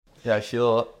Yeah, I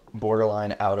feel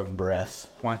borderline out of breath.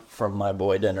 Why? From my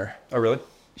boy dinner. Oh, really?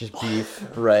 Just beef,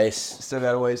 rice. Still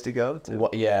got a ways to go.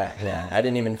 Yeah. I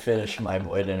didn't even finish my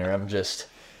boy dinner.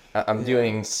 I'm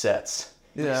doing sets.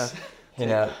 Yeah. You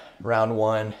know, round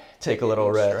one, take a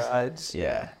little rest. Strides.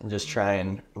 Yeah, and just try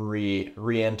and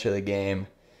re-enter the game.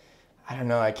 I don't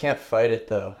know. I can't fight it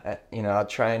though. I'll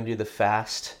try and do the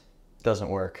fast. Doesn't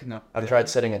work. No. I've tried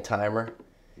setting a timer.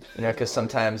 Because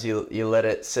sometimes you let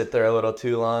it sit there a little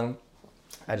too long.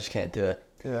 I just can't do it.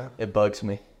 Yeah. It bugs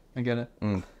me. I get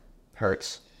it.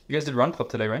 Hurts. You guys did run club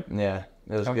today, right? Yeah,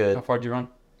 it was How good. far did you run?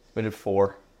 We did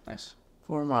 4. Nice.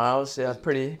 4 miles. Yeah,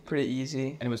 pretty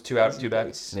easy. And it was 2 hours, 2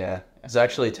 bags. Yeah, it's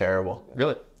actually terrible.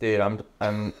 Really? Dude,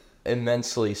 I'm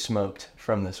immensely smoked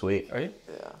from this week. Are you?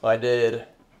 Yeah. Well, I did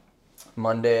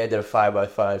Monday. I did a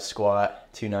 5x5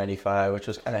 squat, 295, which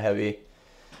was kind of heavy.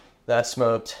 That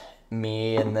smoked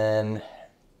me, and then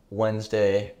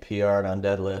Wednesday PR'd on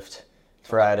deadlift.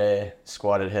 Friday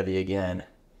squatted heavy again,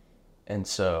 and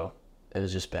so it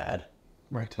was just bad.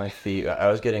 Right. My feet, I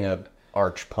was getting a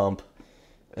arch pump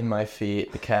in my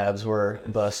feet. The calves were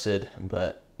busted,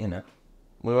 but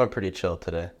we went pretty chill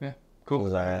today. Yeah. It Cool.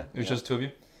 was alright. It was just 2 of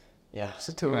you? Yeah. It's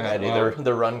a tour. Yeah, Yeah, dude,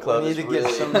 the run club We need is to get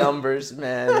really, some numbers,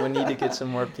 man. We need to get some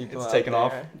more people. It's out taken there.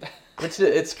 off.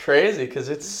 it's crazy because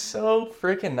it's so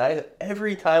freaking nice.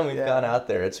 Every time we've Yeah. gone out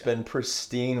there, it's been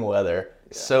pristine weather.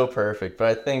 So perfect. But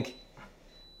I think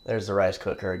there's the rice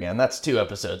cooker again. That's 2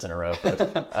 episodes in a row.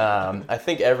 But, I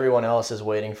think everyone else is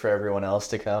waiting for everyone else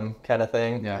to come, kind of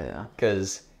thing. Yeah. Yeah.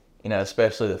 Because,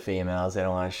 especially the females, they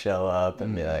don't want to show up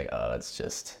and be like, oh, it's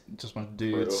just... Just want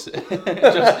dudes.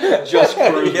 just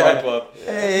cruise Yeah. run club.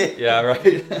 Hey. Yeah,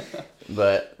 right.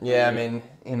 But, yeah, I mean,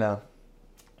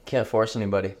 can't force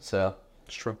anybody. So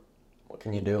It's true. what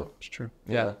can you do? It's true.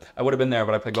 Yeah. Yeah. I would have been there,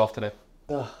 but I played golf today.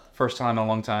 Ugh. First time in a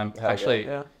long time. Hell yeah. Actually,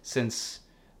 Yeah. since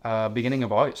beginning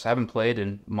of August. I haven't played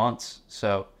in months.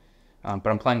 So, but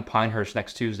I'm playing Pinehurst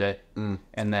next Tuesday.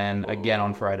 And then again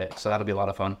on Friday. So that'll be a lot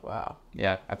of fun. Wow.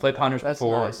 Yeah. I played Pinehurst That's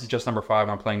before. nice. Just number 5.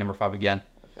 And I'm playing number 5 again.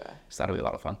 Okay. So that'll be a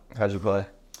lot of fun. How'd you play?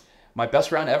 My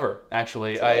best round ever,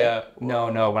 actually.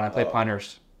 No, when I played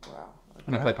Pinehurst. Wow.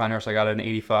 When I played Pinehurst, I got an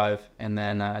 85, and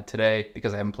then today,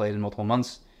 because I haven't played in multiple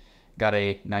months, got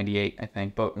a 98, I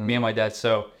think. But me and my dad,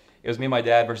 so it was me and my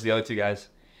dad versus the other 2 guys,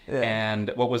 Yeah.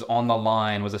 and what was on the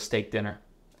line was a steak dinner.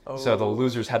 So the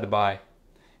losers had to buy,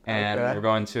 and Okay. we're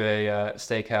going to a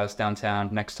steakhouse downtown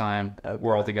next time.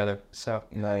 We're all together, so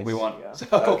Nice. we won. Yeah. So,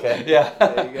 Okay. yeah,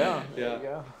 There you go. Yeah. There you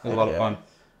go. it was a lot of Yeah. fun.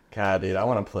 God, dude, I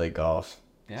want to play golf.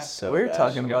 Yeah. So We were bad.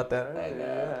 talking about that I earlier. know.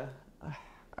 Yeah.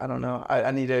 I don't know.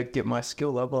 I need to get my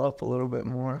skill level up a little bit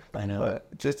more. I know.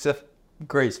 But just a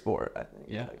great sport, I think.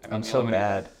 Yeah, I'm so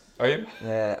bad. Are you?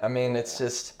 Yeah, I mean, it's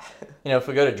just, if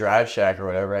we go to Drive Shack or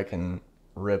whatever, I can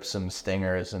rip some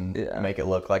stingers and Yeah. make it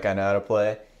look like I know how to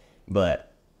play.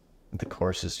 But the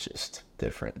course is just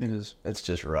different. It is. It's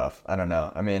just rough. I don't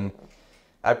know. I mean,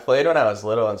 I played when I was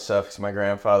little and stuff because my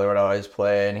grandfather would always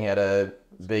play and he had a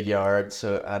big yard,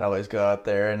 so I'd always go out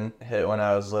there and hit when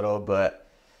I was little. But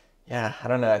yeah, I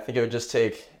don't know. I think it would just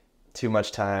take too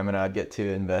much time and I'd get too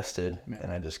invested,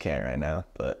 and I just can't right now.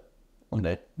 But one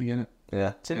day, We get it. yeah.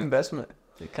 It's an investment.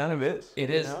 It kind of is. It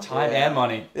is you know? time Yeah. and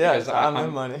money. Yeah, because time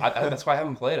and money. That's why I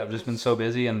haven't played. I've just been so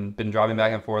busy and been driving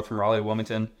back and forth from Raleigh to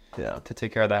Wilmington Yeah. to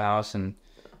take care of the house, and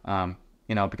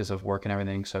because of work and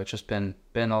everything. So it's just been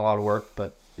a lot of work,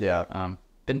 but Yeah.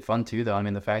 been fun too. Though I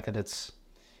mean, the fact that it's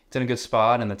in a good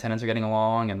spot and the tenants are getting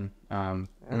along, and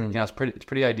it's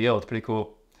pretty ideal. It's pretty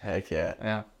cool. Heck yeah.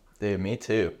 Yeah. Dude, me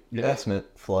too. Yeah. Investment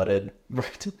flooded,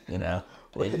 Right.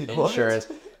 Wait, what? insurance.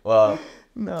 Well,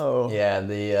 No. yeah,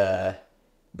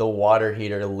 the water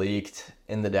heater leaked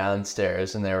in the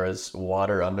downstairs and there was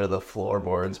water under the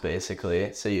floorboards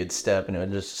basically. So you'd step and it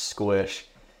would just squish.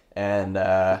 And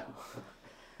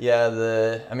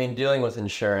dealing with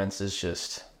insurance is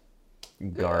just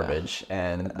garbage.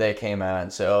 And they came out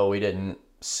and said, "Oh, we didn't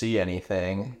see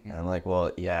anything." And I'm like,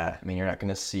 "Well, yeah, I mean, you're not going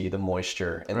to see the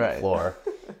moisture in the Right. floor."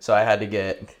 So I had to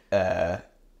get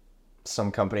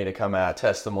some company to come out,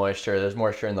 test the moisture. There's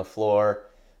moisture in the floor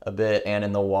a bit and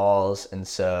in the walls. And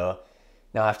so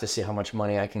now I have to see how much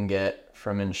money I can get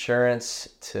from insurance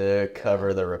to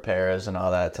cover the repairs and all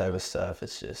that type of stuff.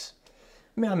 It's just,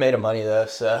 I made money though,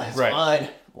 so it's Right. fine.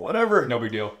 Whatever. No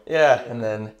big deal. Yeah. And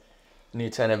then new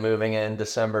tenant moving in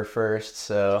December 1st.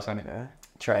 So Sunny. Yeah.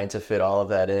 trying to fit all of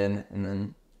that in, and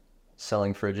then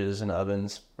selling fridges and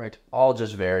ovens. Right. All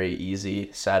just very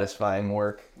easy, satisfying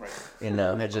work. Right.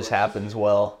 It just happens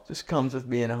well. Just comes with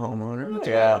being a homeowner.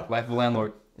 Yeah. Life of a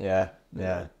landlord. Yeah.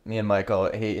 Me and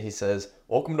Michael, he says,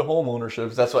 welcome to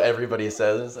homeownership. That's what everybody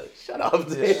says. It's like, shut up,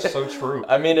 dude. It's so true.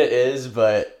 I mean, it is,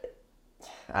 but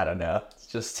I don't know. It's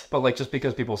just But like, just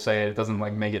because people say it doesn't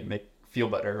like make it feel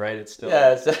better, right? It's still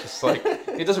it's just like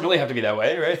it doesn't really have to be that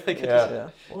way, right? Like, yeah.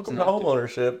 Welcome to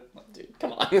homeownership. dude,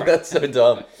 come on. That's so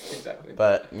dumb. Exactly.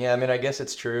 But yeah, I mean, I guess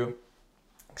it's true.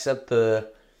 Except the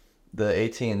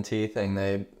AT&T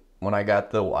thing, when I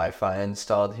got the Wi-Fi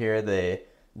installed here, they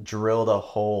drilled a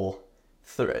hole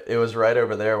through. It was right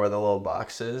over there where the little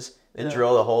box is. They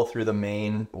drilled a hole through the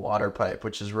main water pipe,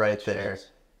 which is right there.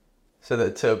 So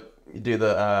that to do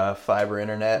the fiber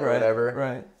internet or whatever.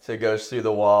 Right. So it goes through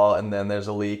the wall, and then there's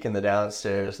a leak in the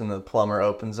downstairs, and the plumber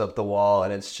opens up the wall,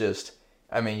 and it's just,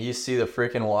 I mean, you see the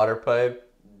freaking water pipe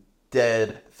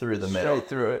dead through the middle. Straight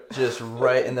through it. Just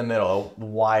right in the middle, a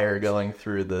wire going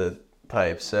through the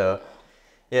pipe. So,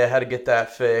 yeah, I had to get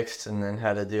that fixed, and then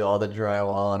had to do all the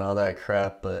drywall and all that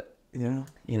crap. But, Yeah.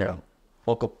 you know,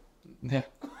 welcome. Yeah.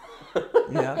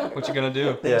 Yeah. What you gonna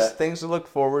do? Things to look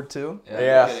forward to.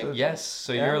 Yeah. Yes.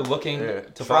 So you're looking Yeah.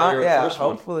 to buy your first one.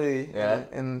 Hopefully Yeah.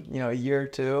 in a year or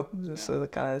two. Just the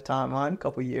kind of timeline,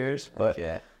 couple years. But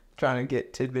Yeah. trying to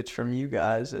get tidbits from you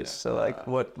guys as to like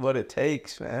what it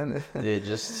takes, man. Dude,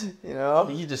 just,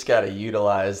 You just got to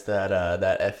utilize that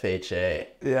FHA,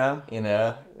 Yeah.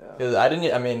 Because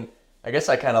I guess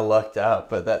I kind of lucked out,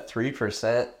 but that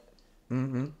 3%,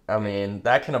 I mean,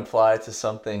 that can apply to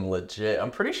something legit.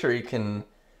 I'm pretty sure you can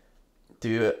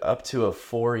do it up to a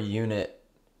 4-unit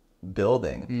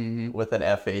building with an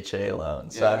FHA loan.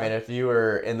 So, I mean, if you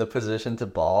were in the position to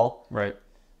ball, Right.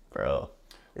 bro.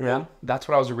 Yeah. That's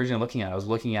what I was originally looking at. I was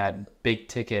looking at big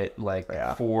ticket, like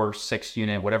 4-6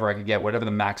 unit, whatever I could get, whatever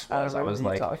the max was. I was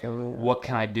like, what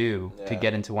can I do to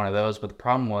get into one of those? But the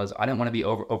problem was I didn't want to be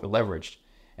over leveraged.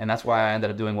 And that's why I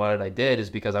ended up doing what I did, is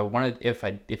because I wanted, if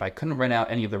I couldn't rent out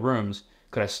any of the rooms,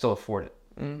 could I still afford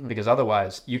it? Because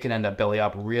otherwise you can end up belly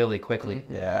up really quickly.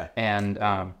 Yeah. And,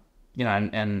 and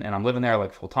I'm living there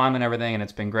like full time and everything, and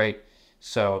it's been great.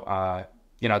 So,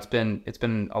 it's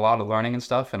been a lot of learning and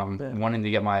stuff, and I'm wanting to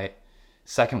get my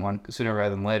second one sooner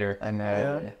rather than later. I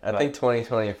know. Yeah. I think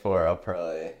 2024 I'll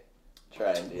probably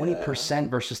try and do 20%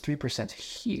 versus 3% is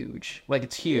huge. Like,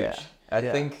 it's huge. Yeah.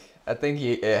 I think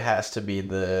it has to be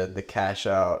the cash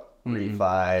out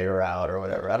refi or out or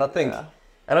whatever. I don't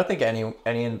think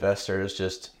any investor is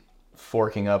just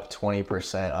forking up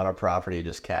 20% on a property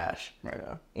just cash. Right.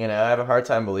 I have a hard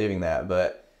time believing that,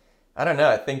 but I don't know.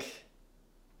 I think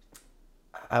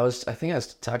I was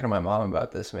talking to my mom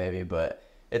about this maybe, but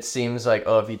it seems like,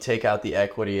 if you take out the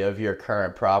equity of your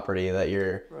current property, that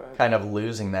you're kind of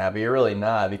losing that, but you're really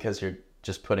not, because you're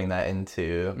just putting that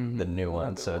into the new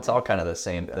one. So it's all kind of the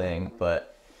same thing.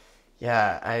 But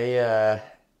yeah,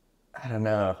 I don't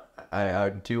know. I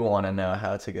do want to know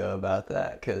how to go about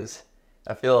that, because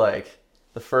I feel like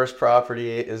the first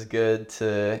property is good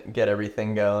to get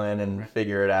everything going and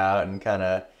figure it out and kind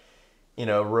of,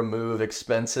 remove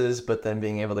expenses, but then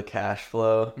being able to cash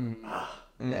flow.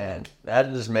 Man, that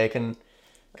is making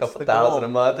a couple thousand a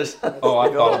month or something. Oh,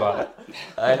 I thought about it.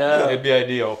 I know. It'd be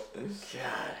ideal.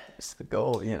 God. It's the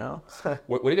goal,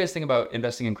 What do you guys think about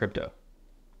investing in crypto?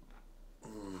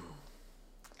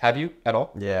 Have you at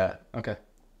all? Yeah. Okay.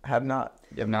 Have not.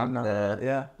 You have not?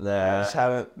 Yeah. I Nah. just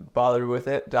haven't bothered with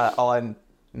it. All I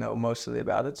know mostly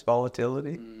about it's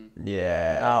volatility.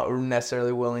 Yeah. Not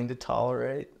necessarily willing to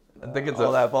tolerate I think it's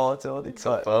all that volatility. It's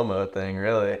a FOMO thing,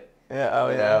 really. Yeah. Oh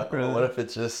yeah. Really. What if it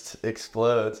just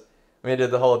explodes? We did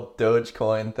the whole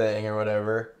Dogecoin thing or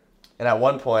whatever, and at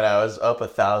one point I was up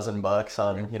 $1,000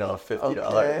 on a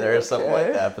 $50 there or something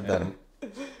like that, but then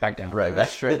Back down. right back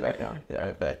Straight back down. Yeah,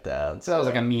 right back down. So that was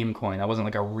like a meme coin. That wasn't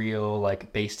like a real,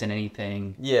 like, based in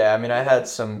anything. Yeah, I mean, I had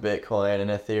some Bitcoin and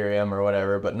Ethereum or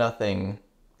whatever, but nothing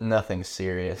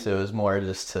serious. It was more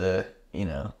just to,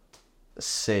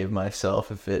 save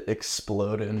myself if it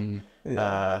exploded.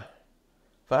 Yeah.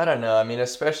 But I don't know. I mean,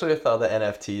 especially with all the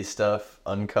NFT stuff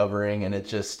uncovering, and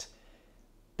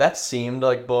that seemed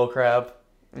like bullcrap,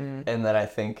 and then I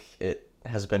think it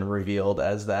has been revealed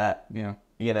as that. Yeah.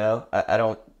 I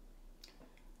don't.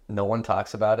 No one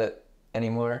talks about it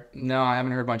anymore. No, I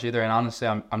haven't heard much either. And honestly,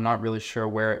 I'm not really sure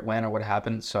where it went or what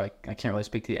happened. So I can't really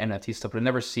speak to the NFT stuff, but it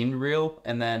never seemed real.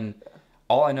 And then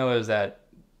all I know is that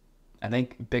I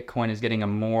think Bitcoin is getting a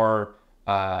more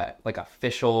like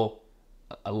official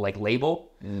like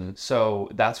label. So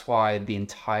that's why the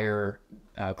entire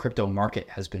crypto market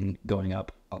has been going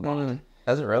up a lot.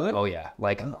 Has it really? Oh yeah,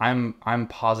 like I'm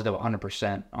positive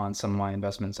 100% on some of my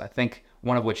investments. I think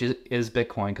one of which is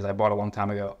Bitcoin, because I bought a long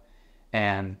time ago,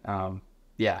 and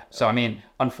yeah. So I mean,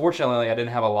 unfortunately, I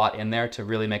didn't have a lot in there to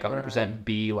really make 100%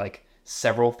 be like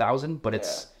several thousand, but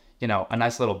it's a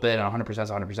nice little bit, and 100% is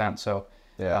 100%. So,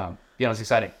 Yeah. it's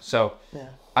exciting. So,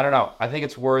 I don't know. I think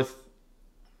it's worth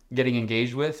getting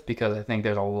engaged with because I think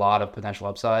there's a lot of potential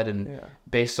upside, and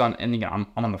based on, and I'm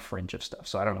on the fringe of stuff,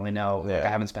 so I don't really know. Like, I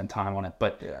haven't spent time on it,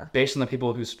 but based on the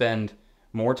people who spend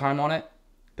more time on it,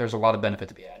 there's a lot of benefit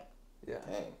to be had. Yeah.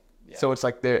 So it's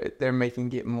like they're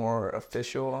making it more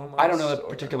official almost? I don't know the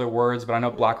particular words, but I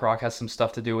know BlackRock has some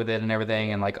stuff to do with it and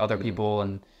everything, and like other people,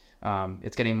 and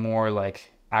it's getting more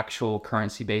like actual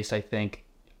currency based, I think.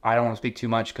 I don't want to speak too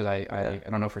much because I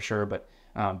don't know for sure, but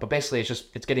basically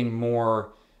it's getting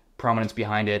more prominence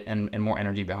behind it and more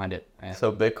energy behind it.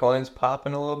 So Bitcoin's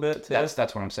popping a little bit too? That's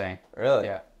what I'm saying. Really?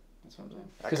 Yeah. That's what I'm saying.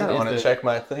 I kind of want to check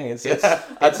my thing.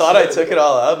 I thought I took it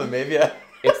all up, but maybe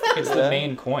it's the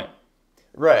main coin.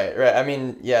 Right. I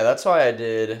mean, yeah, that's why I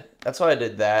did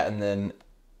that, and then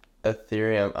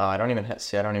Ethereum. I don't even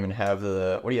have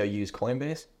the. What do you use?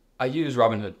 Coinbase? I use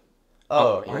Robinhood.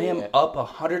 Oh, I am up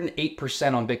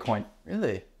 108% on Bitcoin.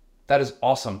 Really? That is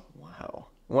awesome. Wow.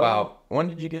 Wow. When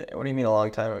did you get? What do you mean a long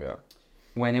time ago?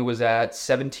 When it was at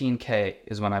 17K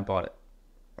is when I bought it.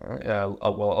 All right.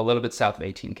 A little bit south of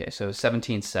 18K, so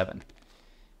 17.7.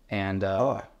 And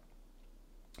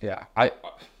yeah, I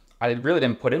really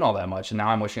didn't put in all that much, and now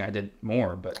I'm wishing I did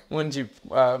more. But when did you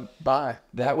buy?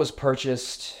 That was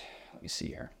purchased. Let me see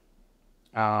here.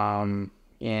 In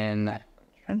I'm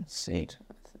trying to see.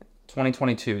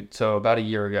 2022, so about a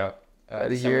year ago.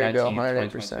 A year ago,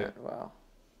 108%. Wow.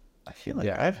 I feel like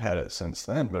I've had it since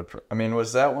then, but I mean,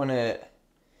 was that when it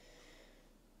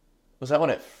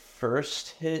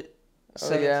first hit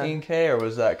 17K, or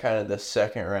was that kind of the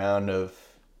second round of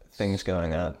things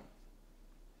going on?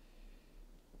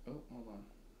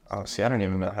 Oh, see, I don't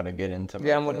even know how to get into.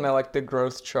 I'm looking at like the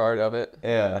growth chart of it.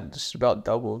 Yeah, just about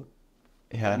doubled.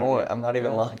 Yeah, I'm not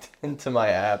even logged into my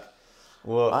app.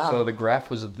 Whoa. Wow. So the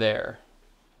graph was there.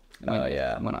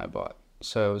 When I bought.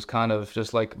 So it was kind of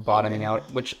just like bottoming out,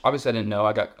 which obviously I didn't know.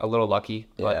 I got a little lucky.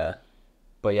 But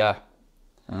yeah.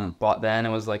 Bought then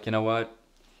and was like, you know what?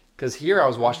 Because here I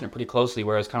was watching it pretty closely,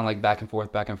 where it was kind of like back and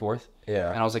forth. Yeah.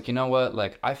 And I was like, you know what?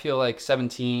 Like, I feel like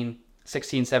 16,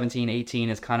 17, 18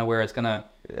 is kind of where it's going to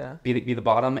be the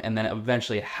bottom. And then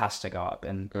eventually it has to go up.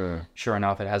 And sure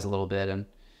enough, it has a little bit. And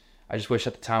I just wish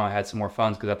at the time I had some more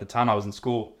funds, because at the time I was in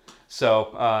school.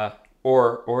 So,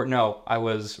 or no, I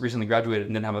was recently graduated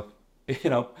and didn't have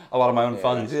a lot of my own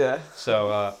funds. Yeah.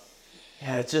 So,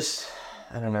 it just,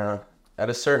 I don't know. At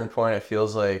a certain point, it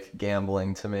feels like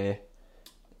gambling to me.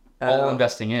 All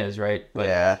investing is, right?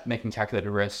 But making calculated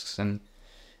risks and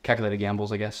calculated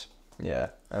gambles, I guess. Yeah.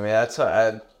 I mean, that's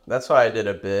why I did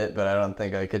a bit, but I don't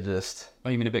think I could just. Oh,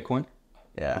 you mean a Bitcoin?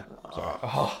 Yeah.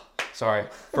 Sorry.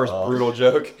 First brutal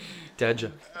joke. Dead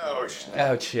joke.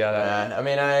 Ouch. Yeah. I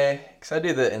mean, because I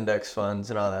do the index funds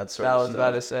and all that sort of stuff. I was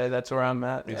about to say, that's where I'm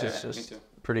at. Me too.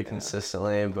 Pretty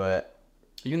consistently, but.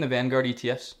 Are you in the Vanguard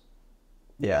ETFs?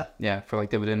 Yeah. Yeah, for like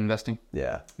dividend investing?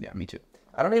 Yeah. Yeah, me too.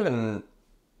 I don't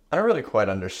really quite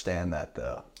understand that,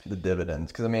 though, the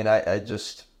dividends. Because, I mean, I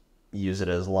just use it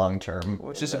as long-term.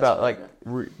 Well, it's just about, like,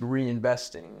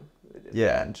 reinvesting. Right?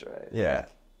 Yeah.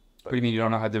 What do you mean you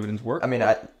don't know how dividends work? I mean,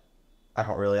 I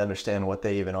don't really understand what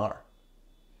they even are.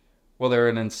 Well, they're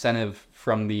an incentive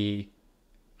from the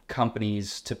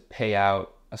companies to pay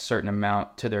out a certain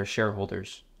amount to their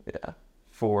shareholders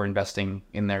for investing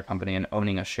in their company and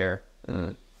owning a share.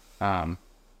 The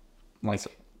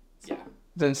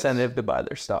incentive to buy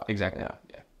their stock. Exactly.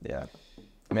 Yeah.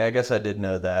 I mean, I guess I did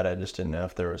know that. I just didn't know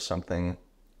if there was something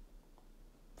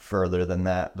further than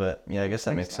that. But yeah, I guess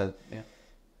that makes sense. Yeah.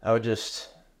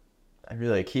 I'd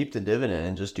really keep the dividend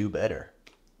and just do better.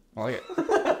 I like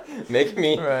it. Make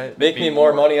me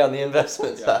more money on the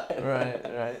investment side.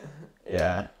 Right.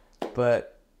 Yeah.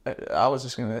 But I was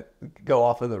just gonna go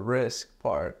off of the risk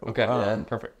part. Okay.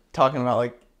 Perfect. Talking about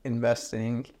like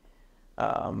investing,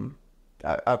 I'm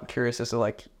curious as to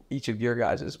like each of your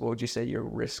guys's, what would you say your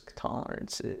risk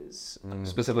tolerance is?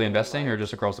 Specifically investing or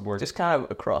just across the board? Just kind of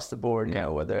across the board, you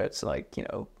know, whether it's like, you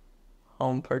know,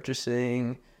 home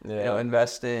purchasing, you know,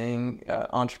 investing,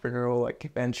 entrepreneurial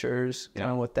like ventures,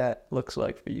 kind of what that looks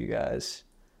like for you guys.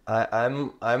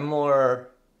 I'm more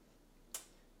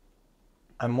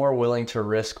willing to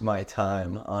risk my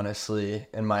time, honestly,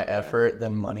 and my effort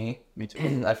than money. Me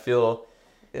too. I feel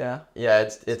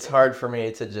it's hard for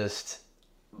me to just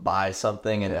buy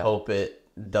something and hope it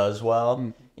does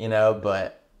well, you know,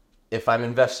 but if I'm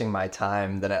investing my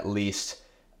time, then at least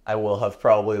I will have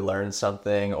probably learned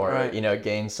something or, you know,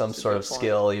 gained some sort of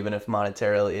skill, even if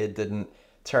monetarily it didn't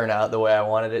turn out the way I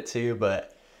wanted it to.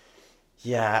 But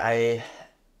yeah,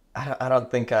 I don't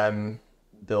think I'm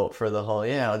built for the whole,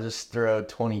 I'll just throw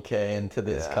 20K into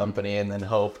this company and then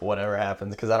hope whatever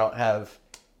happens, because I don't have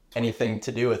anything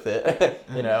to do with it,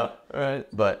 Right.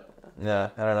 But yeah,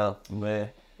 I don't know.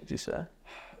 What'd you say?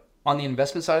 On the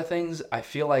investment side of things, I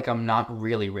feel like I'm not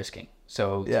really risking.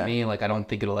 So to me, like, I don't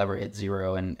think it'll ever hit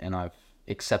zero, and I've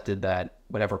accepted that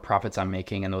whatever profits I'm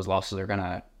making and those losses are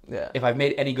gonna, if I've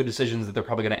made any good decisions, that they're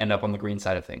probably gonna end up on the green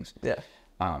side of things. Yeah.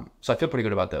 So I feel pretty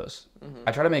good about those.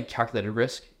 I try to make calculated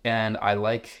risk, and I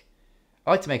like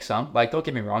to make some. Like, don't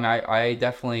get me wrong, I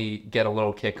definitely get a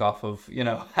little kick off of,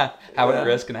 having a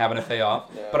risk and having it pay off.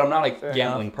 But I'm not a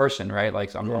gambling person, right? Like,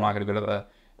 so I'm not going to go to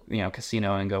the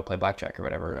casino and go play blackjack or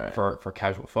whatever for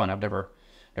casual fun. I've never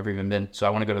even been. So I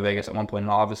want to go to Vegas at one point,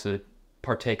 and I'll obviously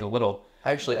partake a little.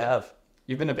 I actually have.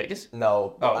 You've been to Vegas?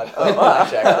 No. Oh. I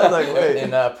was like, wait.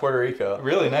 In Puerto Rico.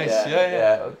 Really? Nice.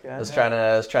 Yeah. Okay. I was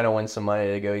trying to win some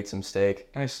money to go eat some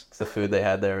steak. Nice. The food they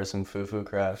had there was some foo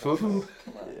crap. Foo.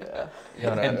 Yeah.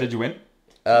 And did you win?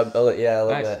 A little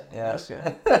Nice. bit.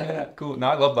 Yeah. Yeah, cool. No,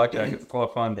 I love blackjack. It's a lot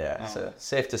of fun. Yeah. So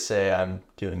safe to say I'm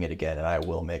doing it again, and I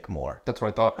will make more. That's what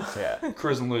I thought. Yeah.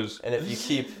 Cruise and lose. And if you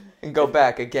keep And go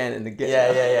back again and again.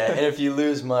 Yeah. And if you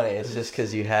lose money, it's just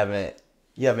because you haven't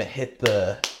hit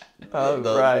the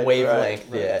wavelength. Right.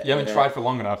 Yeah. You haven't tried for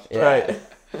long enough. Yeah. Right.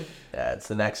 Yeah, it's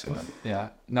the next one. Yeah.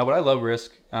 No, but I love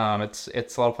risk. It's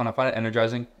a lot of fun. I find it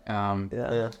energizing.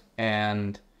 Yeah.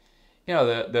 And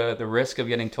the risk of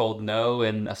getting told no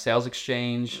in a sales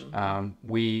exchange.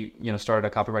 We started a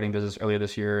copywriting business earlier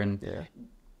this year, and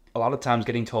a lot of times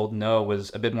getting told no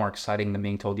was a bit more exciting than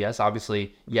being told yes.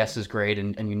 Obviously, yes is great,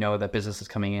 and that business is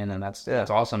coming in, and that's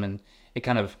awesome, and it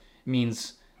kind of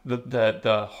means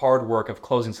the hard work of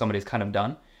closing somebody is kind of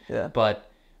done. Yeah. But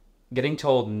getting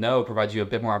told no provides you a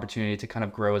bit more opportunity to kind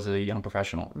of grow as a young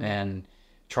professional and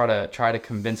try to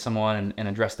convince someone and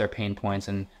address their pain points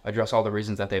and address all the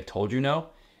reasons that they've told you no.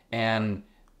 And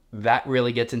that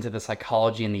really gets into the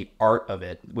psychology and the art of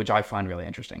it, which I find really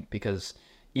interesting, because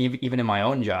even in my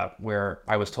own job, where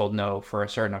I was told no for a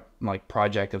certain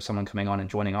project of someone coming on and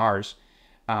joining ours,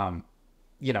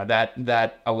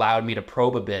 that allowed me to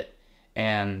probe a bit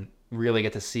and really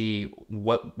get to see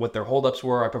what their holdups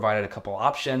were. I provided a couple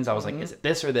options. I was like, is it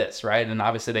this or this, right? And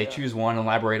obviously they choose one,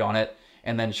 elaborate on it,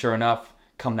 and then sure enough,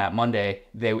 come that Monday,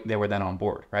 they were then on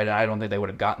board, right? And I don't think they would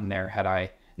have gotten there had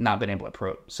I not been able to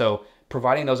probe. So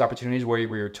providing those opportunities where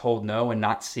you're told no and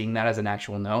not seeing that as an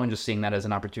actual no and just seeing that as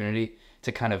an opportunity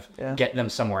to kind of get them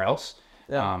somewhere else,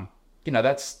 that's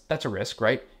a risk,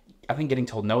 right? I think getting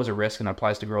told no is a risk, and it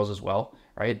applies to girls as well,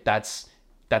 right? That's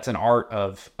an art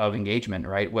of engagement,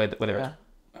 right? Whether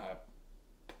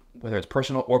it's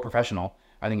personal or professional,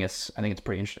 I think it's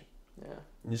pretty interesting. Yeah.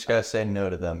 You just gotta say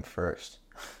no to them first.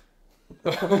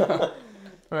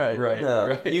 Right. No,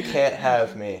 right. You can't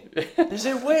have me. They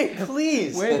say, wait,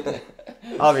 please. Wait.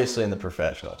 Obviously in the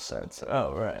professional sense.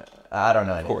 Oh, right. I don't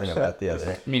know anything about the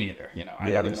other. Me neither. I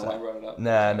don't even know why I brought it up.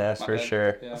 No, for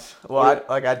sure. Yeah. Well,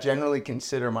 I generally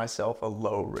consider myself a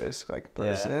low risk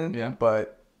person. Yeah.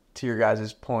 But to your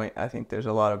guys' point, I think there's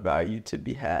a lot of value to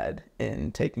be had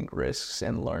in taking risks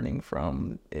and learning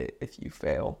from it if you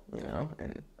fail,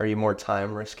 And are you more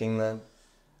time risking then?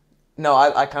 No,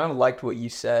 I kind of liked what you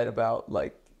said about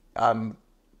I'm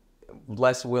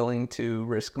less willing to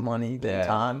risk money than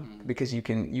time, because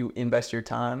you invest your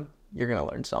time, you're gonna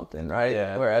learn something, right?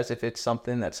 Yeah. Whereas if it's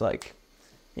something that's it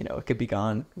could be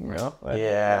gone,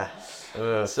 Yeah.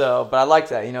 So, but I like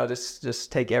that,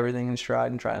 just take everything in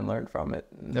stride and try and learn from it.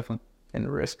 Definitely.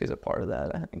 And risk is a part of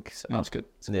that, I think. So that's good.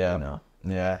 Yeah.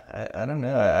 Yeah. I don't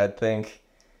know. I think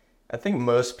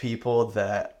most people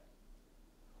that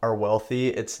are wealthy,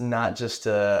 it's not just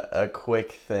a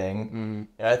quick thing.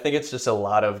 I think it's just a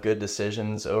lot of good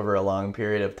decisions over a long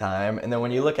period of time. And then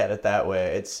when you look at it that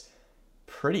way, it's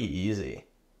pretty easy.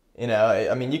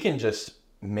 I mean, you can just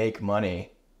make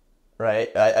money,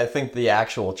 right? I think the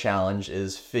actual challenge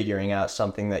is figuring out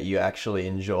something that you actually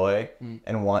enjoy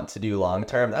and want to do long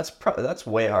term. That's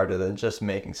way harder than just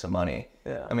making some money.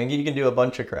 Yeah. I mean, you can do a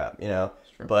bunch of crap,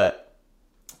 but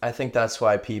I think that's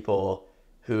why people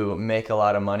who make a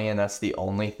lot of money and that's the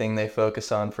only thing they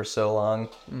focus on for so long,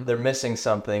 they're missing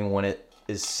something when it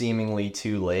is seemingly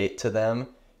too late to them,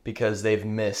 because they've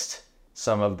missed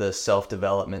some of the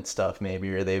self-development stuff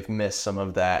maybe, or they've missed some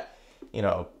of that,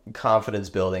 confidence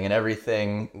building and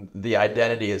everything. The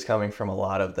identity is coming from a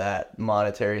lot of that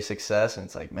monetary success, and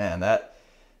it's like, man,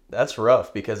 that's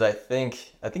rough, because I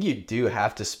think you do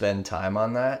have to spend time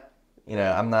on that.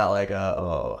 I'm not like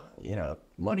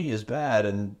money is bad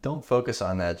and don't focus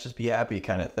on that, just be happy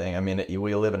kind of thing. I mean,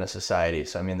 we live in a society,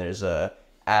 so I mean, there's a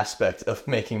aspect of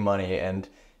making money and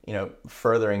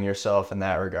furthering yourself in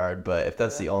that regard. But if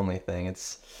that's the only thing,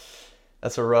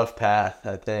 that's a rough path,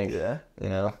 I think. Yeah.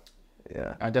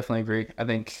 Yeah, I definitely agree. I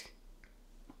think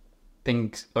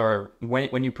things, or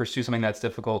when you pursue something that's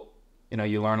difficult,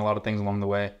 you learn a lot of things along the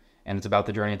way, and it's about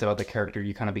the journey. It's about the character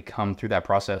you kind of become through that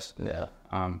process. Yeah.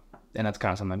 And that's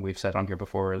kind of something we've said on here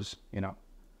before is,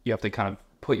 you have to kind of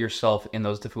put yourself in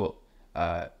those difficult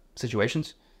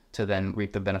situations to then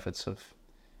reap the benefits of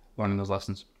learning those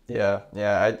lessons. Yeah.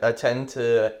 I tend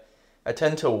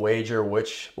to wager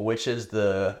which is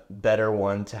the better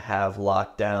one to have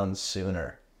locked down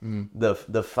sooner,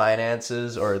 the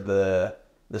finances or the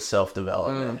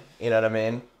self-development. You know what I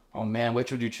mean? Oh man,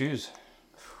 which would you choose?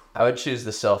 I would choose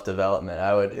the self-development.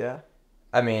 I would. Yeah.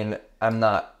 I mean, I'm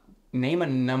not. Name a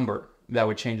number that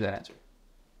would change that answer.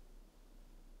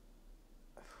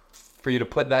 For you to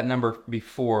put that number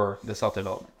before the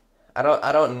self-development. I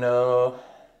don't know.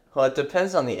 Well, it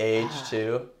depends on the age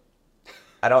too.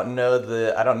 I don't know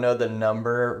the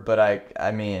number, but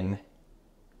I mean,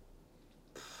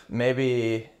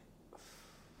 maybe.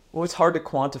 Well, it's hard to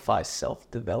quantify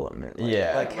self-development.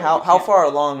 Yeah. Like how far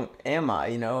along am I?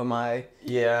 Am I?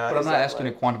 Yeah. But I'm not asking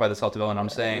to quantify the self-development. I'm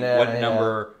saying what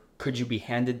number could you be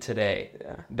handed today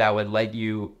that would let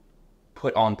you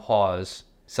put on pause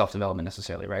self-development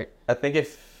necessarily, right? I think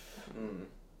if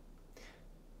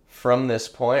from this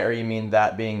point, or you mean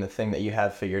that being the thing that you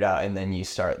have figured out and then you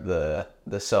start the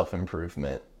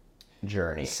self-improvement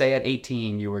journey. Say at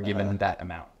 18 you were given that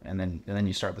amount and then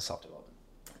you start the self-development.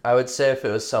 I would say if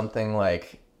it was something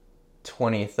like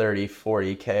 20, 30,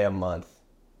 40K a month.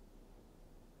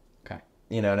 Okay.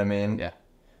 You know what I mean? Yeah.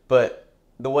 But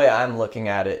the way I'm looking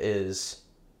at it is,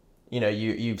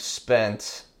 you've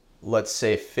spent, let's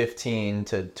say, 15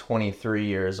 to 23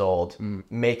 years old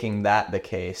making that the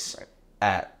case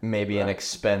at maybe an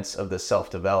expense of the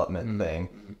self-development thing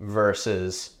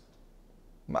versus,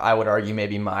 I would argue,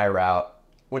 maybe my route,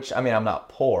 which, I mean, I'm not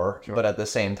poor, but at the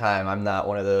same time, I'm not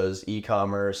one of those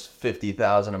e-commerce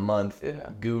 50,000 a month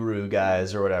guru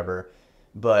guys or whatever.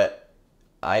 But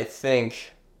I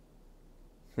think,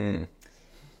 I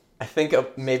think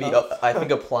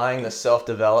applying the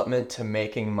self-development to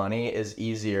making money is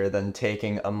easier than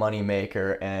taking a money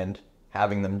maker and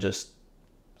having them just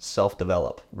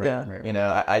self-develop. Right? Yeah.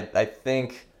 Right. I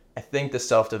think the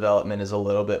self-development is a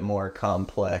little bit more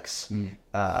complex.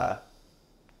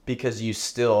 Because you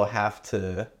still have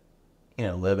to,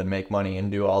 live and make money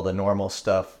and do all the normal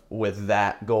stuff with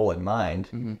that goal in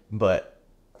mind. But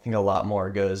I think a lot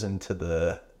more goes into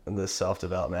the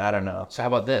self-development. I don't know. So how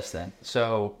about this then?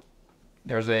 So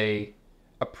there's a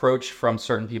approach from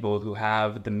certain people who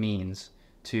have the means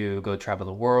to go travel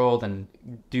the world and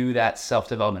do that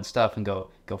self-development stuff and go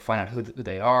find out who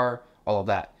they are, all of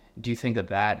that. Do you think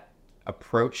that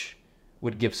approach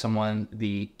would give someone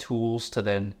the tools to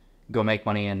then go make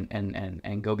money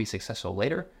and go be successful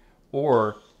later?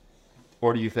 Or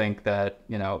do you think that,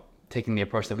 taking the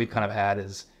approach that we've kind of had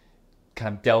is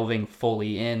kind of delving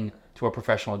fully in to our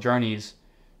professional journeys,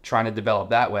 trying to develop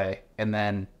that way, and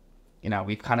then,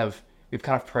 we've kind of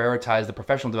prioritized the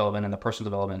professional development and the personal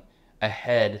development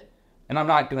ahead. And I'm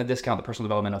not going to discount the personal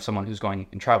development of someone who's going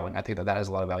and traveling. I think that has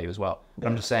a lot of value as well. But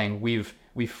I'm just saying we've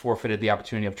forfeited the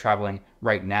opportunity of traveling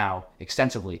right now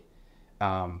extensively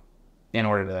in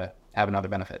order to have another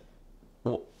benefit.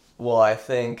 Well, I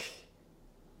think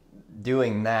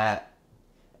doing that,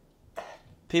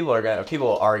 people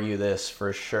will argue this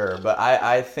for sure, but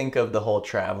I think of the whole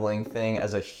traveling thing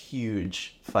as a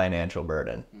huge financial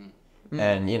burden.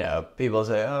 And, people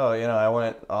say, oh, I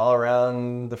went all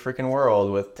around the freaking world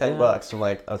with $10. I'm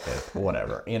like, okay,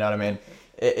 whatever. You know what I mean?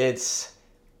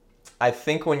 I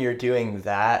think when you're doing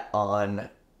that on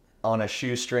a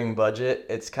shoestring budget,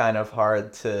 it's kind of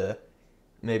hard to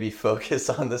maybe focus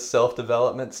on the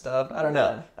self-development stuff. I don't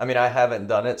know. I mean, I haven't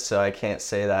done it, so I can't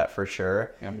say that for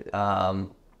sure. I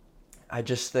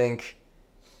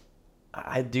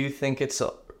do think it's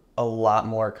a lot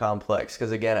more complex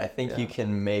because, again, I think you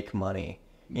can make money.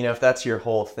 If that's your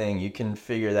whole thing, you can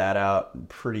figure that out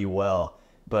pretty well.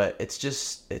 But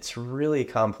it's really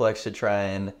complex to try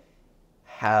and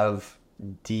have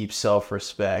deep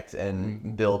self-respect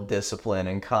and build discipline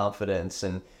and confidence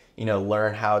and,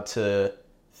 learn how to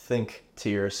think to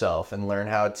yourself and learn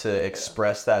how to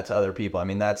express that to other people. I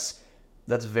mean, that's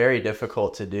very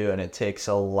difficult to do, and it takes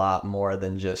a lot more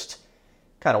than just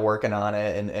kind of working on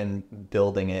it and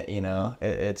building it.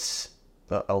 It's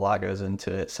a lot goes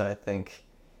into it. So I think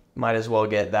might as well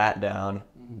get that down.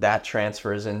 That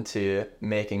transfers into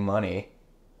making money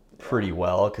pretty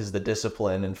well because the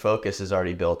discipline and focus is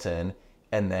already built in,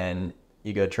 and then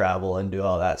you go travel and do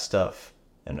all that stuff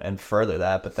and further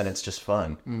that, but then it's just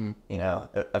fun. You know,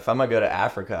 if I'm gonna go to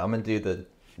Africa, I'm gonna do the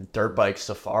dirt bike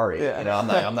safari. You know, I'm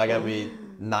not gonna be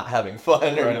not having fun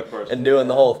and doing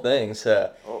the whole thing.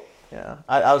 So yeah,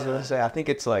 I was gonna say, I think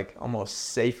it's like almost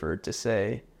safer to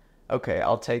say, okay,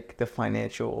 I'll take the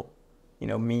financial, you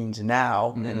know, means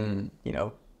now and, you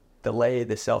know, delay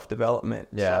the self-development.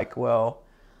 It's like, well,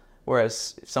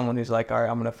 whereas someone who's like, all right,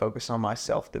 I'm going to focus on my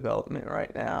self-development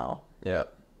right now. Yeah.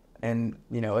 And,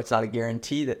 you know, it's not a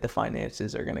guarantee that the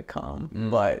finances are going to come,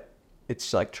 but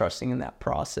it's like trusting in that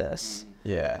process.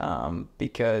 Yeah.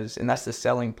 Because, and that's the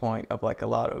selling point of like a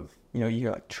lot of, you know, you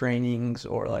hear like trainings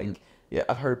or like, yeah,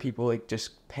 I've heard people like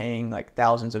just paying like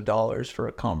thousands of dollars for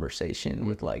a conversation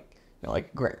with like, you know,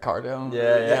 like Grant Cardone, you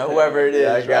know, whoever it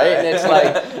is, right? And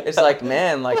it's like,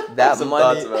 man, like that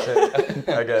money,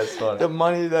 I guess funny. The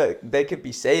money that they could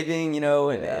be saving, you know,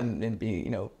 and be,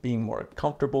 you know, being more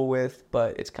comfortable with,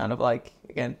 but it's kind of like,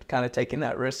 again, kind of taking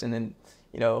that risk and then,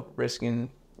 you know,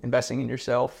 risking investing in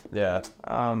yourself,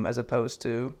 as opposed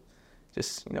to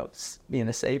just, you know, being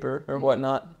a saver or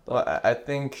whatnot. But well, I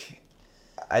think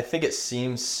it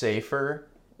seems safer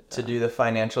to do the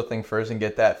financial thing first and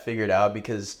get that figured out,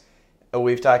 because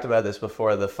we've talked about this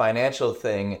before. The financial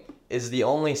thing is the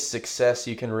only success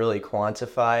you can really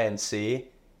quantify and see.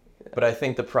 But I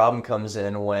think the problem comes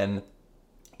in when,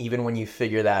 even when you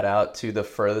figure that out to the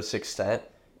furthest extent,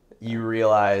 you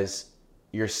realize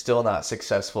you're still not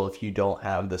successful if you don't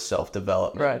have the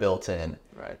self-development built in.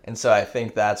 Right. And so I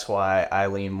think that's why I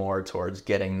lean more towards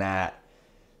getting that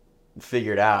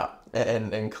figured out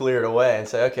and cleared away and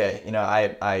say, okay, you know,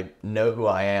 I know who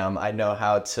I am. I know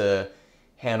how to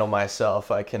handle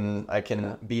myself. I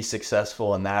can be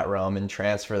successful in that realm and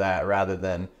transfer that, rather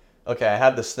than, okay, I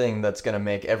have this thing that's going to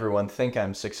make everyone think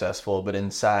I'm successful, but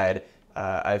inside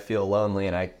I feel lonely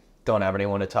and I don't have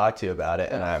anyone to talk to about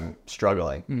it and I'm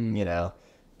struggling, you know.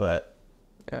 But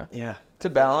yeah, it's a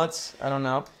balance. I don't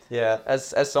know. Yeah.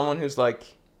 As someone who's like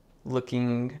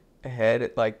looking ahead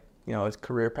at like, you know, his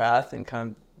career path and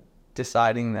kind of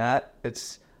deciding that,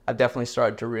 I've definitely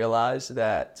started to realize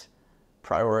that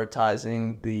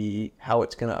prioritizing how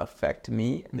it's going to affect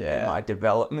me and my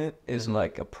development is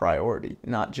like a priority,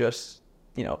 not just,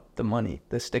 you know, the money,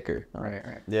 the sticker,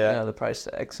 right, you know, the price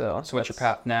tag. So what's your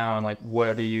path now, and like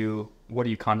what are you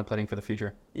contemplating for the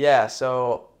future? Yeah,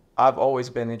 so I've always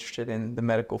been interested in the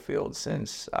medical field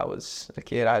since I was a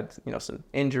kid. I had, you know, some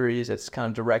injuries that's kind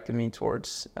of directed me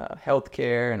towards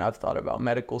healthcare, and I've thought about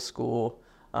medical school,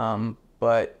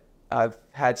 but I've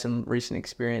had some recent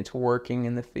experience working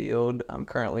in the field. I'm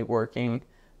currently working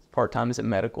part-time as a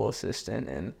medical assistant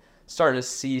and starting to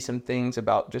see some things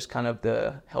about just kind of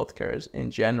the healthcare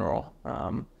in general,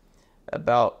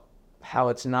 about how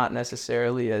it's not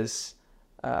necessarily as,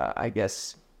 I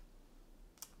guess,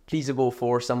 feasible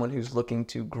for someone who's looking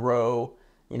to grow,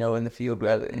 you know, in the field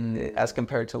as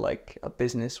compared to like a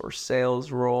business or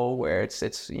sales role where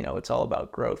it's you know, it's all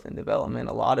about growth and development.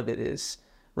 A lot of it is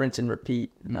rinse and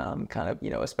repeat, kind of, you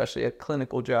know, especially a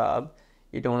clinical job.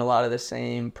 You're doing a lot of the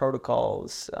same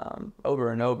protocols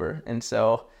over and over. And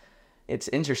so it's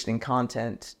interesting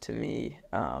content to me.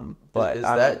 But is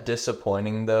that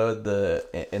disappointing though,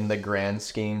 in the grand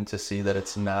scheme, to see that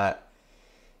it's not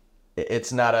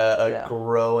a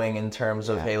growing in terms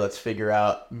of, hey, let's figure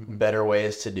out better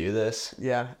ways to do this?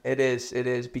 Yeah, it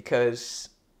is because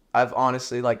I've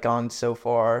honestly like gone so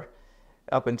far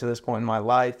up until this point in my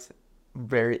life,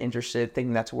 very interested,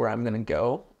 thinking that's where I'm going to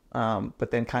go.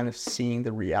 But then kind of seeing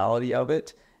the reality of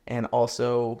it, and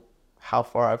also how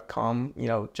far I've come, you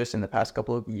know, just in the past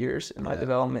couple of years in my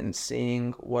development, and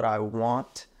seeing what I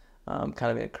want, kind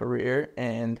of in a career.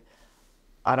 And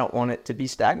I don't want it to be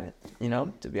stagnant, you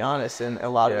know, to be honest. And a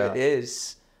lot of it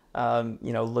is,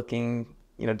 you know, looking,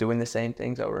 you know, doing the same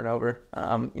things over and over.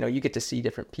 You know, you get to see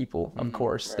different people, of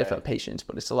course, different patients,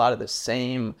 but it's a lot of the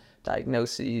same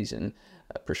diagnoses and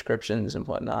prescriptions and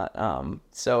whatnot.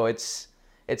 So it's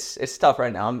tough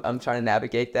right now. I'm trying to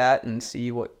navigate that and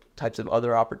see what types of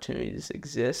other opportunities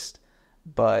exist.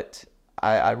 But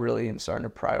I really am starting to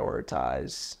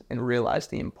prioritize and realize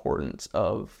the importance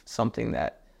of something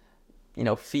that, you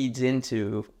know, feeds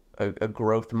into a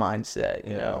growth mindset,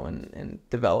 you know, and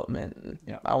development.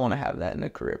 And I want to have that in a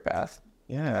career path.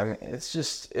 Yeah, I mean,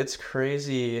 it's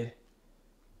crazy,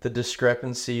 the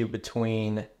discrepancy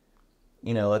between,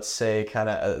 you know, let's say kind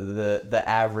of the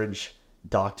average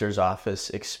doctor's office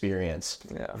experience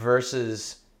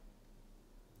versus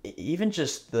even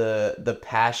just the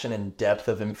passion and depth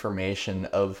of information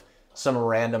of some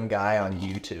random guy on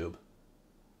YouTube.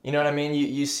 You know what I mean?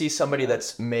 You see somebody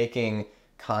that's making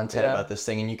content about this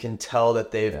thing, and you can tell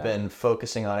that they've been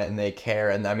focusing on it and they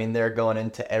care. And I mean, they're going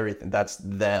into everything. That's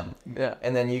them. Yeah.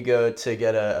 And then you go to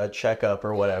get a checkup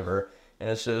or whatever, and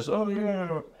it's just, oh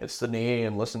yeah, it's the knee,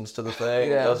 and listens to the thing,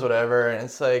 does whatever, and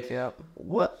it's like,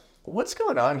 what's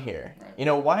going on here? Right. You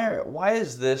know, why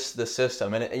is this the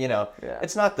system? And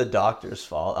it's not the doctor's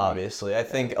fault, obviously. I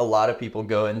think a lot of people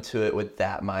go into it with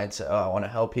that mindset. Oh, I want to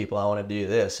help people. I want to do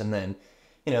this, and then,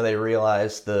 they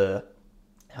realize the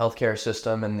healthcare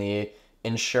system and the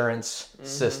insurance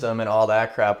system and all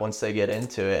that crap once they get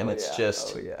into it, and it's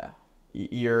just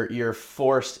you're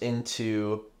forced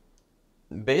into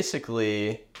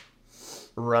basically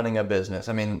running a business.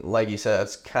 I mean, like you said,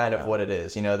 that's kind of what it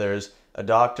is. There's a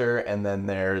doctor, and then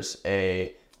there's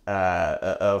a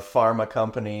pharma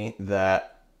company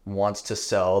that wants to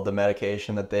sell the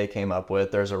medication that they came up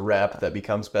with. There's a rep that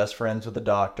becomes best friends with the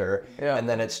doctor, and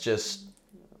then it's just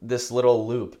this little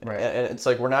loop. Right. And it's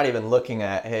like, we're not even looking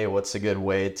at, hey, what's a good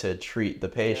way to treat the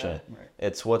patient? Yeah, right.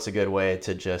 It's what's a good way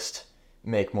to just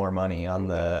make more money on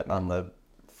the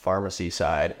pharmacy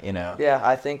side, Yeah,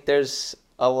 I think there's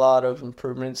a lot of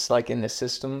improvements like in the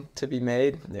system to be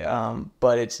made. Yeah.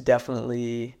 But it's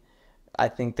definitely, I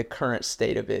think the current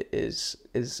state of it is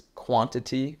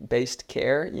quantity-based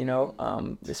care,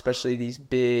 especially these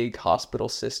big hospital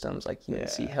systems like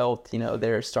UNC Health,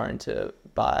 they're starting to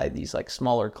buy these like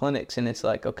smaller clinics, and it's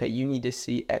like, okay, you need to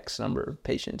see X number of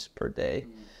patients per day.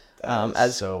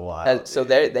 So wild. So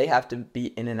they have to be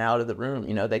in and out of the room,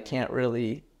 they can't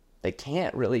really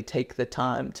take the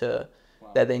time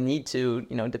that they need to,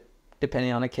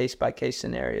 depending on a case-by-case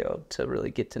scenario, to really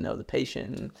get to know the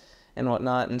patient and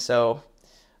whatnot. And so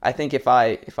I think if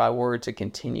I were to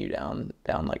continue down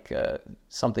like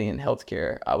something in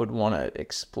healthcare, I would want to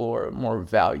explore more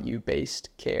value-based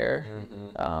care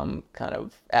kind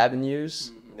of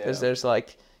avenues, because there's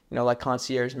like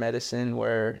concierge medicine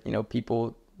where,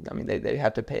 people, I mean, they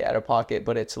have to pay out of pocket,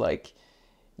 but it's like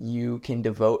you can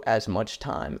devote as much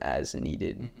time as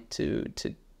needed to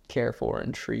care for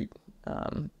and treat,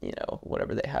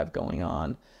 whatever they have going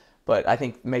on. But I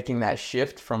think making that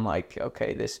shift from like,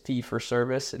 okay, this fee for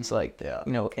service, it's like,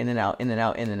 in and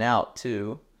out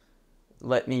to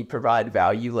let me provide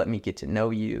value, let me get to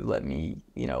know you, let me,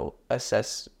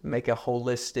 assess, make a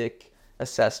holistic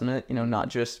assessment, not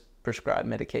just prescribe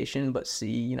medication, but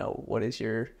see, what is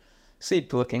your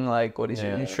sleep looking like, what is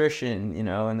your nutrition,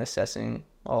 and assessing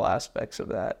all aspects of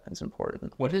that is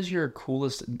important. What has your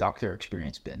coolest doctor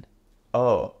experience been?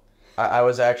 Oh, I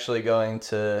was actually going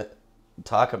to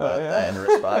talk about that in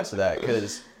response to that,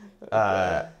 because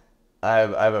I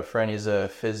have a friend, he's a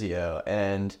physio,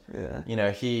 and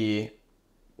he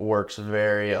works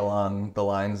very along the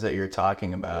lines that you're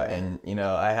talking about. And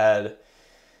I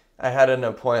had an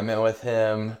appointment with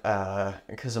him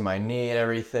because of my knee and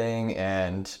everything,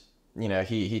 and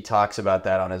he talks about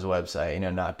that on his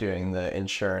website, not doing the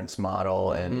insurance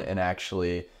model and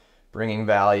actually bringing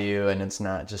value, and it's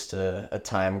not just a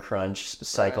time crunch,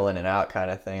 cycle in and out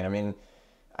kind of thing. I mean,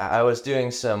 I was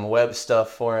doing some web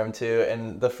stuff for him too,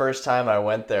 and the first time I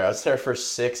went there, I was there for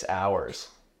 6 hours.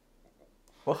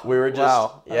 We were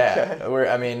just,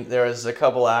 there was a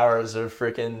couple hours of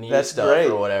freaking knee stuff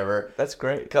or whatever. That's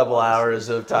great. A couple hours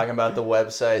of talking about the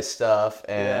website stuff,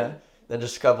 and then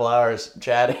just a couple hours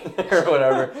chatting or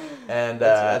whatever. And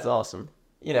that's awesome.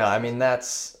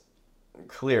 That's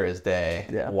clear as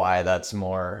day why that's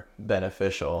more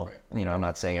beneficial. Right. I'm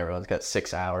not saying everyone's got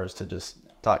 6 hours to just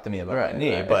talk to me about my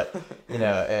knee, but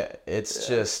it's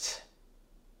just,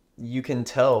 you can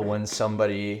tell when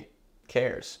somebody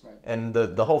cares. Right. And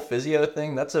the whole physio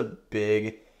thing, that's a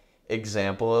big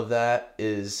example of that.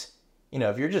 Is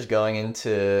if you're just going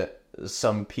into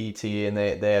some PT and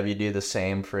they have you do the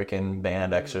same freaking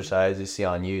band exercise you see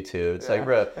on YouTube, it's like,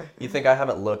 bro, you think I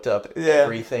haven't looked up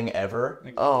everything ever?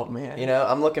 Oh man,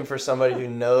 I'm looking for somebody who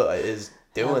is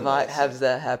doing this. Has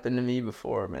that happened to me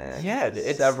before, man? Yeah,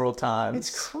 it's several times.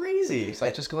 It's crazy. It's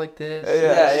like, just go like this.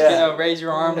 Raise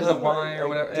your arms up high or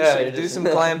whatever. Do some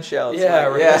clamshells.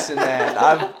 Listen, man,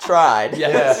 I've tried.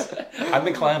 Yes, I've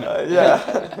been climbing.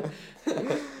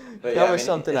 Tell me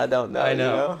something I don't know. I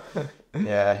know.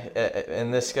 Yeah,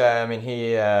 and this guy, I mean,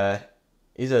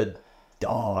 he's a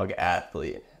dog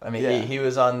athlete. I mean, he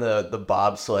was on the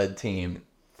bobsled team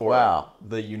for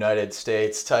the United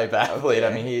States type athlete.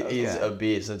 I mean, he's a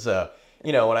beast. And so,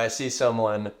 when I see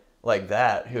someone like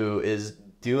that who is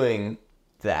doing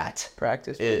that,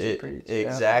 practice,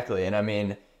 exactly, and I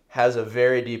mean, has a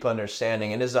very deep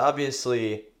understanding and is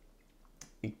obviously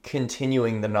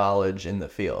continuing the knowledge in the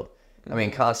field. I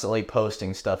mean, constantly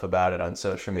posting stuff about it on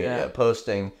social media,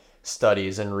 posting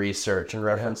studies and research and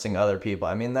referencing other people.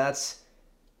 I mean, that's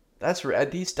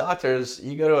These doctors,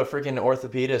 you go to a freaking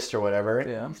orthopedist or whatever.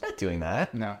 Yeah. He's not doing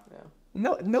that. No.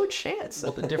 No chance.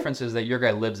 Well, the difference is that your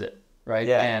guy lives it, right?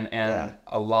 Yeah. And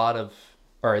a lot of,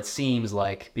 or it seems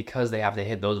like because they have to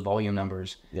hit those volume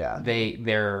numbers,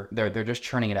 they're just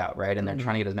churning it out, right? And they're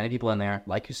trying to get as many people in there,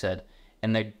 like you said,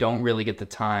 and they don't really get the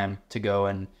time to go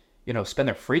and spend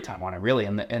their free time on it, really,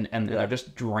 and they're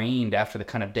just drained after the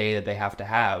kind of day that they have to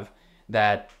have.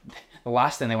 That the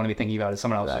last thing they want to be thinking about is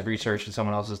someone else's research and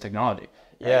someone else's technology.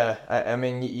 Yeah, I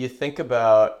mean, you think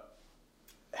about,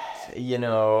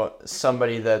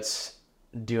 somebody that's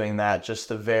doing that,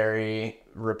 just a very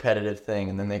repetitive thing,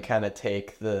 and then they kind of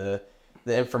take the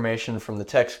information from the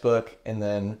textbook, and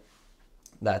then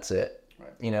that's it.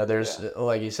 Right. There's,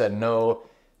 like you said,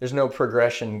 there's no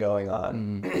progression going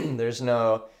on. There's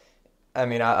no, I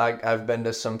mean, I've been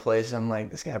to some place, I'm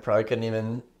like, this guy probably couldn't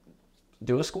even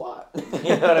do a squat.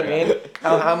 You know what I mean?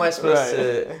 How am I supposed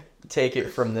to take it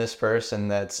from this person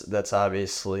that's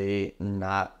obviously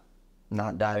not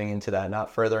diving into that,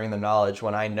 not furthering the knowledge,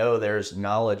 when I know there's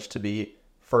knowledge to be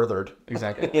furthered.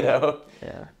 Exactly. Yeah.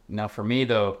 Now for me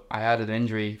though, I had an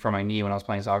injury for my knee when I was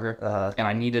playing soccer, and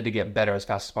I needed to get better as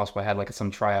fast as possible. I had like some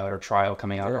trial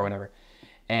coming out or whatever,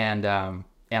 and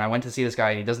I went to see this guy,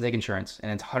 and he doesn't take insurance, and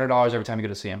it's $100 every time you go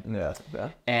to see him. Yeah.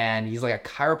 And he's like a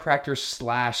chiropractor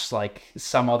 / like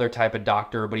some other type of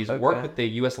doctor, but he's worked with the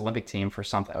U.S. Olympic team for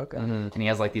something. Okay. And he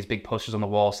has like these big posters on the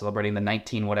wall celebrating the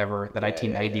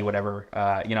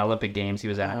 1990 Olympic Games he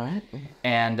was at. Right.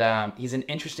 And he's an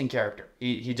interesting character.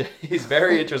 He's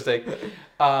very interesting.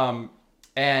 And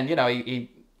he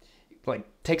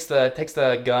like takes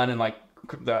the gun and like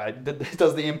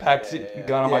does the impact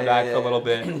gun on my back for a little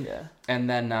bit. And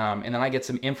then I get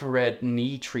some infrared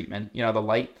knee treatment, the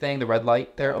light thing, the red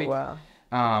light therapy. Oh, wow.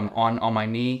 On my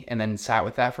knee, and then sat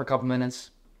with that for a couple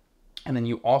minutes. And then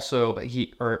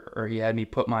he had me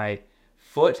put my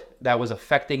foot that was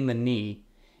affecting the knee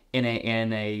in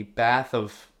a bath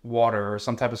of water or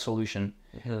some type of solution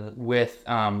with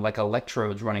like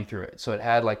electrodes running through it. So it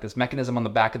had like this mechanism on the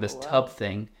back of this tub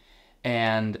thing,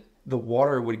 and the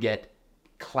water would get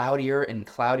cloudier and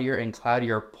cloudier and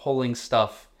cloudier, pulling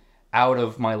stuff out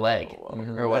of my leg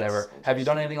or whatever. Have you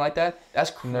done anything like that? That's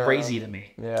crazy to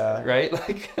me. Yeah. Right?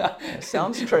 Like,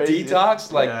 sounds crazy.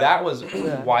 Detox, like that was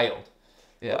wild.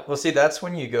 Yeah. Well, see, that's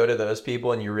when you go to those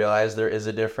people and you realize there is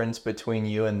a difference between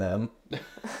you and them,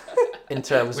 in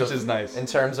terms which is nice. In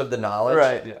terms of the knowledge,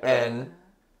 right? Yeah. And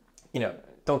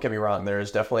don't get me wrong, there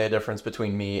is definitely a difference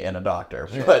between me and a doctor.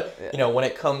 Sure. But when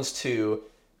it comes to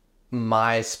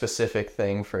my specific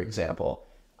thing, for example,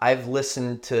 I've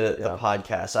listened to the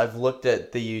podcasts, I've looked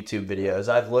at the YouTube videos,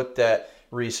 I've looked at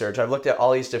research, I've looked at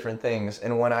all these different things,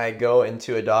 and when I go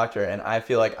into a doctor and I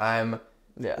feel like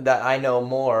that I know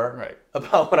more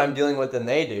about what I'm dealing with than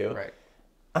they do,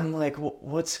 I'm like,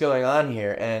 what's going on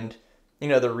here? And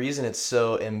the reason it's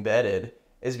so embedded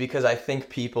is because I think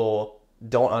people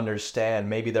don't understand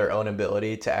maybe their own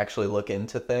ability to actually look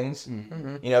into things.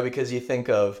 Because you think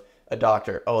of a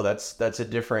doctor, that's a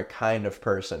different kind of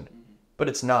person, but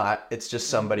it's not. It's just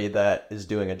somebody that is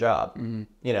doing a job,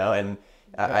 and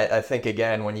I think,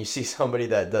 again, when you see somebody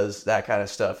that does that kind of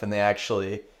stuff and they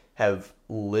actually have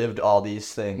lived all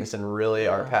these things and really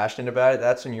are passionate about it,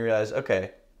 that's when you realize,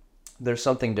 okay, there's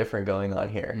something different going on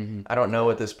here. I don't know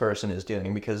what this person is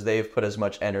doing because they've put as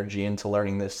much energy into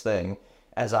learning this thing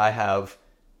as I have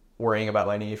worrying about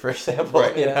my knee, for example.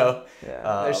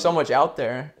 There's so much out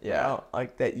there,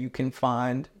 like that you can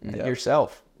find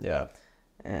yourself.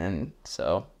 And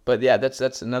so, but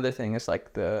that's another thing. It's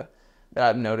like that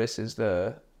I've noticed is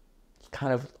the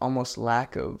kind of almost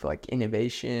lack of like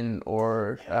innovation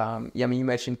or I mean, you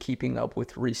mentioned keeping up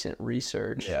with recent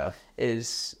research.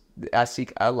 I see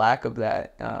a lack of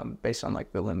that based on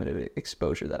like the limited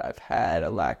exposure that I've had, a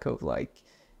lack of like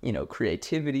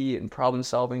creativity and problem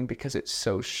solving because it's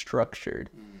so structured.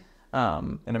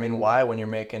 And I mean, why, when you're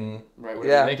making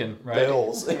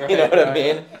bills? Right, you know what I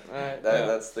mean?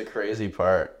 That's the crazy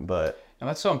part. But and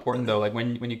that's so important though. Like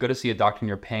when you go to see a doctor and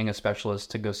you're paying a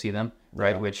specialist to go see them,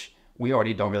 right? Which we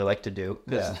already don't really like to do.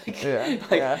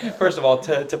 First of all,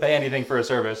 to pay anything for a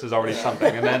service is already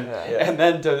something, and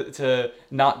then to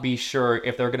not be sure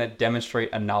if they're going to demonstrate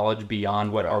a knowledge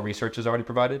beyond what our research has already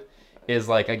provided is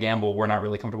like a gamble we're not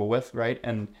really comfortable with, right?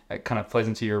 And it kind of plays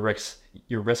into your risk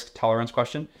tolerance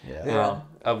question.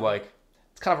 Of like,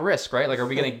 it's kind of a risk, right? Like, are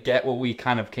we going to get what we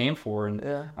kind of came for, and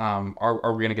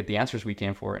are we going to get the answers we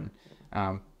came for? And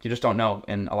you just don't know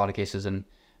in a lot of cases, and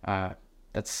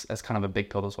that's kind of a big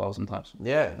pill to swallow sometimes.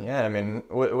 I mean,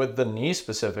 with the knee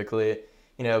specifically,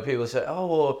 people say, oh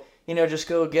well, just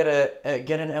go get an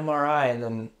MRI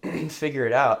and then figure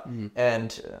it out.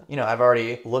 And, I've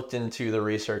already looked into the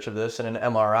research of this, and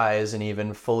an MRI isn't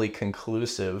even fully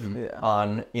conclusive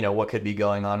on, what could be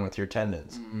going on with your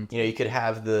tendons. You could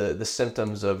have the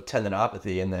symptoms of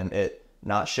tendinopathy and then it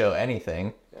not show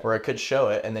anything, or it could show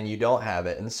it and then you don't have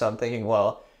it. And so I'm thinking,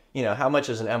 well, how much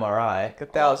is an MRI?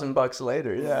 $1,000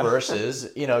 later,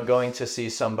 versus, going to see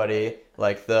somebody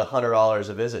like the $100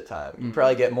 a visit time. You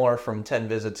probably get more from 10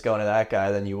 visits going to that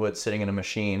guy than you would sitting in a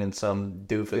machine and some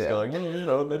doofus going,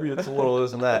 maybe it's a little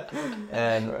this and that.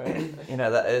 And,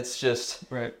 that it's just,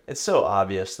 it's so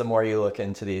obvious the more you look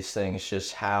into these things,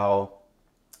 just how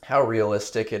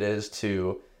realistic it is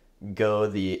to go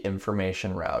the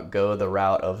information route, go the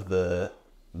route of the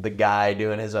guy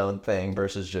doing his own thing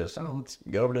versus just, let's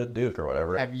go over to Duke or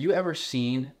whatever. Have you ever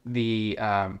seen the,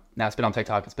 now it's been on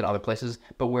TikTok, it's been other places,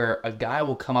 but where a guy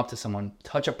will come up to someone,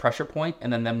 touch a pressure point,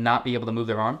 and then them not be able to move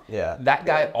their arm? Yeah. That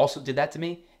guy also did that to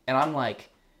me, and I'm like,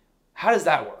 how does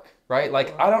that work, right?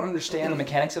 Like, I don't understand the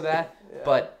mechanics of that,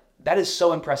 but that is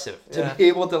so impressive to be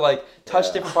able to, like,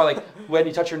 touch different parts, like, when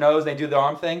you touch your nose, they do the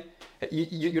arm thing.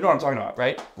 You know what I'm talking about,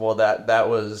 right? Well, that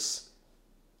was...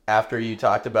 After you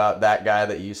talked about that guy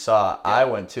that you saw, I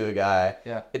went to a guy.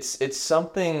 Yeah. It's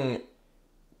something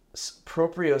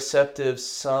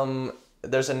proprioceptive.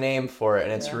 There's a name for it,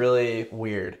 and it's really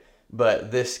weird.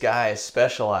 But this guy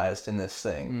specialized in this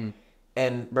thing,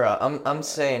 and bro, I'm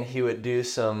saying he would do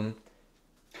some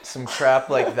crap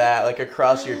like that, like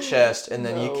across your chest, and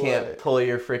then you can't pull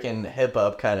your freaking hip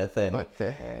up, kind of thing. What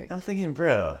the heck? I'm thinking,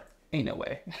 bro. Ain't no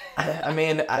way. I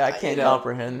mean, I can't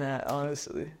comprehend that,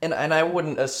 honestly. And I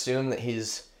wouldn't assume that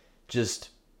he's just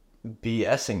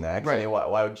BSing that. Right. I mean,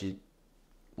 why would you?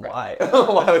 Why?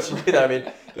 Why would you do that? I mean,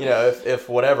 if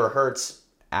whatever hurts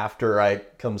after I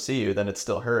come see you, then it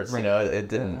still hurts. Right. It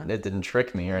didn't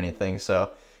trick me or anything.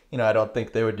 So, I don't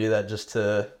think they would do that just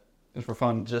for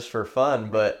fun.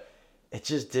 But it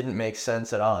just didn't make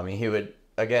sense at all. I mean, he would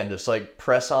again just like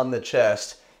press on the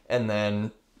chest and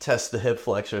then test the hip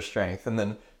flexor strength and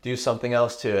then do something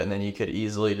else to it, and then you could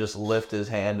easily just lift his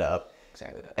hand up.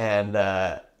 Exactly. And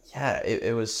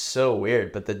it was so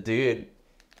weird, but the dude,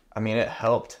 I mean, it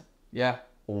helped. Yeah.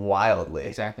 Wildly.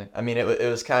 Exactly. I mean, it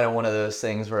was kind of one of those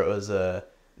things where it was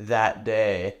that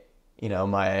day,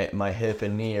 my hip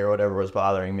and knee or whatever was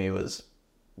bothering me was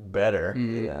better,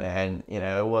 and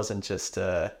it wasn't just.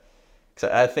 Cause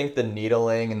I think the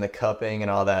needling and the cupping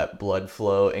and all that blood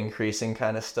flow increasing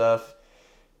kind of stuff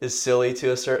is silly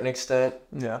to a certain extent.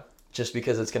 Yeah. Just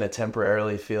because it's going to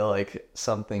temporarily feel like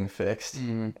something fixed.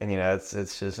 And,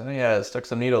 it's just, stuck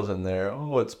some needles in there.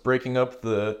 Oh, it's breaking up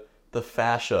the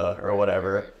fascia or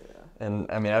whatever. And,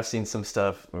 I mean, I've seen some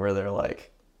stuff where they're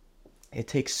like, it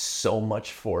takes so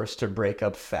much force to break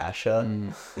up fascia.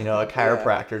 A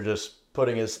chiropractor just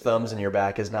putting his thumbs in your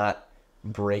back is not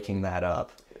breaking that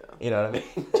up. You know what I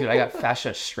mean? Dude, I got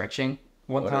fascia stretching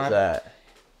one time. What is that?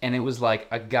 And it was like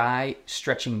a guy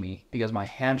stretching me because my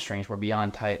hamstrings were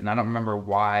beyond tight, and I don't remember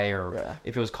why or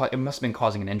if it was. It must have been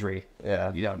causing an injury.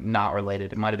 Yeah. Not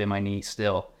related. It might have been my knee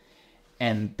still.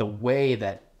 And the way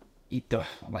that,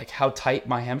 how tight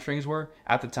my hamstrings were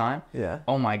at the time. Yeah.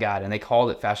 Oh my god! And they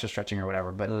called it fascia stretching or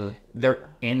whatever, but they're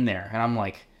in there, and I'm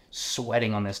like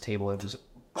sweating on this table. It was,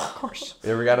 of course.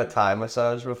 You ever got a Thai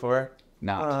massage before?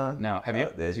 No. Have you?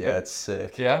 Yeah, it's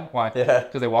sick. Yeah. Why? Yeah.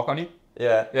 Because they walk on you.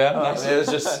 Yeah. Nice.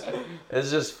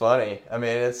 It's just funny. I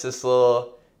mean, it's this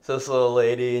little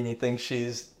lady, and you think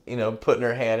she's putting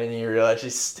her hand in you, you realize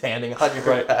she's standing on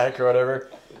your back or whatever.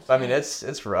 I mean,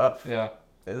 it's rough. Yeah.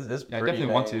 It's I definitely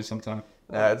want to sometime.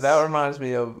 That reminds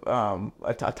me of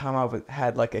a time I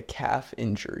had like a calf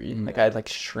injury. Like I had like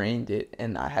strained it,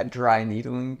 and I had dry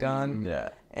needling done. Yeah.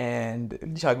 And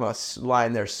you talking about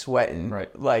lying there sweating,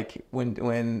 right? Like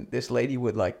when this lady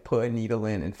would like put a needle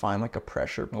in and find like a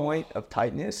pressure point of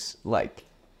tightness, like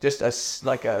just a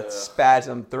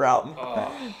spasm throughout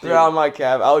my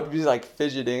calf. I would be like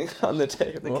fidgeting on the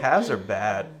table. The calves are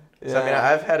bad. Yeah. So, I mean,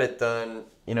 I've had it done,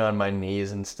 on my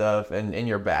knees and stuff, and in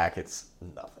your back, it's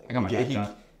nothing. I got my back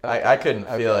done. I couldn't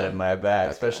feel it in my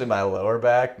back, especially my lower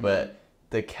back, but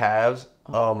the calves.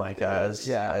 Oh my gosh.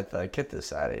 Yeah. I thought, get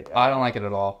this out of here. I don't like it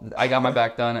at all. I got my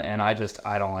back done, and I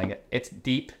don't like it. It's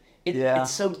deep.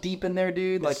 It's so deep in there,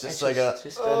 dude. Like, it's just like a,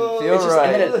 just doesn't feel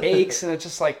right. And then it aches, and it's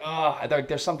just like,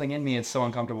 there's something in me. It's so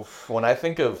uncomfortable. When I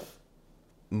think of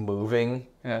moving,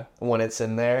 when it's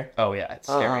in there. Oh yeah, it's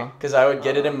scary. Because I would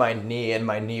get it in my knee, and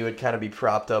my knee would kind of be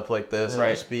propped up like this, and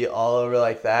just be all over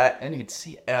like that. And you could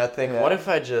see it. And I think, what if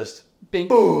I just Bing.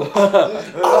 Just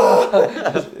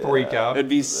freak out. It'd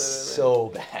be so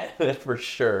bad for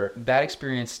sure. That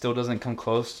experience still doesn't come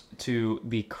close to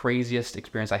the craziest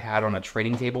experience I had on a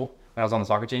trading table when I was on the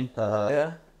soccer team.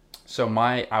 Yeah. So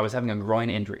I was having a groin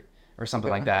injury or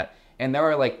something like that, and there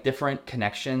are like different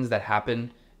connections that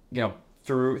happen,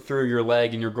 through your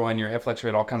leg and your groin, your hip flexor.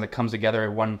 It all kind of comes together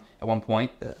at one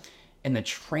point. Yeah. And the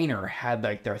trainer had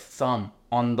like their thumb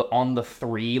on the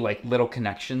three like little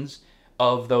connections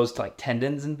of those like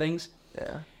tendons and things.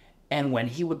 Yeah. And when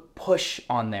he would push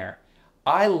on there,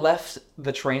 I left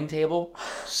the training table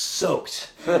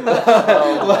soaked.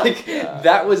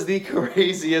 That was the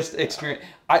craziest experience.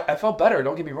 I felt better,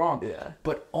 don't get me wrong. Yeah.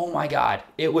 But oh my God,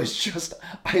 it was just,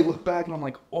 I look back and I'm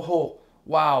like, oh,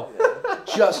 wow,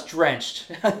 just drenched.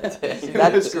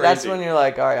 That's when you're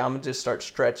like, all right, I'm going to just start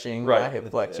stretching my hip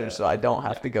flexors so I don't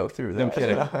have to go through that. I'm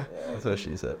kidding. That's what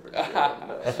she said.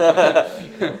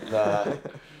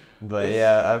 But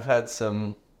yeah, I've had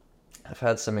some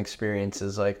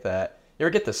experiences like that. You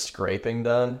ever get the scraping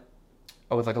done?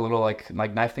 Oh, with like a little like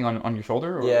knife thing on your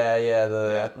shoulder? Or?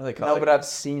 Yeah. What do they call it? No, but I've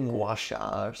seen it. Gua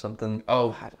sha or something.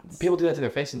 Oh, people do that to their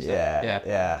face and stuff.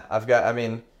 Yeah. I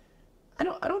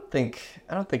don't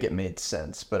think it made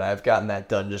sense, but I've gotten that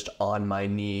done just on my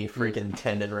knee, freaking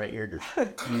tendon right here.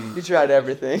 You tried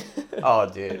everything. Oh,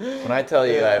 dude. When I tell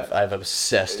you I've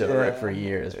obsessed over it for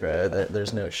years, bro.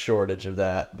 There's no shortage of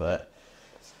that, but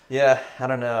yeah, I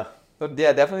don't know. But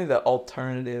yeah, definitely the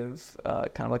alternative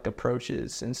kind of like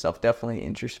approaches and stuff definitely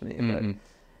interests me. But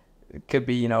it could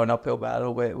be, an uphill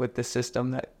battle with the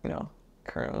system that,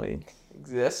 currently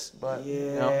exists. But,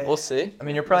 we'll see. I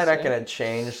mean, you're probably not going to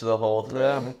change the whole thing.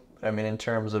 Yeah. I mean, in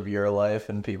terms of your life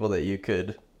and people that you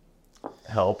could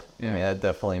help. Yeah. I mean, that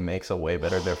definitely makes a way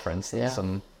better difference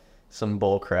than some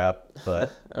bull crap.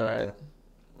 But all right.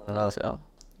 I don't know. So,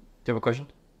 do you have a question?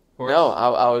 No,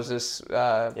 I was just. You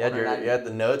had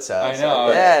the notes out. I know.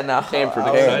 So, yeah, no. Came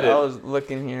prepared. I was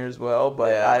looking here as well,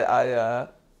 but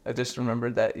I just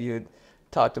remembered that you had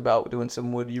talked about doing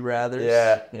some would you rathers.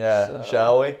 Yeah. So,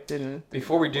 shall we?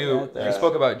 Before we do, we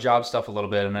spoke about job stuff a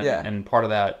little bit, and part of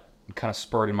that kind of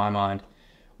spurred in my mind.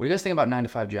 What do you guys think about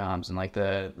 9-to-5 jobs and like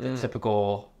the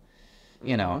typical,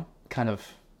 kind of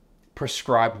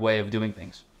prescribed way of doing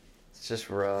things? It's just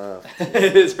rough.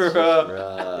 It is rough.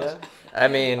 Yeah. I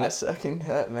mean, I second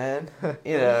that, man.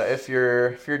 If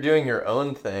you're doing your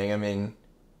own thing, I mean,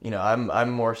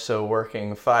 I'm more so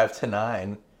working 5 to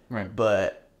 9, right?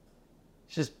 But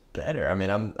it's just better. I mean,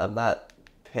 I'm not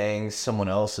paying someone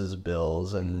else's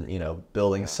bills and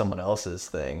building someone else's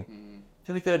thing. I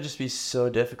feel like that would just be so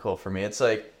difficult for me. It's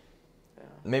like,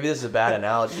 maybe this is a bad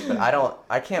analogy, but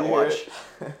I can't watch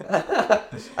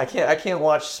I can't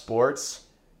watch sports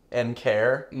and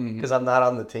care because I'm not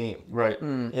on the team. Right.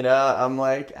 I'm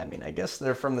like, I mean, I guess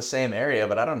they're from the same area,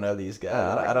 but I don't know these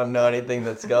guys. I don't know anything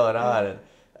that's going on. And,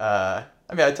 I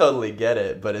mean, I totally get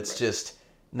it, but it's just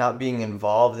not being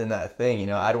involved in that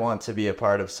thing. I'd want to be a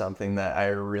part of something that I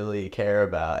really care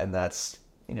about. And that's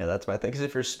my thing. Because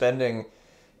if you're spending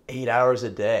 8 hours a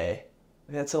day,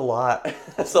 that's a lot.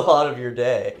 That's a lot of your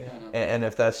day. Yeah. And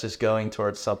if that's just going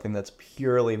towards something that's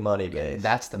purely money based,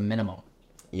 that's the minimum.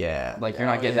 Yeah. Like you're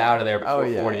not getting out of there before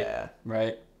 40. Yeah.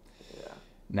 Right? Yeah.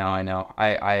 No, I know.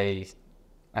 I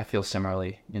feel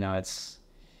similarly. It's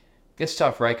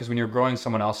tough, right? Because when you're growing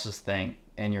someone else's thing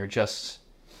and you're just,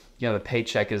 the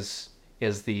paycheck is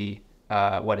the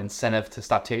incentive to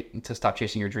stop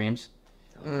chasing your dreams,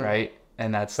 right?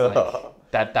 And that's like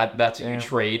that's your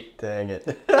trade. Dang it.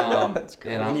 That's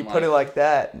great. When you put it like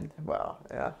that, wow,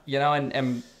 yeah.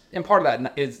 And part of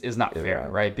that is not fair,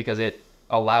 right? Because it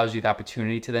allows you the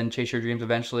opportunity to then chase your dreams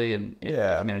eventually and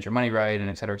manage your money right and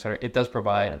et cetera, et cetera. It does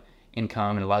provide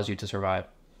income and allows you to survive.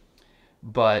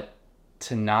 But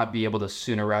to not be able to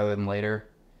sooner rather than later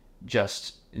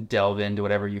just delve into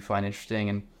whatever you find interesting,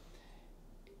 and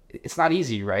it's not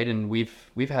easy, right? And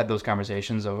we've had those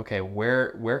conversations of, okay,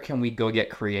 where can we go get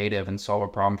creative and solve a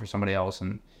problem for somebody else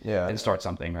and start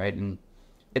something, right? And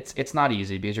it's not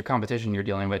easy because your competition you're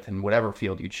dealing with in whatever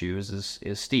field you choose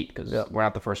is steep because we're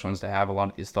not the first ones to have a lot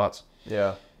of these thoughts.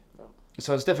 Yeah.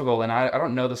 So it's difficult, and I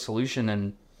don't know the solution,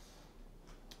 and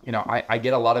I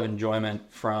get a lot of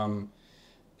enjoyment from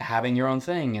having your own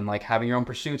thing and like having your own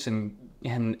pursuits, and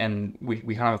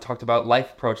we kind of talked about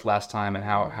life approach last time and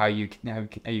how you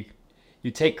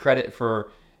take credit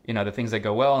for the things that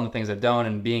go well and the things that don't,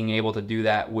 and being able to do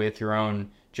that with your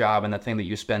own job and the thing that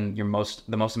you spend the most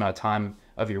amount of time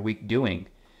of your week doing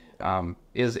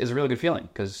is a really good feeling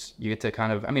because you get to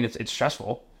kind of, I mean, it's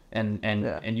stressful and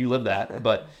you live that,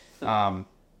 but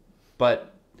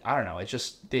I don't know. It's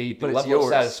just the But it's level yours.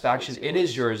 of satisfaction. It's It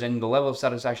is yours, and the level of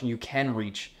satisfaction you can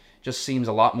reach just seems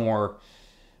a lot more,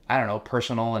 I don't know,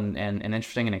 personal and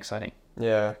interesting and exciting.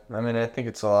 Yeah, I mean, I think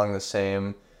it's along the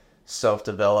same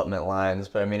self-development lines,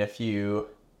 but I mean, I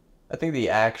think the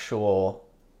actual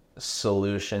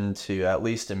solution to at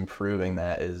least improving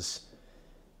that is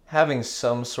having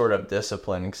some sort of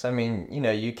discipline. Because, I mean,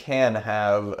 you can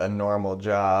have a normal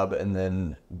job and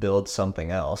then build something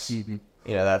else. Mm-hmm.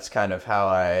 That's kind of how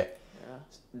I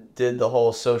did the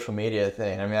whole social media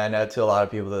thing. I mean, I know to a lot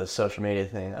of people the social media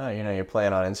thing, oh, you're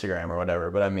playing on Instagram or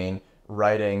whatever, but I mean,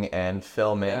 writing and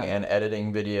filming and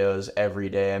editing videos every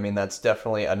day, I mean, that's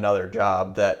definitely another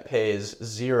job that pays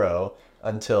zero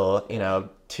until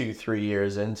 2-3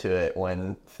 years into it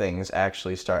when things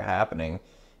actually start happening.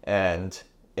 And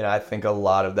I think a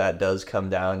lot of that does come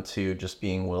down to just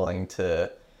being willing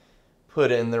to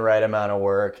put in the right amount of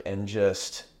work and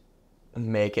just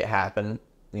make it happen.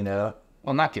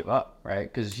 Well, not give up, right?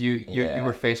 Because you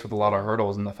were faced with a lot of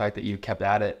hurdles, and the fact that you kept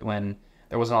at it when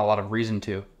there wasn't a lot of reason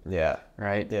to. Yeah.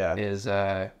 Right. Yeah. Is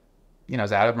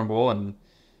is admirable, and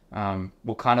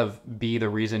will kind of be the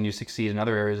reason you succeed in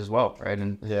other areas as well, right?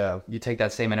 And you take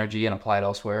that same energy and apply it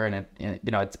elsewhere, and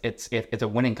it's a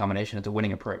winning combination. It's a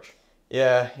winning approach.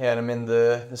 Yeah, and I mean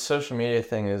the social media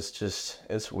thing is just,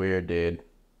 it's weird, dude.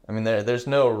 I mean there's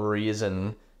no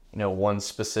reason, one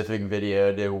specific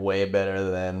video did way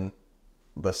better than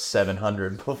the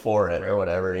 700 before it or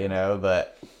whatever,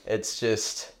 but it's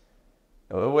just,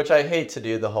 which I hate to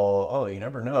do the whole, you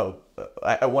never know.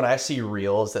 When I see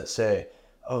reels that say,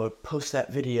 post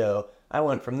that video, I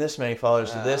went from this many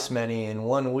followers to this many in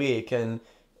 1 week, and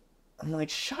I'm like,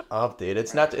 shut up, dude.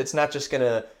 It's not just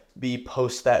gonna be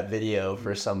post that video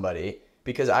for somebody,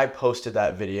 because I posted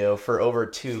that video for over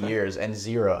 2 years and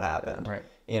zero happened. Right.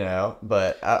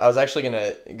 But I was actually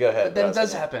gonna go ahead. But then it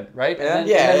does happen, right? Yeah. And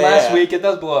then last week it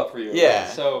does blow up for you. Yeah.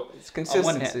 Right? So it's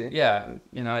consistency.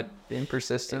 Being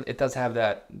persistent. It does have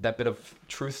that bit of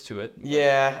truth to it.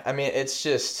 Yeah, I mean, it's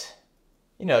just,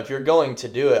 if you're going to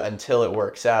do it until it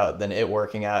works out, then it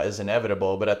working out is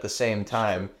inevitable. But at the same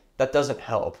time, that doesn't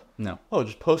help. No.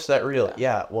 Just post that reel.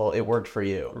 Yeah, well, it worked for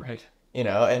you. Right.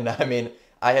 And I mean,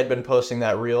 I had been posting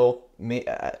that reel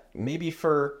maybe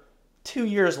for 2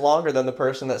 years longer than the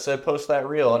person that said post that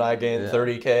reel, and I gained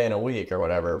 30K in a week or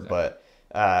whatever. Exactly. But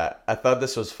I thought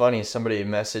this was funny. Somebody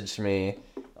messaged me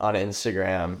on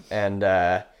Instagram, and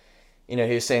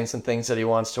he was saying some things that he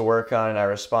wants to work on, and I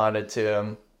responded to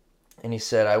him, and he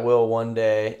said, I will one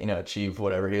day, achieve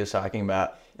whatever he was talking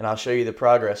about, and I'll show you the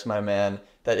progress, my man.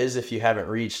 That is if you haven't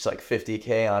reached like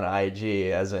 50K on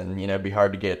IG, as in, be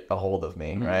hard to get a hold of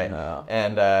me, right? No.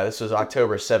 And this was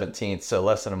October 17th, so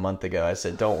less than a month ago. I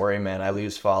said, don't worry, man, I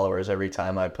lose followers every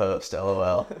time I post,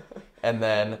 LOL. And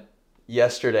then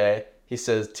yesterday, he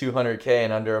says 200K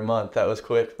in under a month. That was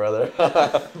quick, brother.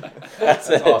 That's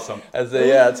awesome.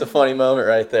 It's a funny moment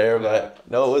right there, but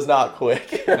no, it was not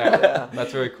quick.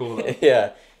 That's very cool, though.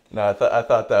 Yeah. No, I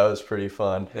thought that was pretty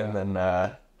fun. Yeah. And then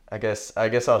I guess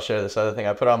I'll share this other thing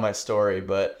I put on my story,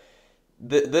 but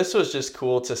this was just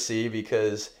cool to see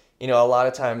because, a lot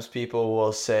of times people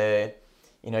will say,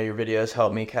 your videos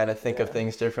help me kind of think of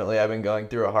things differently. I've been going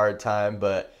through a hard time,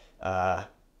 but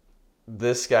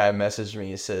this guy messaged me.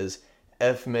 He says,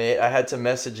 F mate, I had to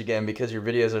message again because your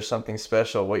videos are something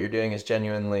special. What you're doing is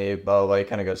genuinely blah, blah, blah. He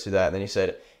kind of goes through that. And then he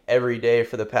said, every day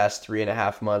for the past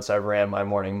 3.5 months, I've ran my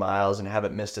morning miles and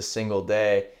haven't missed a single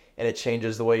day. And it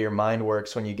changes the way your mind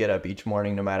works when you get up each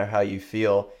morning, no matter how you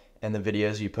feel. And the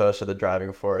videos you post are the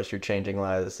driving force. You're changing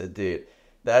lives. I said, dude,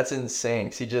 that's insane.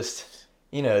 'Cause he just,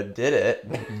 did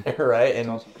it, right?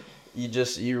 And awesome.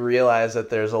 You realize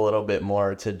that there's a little bit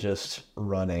more to just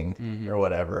running or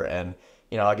whatever. And,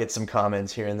 I'll get some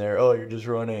comments here and there. Oh, you're just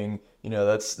running.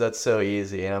 That's so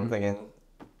easy. And I'm thinking,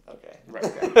 okay,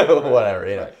 whatever,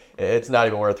 Right. It's not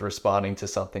even worth responding to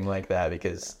something like that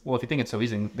because... Well, if you think it's so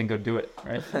easy, then go do it,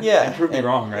 right? Yeah. And prove me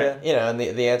wrong, right? And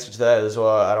the answer to that is,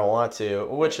 well, I don't want to,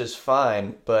 which is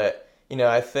fine. But,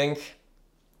 I think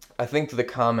the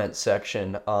comment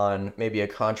section on maybe a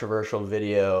controversial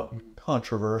video,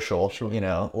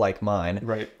 like mine,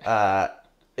 right,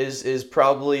 is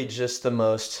probably just the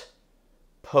most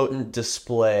potent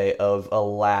display of a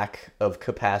lack of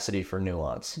capacity for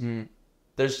nuance.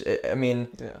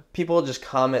 People just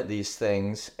comment these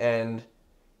things and,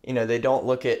 they don't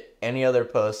look at any other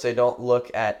posts. They don't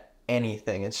look at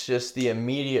anything. It's just the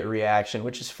immediate reaction,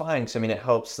 which is fine because, it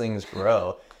helps things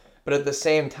grow. But at the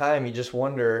same time, you just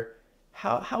wonder,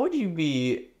 how would you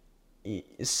be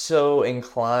so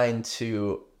inclined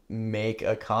to make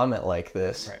a comment like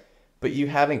this, right, but you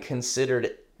haven't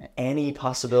considered any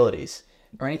possibilities?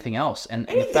 or anything else. And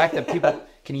the fact that people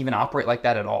can even operate like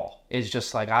that at all is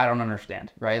just like, I don't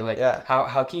understand, right? Like,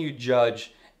 how can you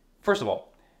judge? First of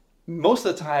all, most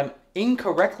of the time,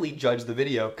 incorrectly judge the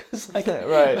video because, like,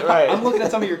 right. I'm looking at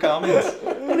some of your comments.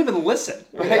 Don't even listen,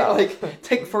 right? Yeah. Like,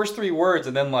 take first 3 words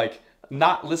and then like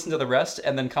not listen to the rest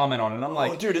and then comment on it. And I'm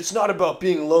like, dude, it's not about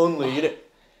being lonely.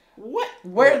 What?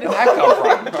 Where did that come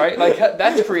from? Right? Like,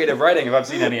 that's creative writing if I've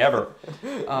seen any ever.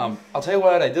 I'll tell you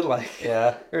what I did like.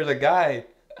 Yeah. There's a guy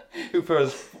who for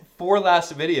his 4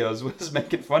 last videos was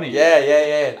making fun of you.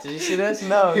 Yeah. Did you see this?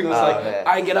 No. He was like, man.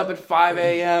 I get up at 5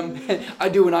 a.m. I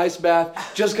do an ice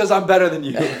bath just because I'm better than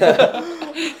you.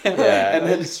 and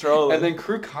then strolling. And then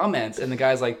crew comments, and the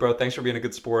guy's like, bro, thanks for being a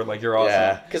good sport. Like, you're awesome.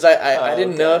 Yeah, because I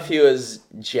didn't know if he was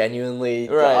genuinely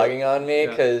dogging on me,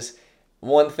 because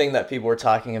one thing that people were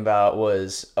talking about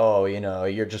was, oh, you know,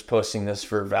 you're just posting this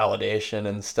for validation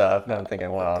and stuff. And I'm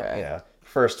thinking, well,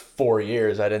 first 4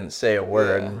 years I didn't say a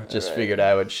word, and just figured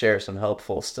I would share some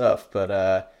helpful stuff.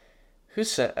 But who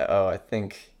sent? Oh, I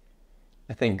think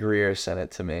Greer sent it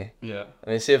to me. Yeah.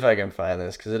 Let me see if I can find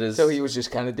this, because it is. So he was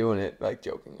just kind of doing it, like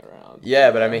joking around.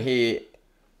 Yeah, but I mean he.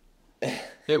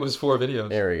 It was 4 videos.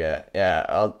 There we go.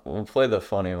 Yeah, we'll play the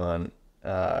funny one.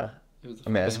 I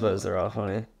mean, I suppose they're all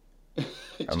funny.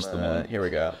 Just the one. Here we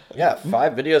go. Yeah,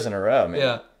 5 videos in a row, man.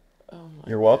 Yeah.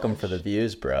 You're welcome for the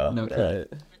views, bro. No doubt.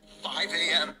 5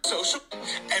 a.m. social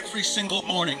every single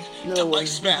morning to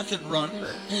ice bath and run,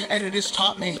 and it has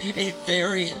taught me a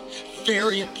very,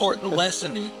 very important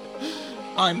lesson.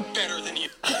 I'm better than you.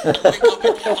 Wake up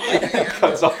at 5 a.m.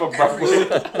 Cuts off abruptly.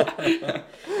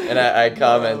 And I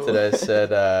commented.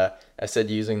 I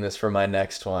said using this for my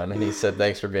next one, and he said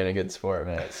thanks for being a good sport,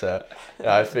 man. So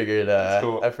I figured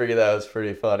cool. I figured that was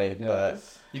pretty funny. But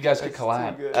You guys could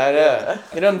collab. I know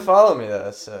he doesn't follow me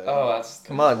though. So That's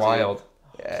come on, wild. dude.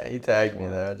 Yeah, he tagged me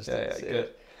though. I just didn't see good.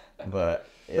 it. But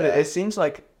But it seems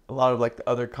like a lot of like the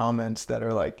other comments that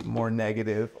are like more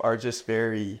negative are just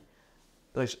very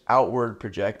like outward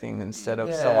projecting instead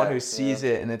of someone who sees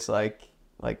it and it's like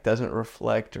doesn't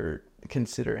reflect or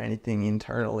consider anything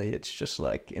internally. It's just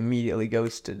like immediately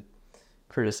goes to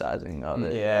criticizing of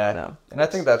it. Yeah, No. and I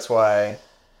think that's why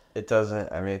it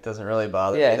doesn't really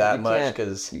bother me that much,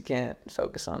 because you can't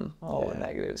focus on all the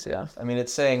negatives. Yeah. I mean,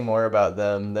 it's saying more about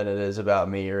them than it is about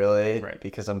me, really. Right.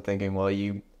 Because I'm thinking, well,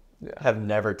 you have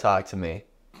never talked to me.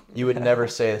 You would never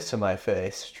say this to my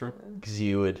face. It's true. Because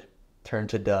you would turn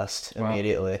to dust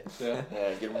immediately. Yeah.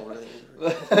 Get more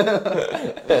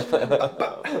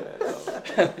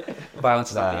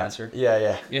Violence is not the answer.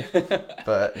 Yeah.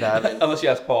 But Unless you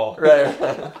ask Paul. right.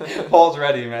 Paul's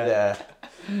ready, man. Yeah.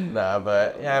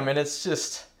 But yeah, I mean, it's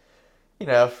just,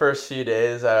 first few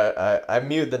days I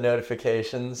mute the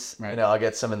notifications. Right. I'll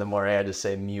get some in the morning. I just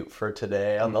say mute for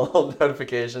today on the little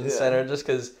notification center, just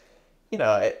because, you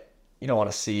don't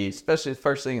want to see, Especially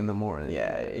first thing in the morning.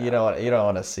 you don't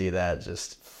want to see that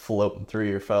just floating through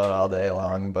your phone all day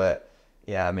long. But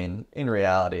yeah, I mean, in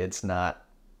reality, it's not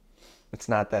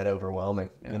that overwhelming.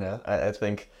 I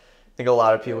think a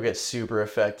lot of people get super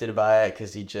affected by it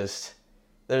because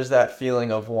there's that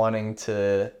feeling of wanting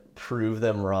to prove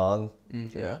them wrong.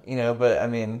 Yeah. But I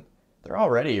mean, they're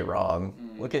already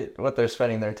wrong. Look at what they're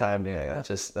spending their time doing.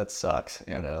 That sucks.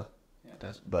 Yeah, it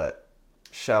does. But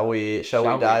shall we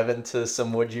dive into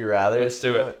some would you rather? Let's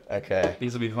do it. Okay.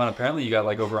 These will be fun. Apparently, you got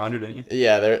like over 100, didn't you?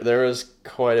 Yeah, there was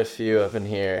quite a few up in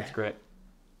here. That's great.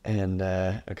 And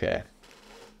okay.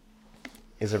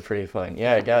 These are pretty fun.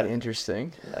 Yeah, I got it.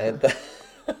 Interesting.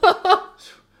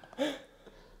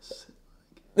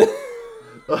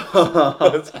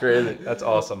 That's crazy. That's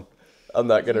awesome. I'm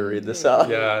not gonna read this out.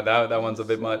 Yeah, that one's a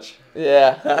bit much.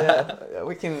 Yeah.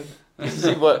 We can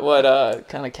see what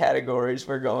kind of categories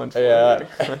we're going for. Yeah.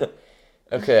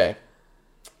 Okay.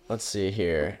 Let's see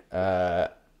here.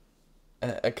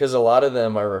 Because a lot of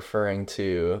them are referring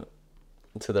to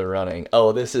the running.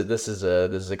 Oh, this is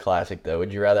a classic though.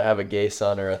 Would you rather have a gay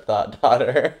son or a thought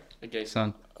daughter? A gay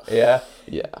son. Yeah.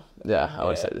 Yeah, I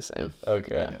would say the same.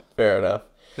 Okay. Yeah. Fair enough.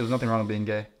 There's nothing wrong with being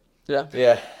gay. Yeah.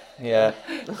 Yeah.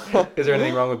 Is there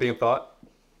anything wrong with being thought?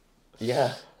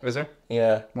 Yeah. Is there?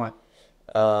 Yeah. Why?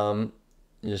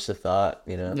 Just a thought.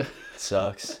 It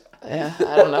sucks. Yeah,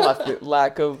 I don't know. I feel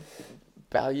lack of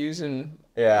values and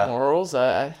morals.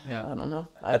 I don't know.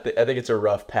 I think it's a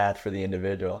rough path for the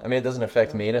individual. I mean, it doesn't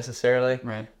affect me necessarily.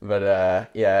 Right. But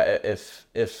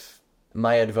if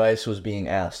my advice was being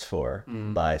asked for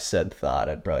by said thought,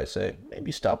 I'd probably say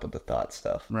maybe stop with the thought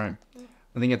stuff. Right.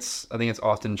 I think it's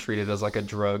often treated as like a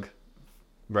drug,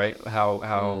 right?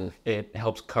 How it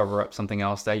helps cover up something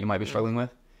else that you might be struggling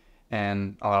with,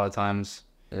 and a lot of times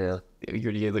Yeah.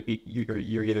 you're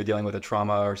either dealing with a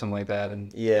trauma or something like that,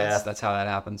 and that's how that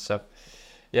happens. So,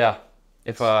 yeah,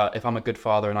 if I'm a good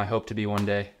father, and I hope to be one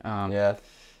day,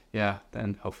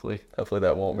 then hopefully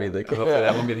that won't be the case. Hopefully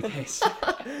that won't be the case.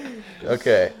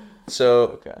 Okay,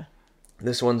 so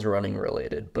this one's running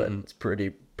related, but it's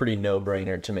pretty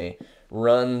no-brainer to me.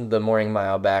 Run the morning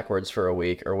mile backwards for a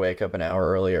week, or wake up an hour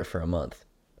earlier for a month.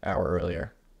 Hour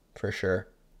earlier, for sure.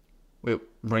 Wait,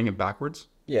 running it backwards?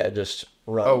 Yeah, just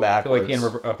run backwards.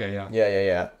 Okay, yeah.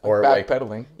 Yeah. Or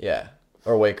backpedaling.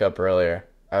 Or wake up earlier.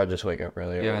 I would just wake up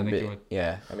earlier. Yeah, I think you would.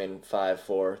 Yeah, I mean 5,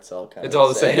 4. It's all kind of. It's all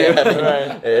the same. I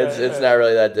mean, it's not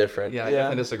really that different. Yeah, I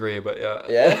definitely disagree, but yeah.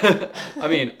 Yeah. I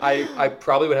mean, I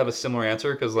probably would have a similar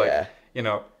answer because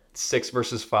 6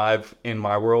 versus 5 in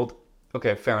my world.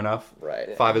 Okay, fair enough.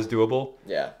 Right. 5 is doable.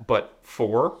 Yeah. But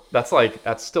 4, that's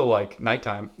still like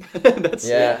nighttime. That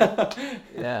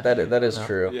is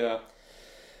true. Yeah.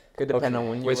 Could depend on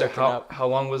when you. Wait, so how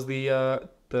long was the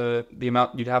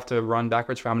amount you'd have to run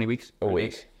backwards for how many weeks? A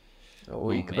week. A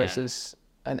week versus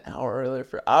an hour earlier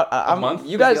for a month.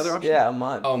 You guys, the other option? yeah, a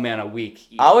month. Oh man, a week.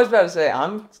 I was about to say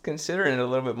I'm considering it a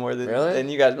little bit more than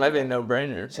you guys. Might be a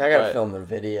no-brainer. See, I gotta film the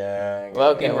video. Well,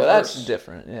 okay, that's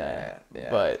different. Yeah.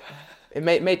 But it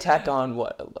may tack on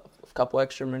a couple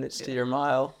extra minutes to your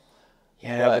mile.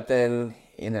 Yeah, but then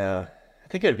I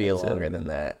think it'd be longer than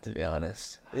that, to be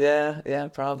honest. Yeah,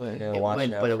 probably.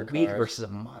 But a week versus a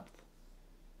month.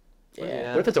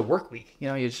 Yeah. What if it's a work week?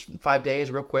 You just 5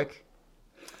 days, real quick.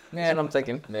 Man, I'm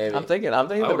thinking. Maybe. I'm thinking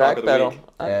the would back pedal.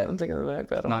 Yeah. I'm thinking the back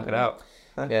pedal. Knock it out.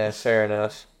 Yeah, fair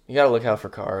enough. You gotta look out for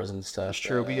cars and stuff. That's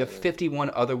true. We have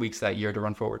 51 other weeks that year to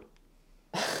run forward.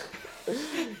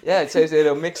 Yeah, it says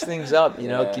it'll mix things up.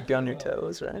 Keep you on your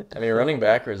toes, right? I mean, running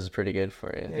backwards is pretty good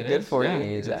for you. Yeah, good for you.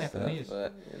 Exactly.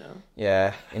 But,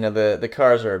 the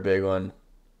cars are a big one.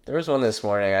 There was one this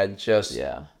morning. I just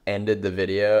ended the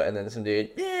video, and then some dude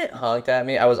honked at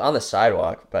me. I was on the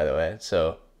sidewalk, by the way,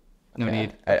 so no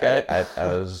need. I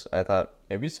thought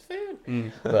maybe he's a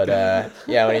fan. But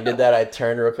when he did that, I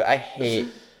turned real quick. I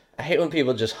hate when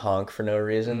people just honk for no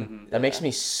reason. That makes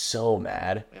me so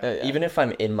mad. Even if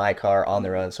I'm in my car on the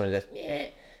road, and someone just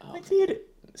like, dude,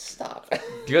 stop. Do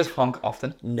you guys honk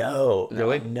often? No.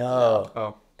 Really? No.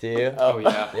 Oh. Do you? Oh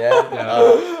yeah.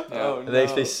 Yeah. It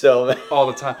makes me so mad. All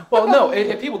the time. Well, no,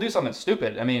 if people do something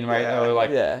stupid, I mean, right? Or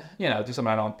do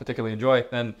something I don't particularly enjoy,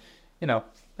 then, I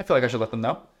feel like I should let them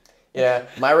know. Yeah,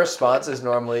 my response is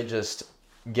normally just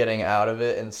getting out of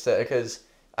it instead, because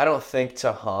I don't think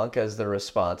to honk as the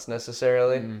response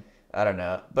necessarily. I don't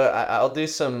know, but I'll do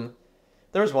some.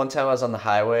 There was one time I was on the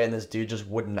highway and this dude just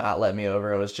would not let me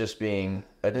over. It was just being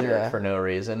a jerk for no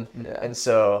reason, and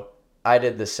so I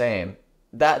did the same.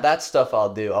 That stuff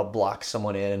I'll do. I'll block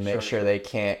someone in and make sure they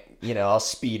can't. I'll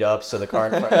speed up so the car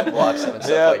in front blocks them and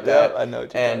stuff like that. I know.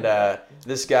 And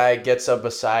this guy gets up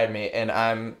beside me, and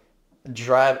I'm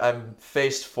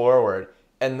faced forward,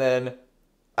 and then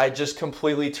I just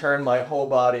completely turn my whole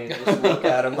body and just look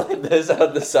at him like this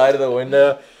out the side of the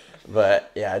window.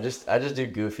 But yeah, I just do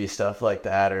goofy stuff like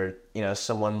that, or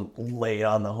someone laid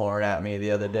on the horn at me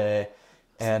the other day,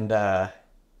 and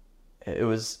it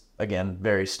was again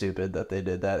very stupid that they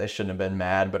did that. They shouldn't have been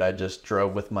mad, but I just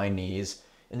drove with my knees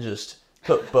and just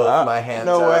put both my hands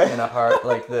out in a heart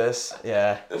like this.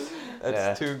 Yeah.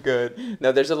 That's too good.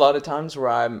 No, there's a lot of times where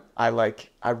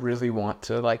I really want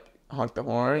to honk the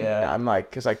horn. Yeah. I'm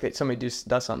because somebody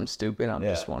does something stupid. I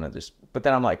just want to but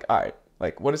then I'm like, all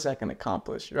right, what is that going to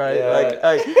accomplish, right?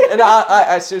 Yeah. And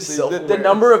I seriously, the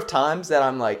number of times that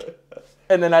I'm like,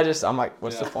 and then I'm like,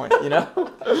 what's the point,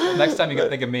 Next time you can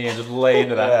think of me and just lay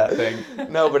into that thing.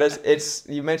 No, but it's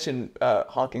you mentioned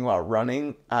honking while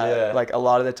running. A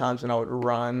lot of the times when I would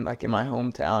run, in my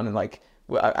hometown, and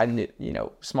I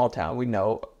knew, small town, we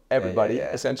know everybody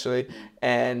essentially,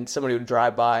 and somebody would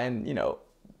drive by and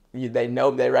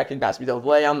they recognize me. They'll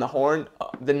lay on the horn.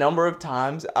 The number of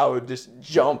times I would just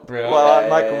jump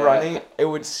while I'm running, it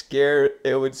would scare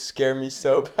me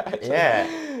so bad.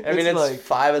 Yeah. I mean, it's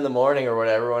 5 a.m. or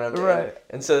whatever when I'm doing it.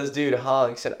 And so this dude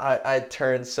honks, and I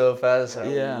turned so fast.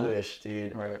 I wish,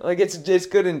 dude. Right. It's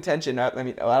good intention. I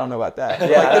don't know about that.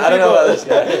 Yeah, I don't know about this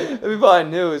guy. People I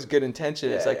knew it was good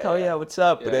intention. It's oh yeah, what's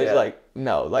up? But it's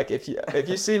no. If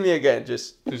you see me again,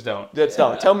 just don't.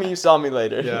 Don't. Tell me you saw me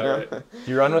later. Yeah. Right. Do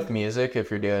you run with music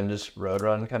if you're doing just road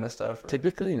run kind of stuff?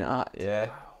 Typically not. Yeah.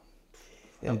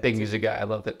 I'm a big music guy. I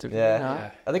love it too.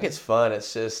 Yeah. I think it's fun.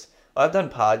 It's just I've done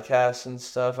podcasts and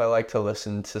stuff. I like to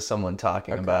listen to someone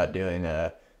talking about doing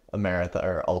a marathon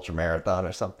or ultra marathon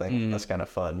or something. That's kind of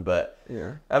fun, but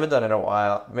I haven't done it in a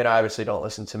while. I mean, I obviously don't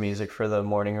listen to music for the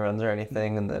morning runs or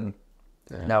anything, and then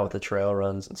now with the trail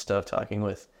runs and stuff, talking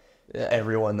with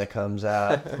everyone that comes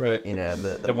out, Right. you know,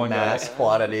 the The one mass guy.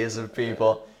 quantities of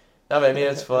people. No, but I mean,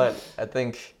 it's fun. I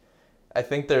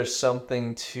think there's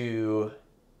something to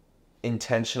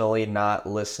intentionally not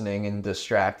listening and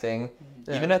distracting,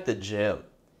 even at the gym.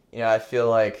 You know, I feel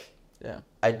like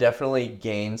I definitely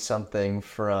gain something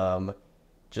from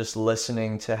just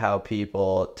listening to how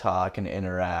people talk and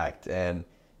interact, and,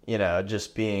 you know,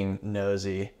 just being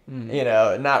nosy. You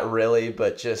know, not really,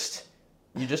 but just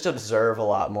you just observe a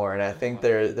lot more, and I think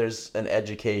there's an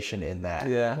education in that.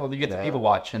 Yeah. Well, you get to people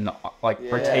watch and like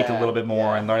partake a little bit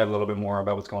more and learn a little bit more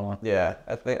about what's going on. Yeah,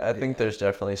 I think there's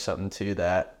definitely something to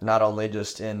that. Not only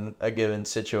just in a given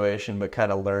situation, but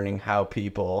kind of learning how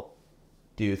people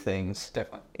do things.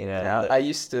 Definitely. You know, Yeah, I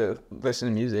used to listen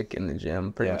to music in the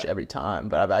gym pretty much every time,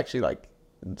 but I've actually like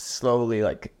slowly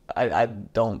like I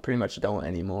pretty much don't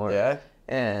anymore. Yeah.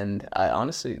 And I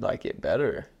honestly like it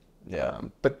better. Yeah.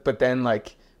 But then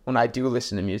like when I do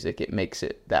listen to music, it makes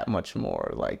it that much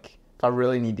more like if I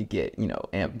really need to get, you know,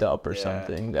 amped up or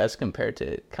something, as compared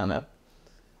to kind of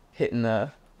hitting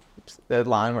the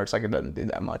line where it's like it doesn't do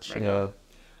that much. Right. You know?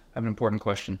 I have an important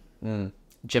question.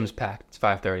 Gym's packed. It's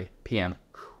 5:30 p.m.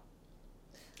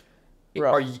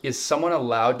 Is someone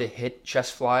allowed to hit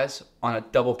chest flies on a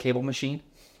double cable machine?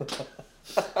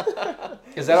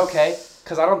 Is that okay?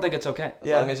 Because I don't think it's okay. As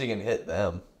long as you can hit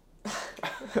them.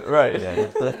 Right. Yeah.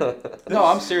 No,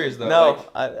 I'm serious though. No,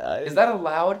 Like, is that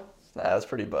allowed? Nah, that's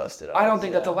pretty busted. I don't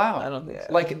think that's allowed. I don't think so.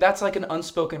 Like, that's like an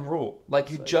unspoken rule.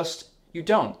 Like, you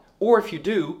don't. Or if you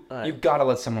do, you've got to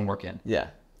let someone work in. Yeah.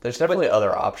 There's definitely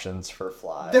other options for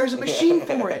flies. There's a machine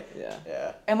for it.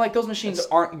 Yeah. And like those machines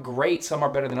aren't great. Some are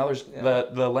better than others.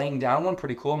 The laying down one,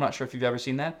 pretty cool. I'm not sure if you've ever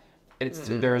seen that. It's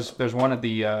there's one at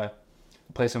the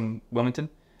place in Wilmington.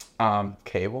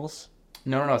 Cables?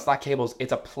 No, it's not cables.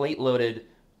 It's a plate loaded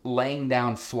laying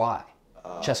down fly,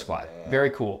 chest fly. Very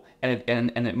cool, and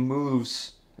it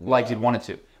moves like you'd want it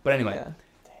to. But anyway,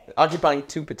 Occupying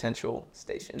 2 potential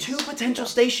stations. 2 potential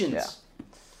stations. Yeah.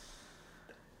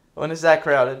 When is that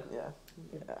crowded?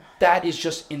 Yeah. That is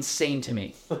just insane to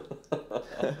me.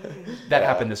 That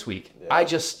happened this week. I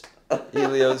just.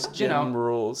 Elio's gym know,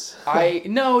 rules.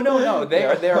 No.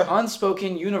 They're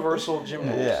unspoken universal gym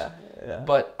rules. Yeah.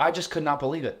 But I just could not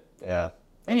believe it. Yeah.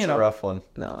 And you It's know, a rough one.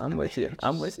 No, I'm with you.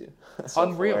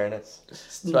 unreal. Awareness.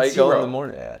 So I go in the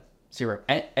morning. Yeah. Zero.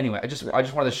 Anyway, I just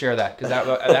wanted to share that because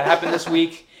that happened this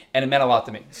week and it meant a lot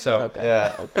to me. So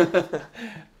Yeah.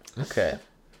 Okay.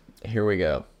 Here we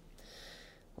go.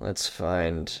 Let's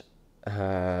find.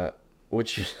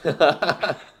 Would you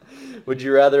would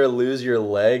you rather lose your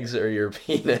legs or your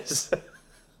penis?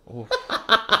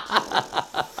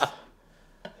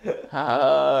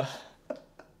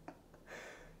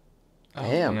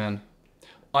 Damn. man.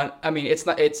 I mean,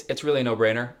 it's really a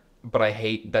no-brainer, but I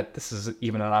hate that this is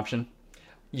even an option.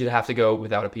 You'd have to go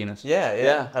without a penis.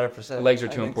 Yeah. 100%. Legs are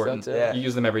too think so, important. too. Yeah. You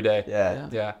use them every day. Yeah.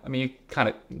 Yeah. I mean, you kind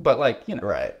of, but like, you know.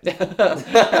 Right.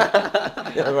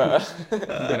 You know,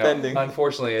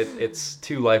 unfortunately, it's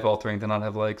too life-altering to not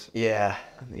have legs. Yeah.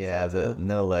 The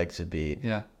no legs would be.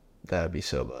 Yeah. That would be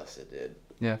so busted, dude.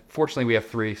 Yeah. Fortunately, we have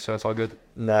 3, so it's all good.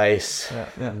 Nice.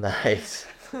 Yeah. Nice.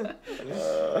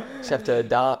 Just have to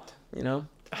adopt, you know?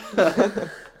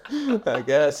 I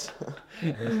guess.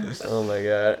 Oh my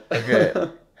god. Okay.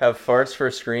 Have farts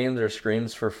for screams or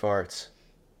screams for farts?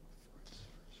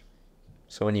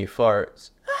 So when you fart,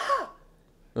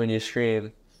 when you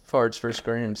scream. Farts for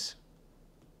screams.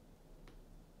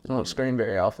 I don't scream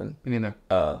very often. Me neither.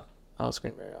 I don't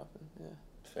scream very often. Yeah.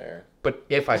 Fair. But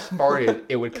if I farted,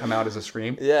 it would come out as a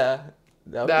scream. Yeah.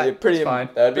 That would be pretty fine.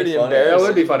 That'd be pretty funny. That embarrassing.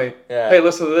 would be funny. Yeah. Hey,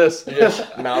 listen to this.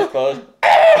 Just mouth closed.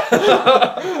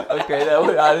 Okay,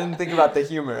 I didn't think about the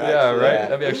humor. Yeah, Actually. right? Yeah.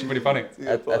 That'd be actually pretty funny.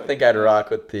 I think I'd rock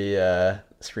with the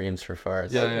screams for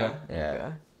farts. Yeah.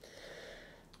 Yeah.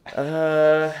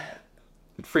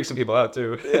 It'd freak some people out,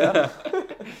 too. Yeah.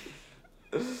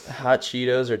 Hot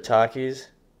Cheetos or Takis?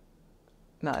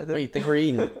 Neither. You think we're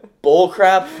eating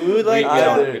bullcrap food like We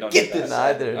that? don't- we don't Get do this.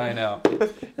 Neither. I know.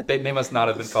 They must not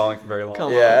have been calling for very long.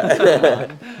 Come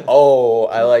Yeah. Oh,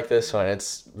 I like this one.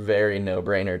 It's very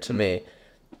no-brainer to me.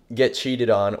 Get cheated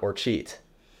on or cheat?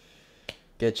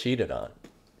 Get cheated on.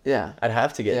 Yeah. I'd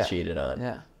have to get Yeah. cheated on.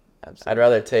 Yeah. Absolutely. I'd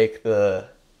rather take the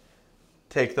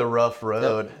rough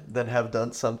road than have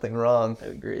done something wrong.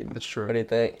 Agreed. That's true. What do you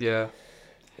think? Yeah.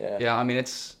 Yeah. Yeah, I mean,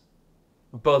 it's...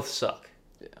 Both suck.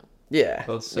 Yeah.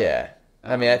 Both suck. Yeah.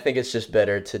 I mean, I think it's just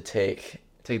better to take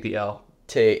Take the L.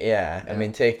 I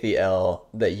mean, take the L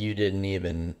that you didn't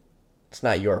even, it's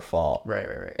not your fault. Right.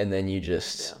 And then you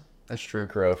just That's true.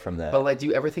 grow from that. But, like, do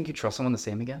you ever think you trust someone the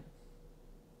same again?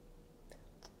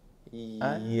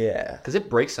 Yeah. Because it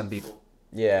breaks some people.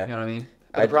 Yeah. You know what I mean?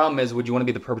 But the problem is, would you want to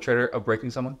be the perpetrator of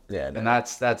breaking someone? Yeah. No. And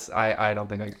I don't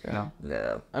think no.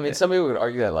 No. I mean, some people would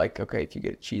argue that, like, okay, if you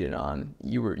get cheated on,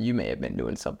 you may have been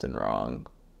doing something wrong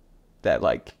that,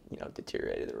 like,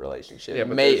 deteriorated the relationship. Yeah,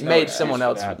 but made someone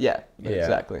else. Yeah,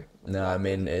 exactly. No, I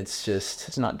mean,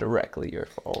 it's not directly your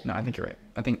fault. No, I think you're right.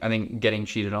 I think getting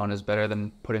cheated on is better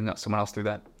than putting someone else through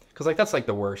that. Because, like, that's, like,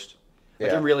 the worst.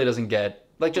 Like, it really doesn't get...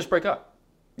 Like, just break up.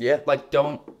 Yeah. Like,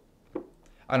 don't...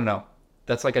 I don't know.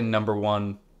 That's, like, a number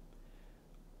one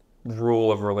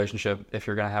rule of a relationship if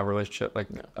you're going to have a relationship. Like,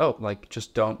 like,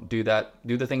 just don't do that.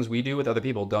 Do the things we do with other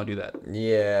people. Don't do that.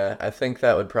 Yeah, I think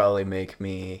that would probably make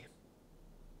me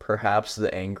perhaps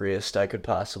the angriest I could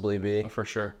possibly be. For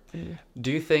sure.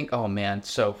 Do you think... Oh, man.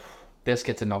 So, this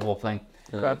gets into the whole thing.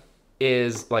 Okay.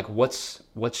 Is, like, what's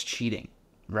cheating,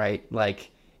 right? Like,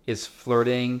 is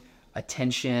flirting,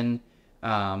 attention...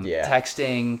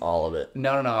 texting, all of it.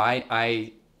 No.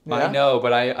 I know,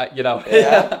 but I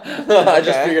Yeah. I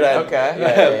just figured out.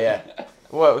 Okay. Yeah.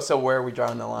 Well, so where are we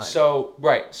drawing the line? So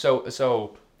right.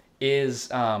 So is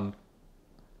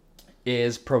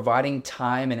providing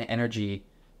time and energy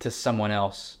to someone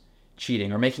else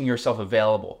cheating or making yourself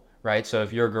available, right? So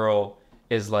if your girl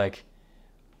is, like,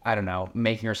 I don't know,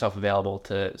 making herself available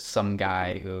to some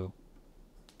guy who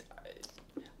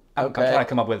I'm trying to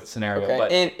come up with a scenario,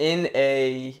 but in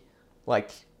a,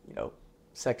 like,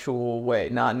 sexual way,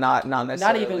 not necessarily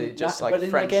not even just but in,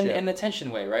 friendship. like, an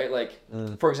attention way, right? Like,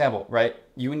 for example, right?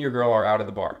 You and your girl are out at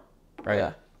the bar, right?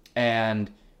 Yeah.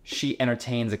 And she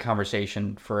entertains a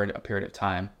conversation for a period of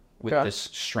time with this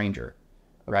stranger,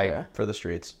 right? Okay. For the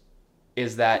streets.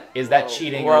 Is that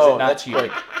cheating or is it not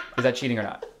cheating? Is that cheating or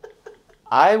not?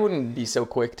 I wouldn't be so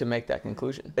quick to make that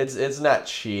conclusion. It's not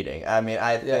cheating. I mean,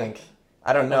 I think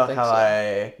I don't know how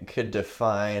I could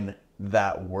define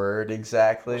that word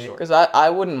exactly. Because I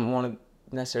wouldn't want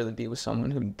to necessarily be with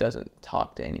someone who doesn't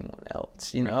talk to anyone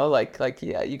else. Like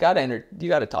yeah, you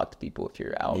gotta talk to people if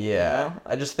you're out. Yeah,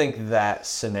 I just think that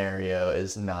scenario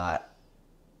is not.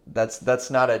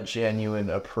 That's not a genuine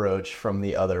approach from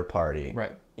the other party.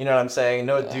 Right. You know what I'm saying?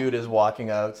 No dude is walking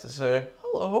up to say,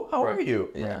 "Hello, how are you?"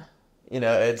 Yeah.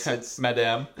 It's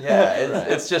Madame. Yeah,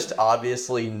 it's just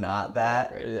obviously not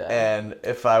that. Right, yeah. And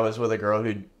if I was with a girl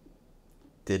who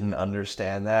didn't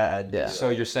understand that, I'd So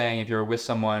you're saying if you're with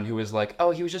someone who is like,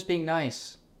 oh, he was just being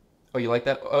nice. Oh, you like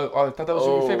that? Oh, I thought those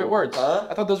were your favorite words. Huh?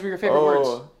 I thought those were your favorite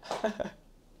words.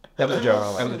 That was a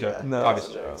joke. That was a joke. No,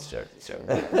 Obviously. It's a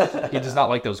joke. He does not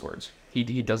like those words. He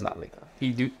does not like them.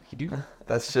 He do.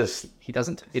 That's just He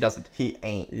doesn't. He doesn't. he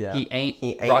ain't. Yeah. He ain't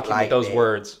ain't rocking like with those it.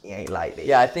 words. He ain't like it.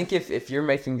 Yeah, I think if you're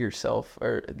making yourself,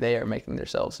 or they are making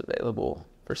themselves available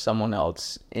for someone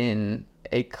else in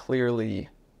a clearly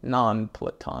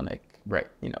non-platonic, Right.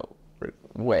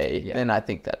 way, Yeah. then I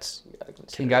think that's.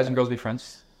 Can guys and girls be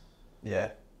friends?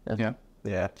 Yeah. Yeah. Yeah. Do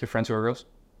you have friends who are girls?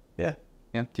 Yeah.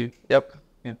 Yeah. Do you? Yep.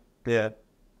 Yeah.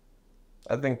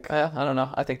 I think. I don't know.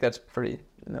 I think that's pretty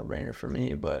no-brainer for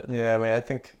me, but Yeah, I mean, I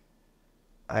think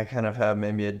I kind of have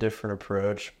maybe a different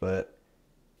approach, but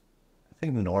I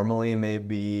think normally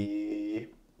maybe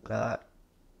not.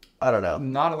 I don't know.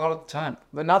 Not a lot of the time.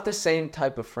 but not the same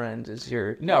type of friends as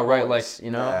your. No, right, boys,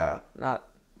 like, Yeah. not.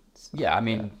 Yeah, I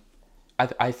mean,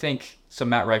 I think so.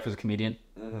 Matt Rife was a comedian,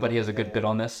 but he has a good bit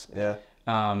on this. Yeah.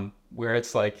 Where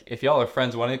it's like, if y'all are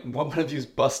friends, one of you's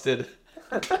busted.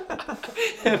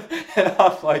 and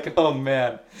I'm like, oh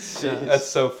man, that's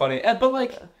so funny. But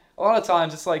like, a lot of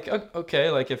times it's like, okay,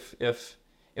 like if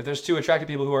there's two attractive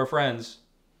people who are friends,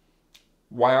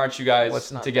 why aren't you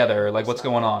guys together? Like, what's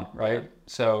going on, right?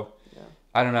 So,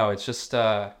 I don't know. It's just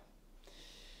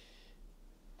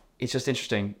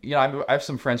interesting. I have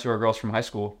some friends who are girls from high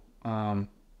school,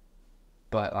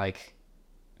 but like,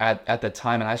 at the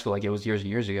time in high school, like, it was years and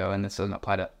years ago, and this doesn't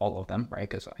apply to all of them, right?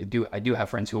 Because I do have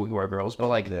friends who are girls, but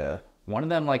like, one of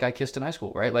them, like, I kissed in high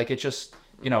school, right? Like, it's just,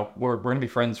 we're gonna be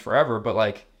friends forever, but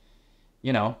like,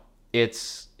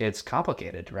 it's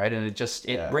complicated, right? And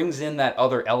it brings in that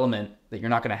other element that you're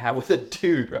not gonna have with a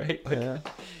dude, right? Like,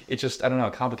 it just, I don't know,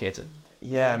 it complicates it.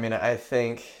 Yeah, I mean, I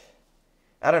think,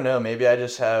 I don't know, maybe I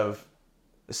just have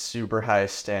super high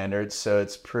standards, so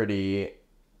it's pretty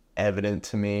evident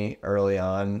to me early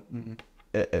on.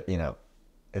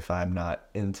 If I'm not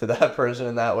into that person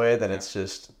in that way, then it's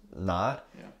just not.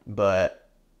 But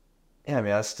yeah, I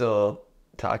mean, I still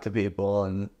talk to people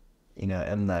and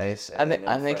am nice. I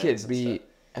think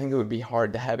it would be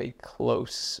hard to have a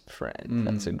close friend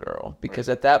that's a girl, because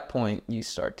at that point you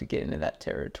start to get into that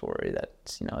territory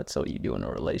that's it's what you do in a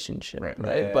relationship, right?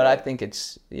 Yeah. But I think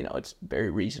it's it's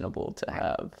very reasonable to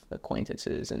have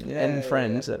acquaintances and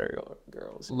friends that are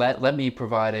girls. Let me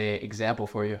provide a example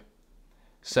for you.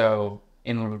 So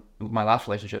in my last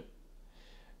relationship,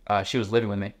 she was living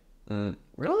with me.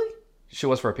 Really? She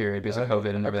was for a period because of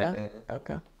COVID and everything.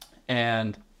 Okay.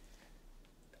 And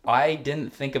I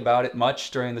didn't think about it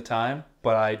much during the time,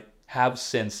 but I have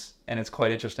since, and it's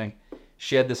quite interesting.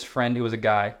 She had this friend who was a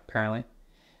guy, apparently,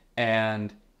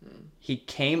 and he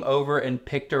came over and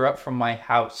picked her up from my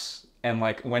house and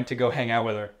like went to go hang out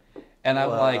with her. And I'm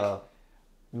like,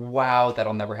 wow,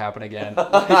 that'll never happen again.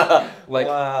 Like,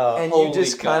 wow. And you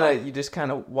just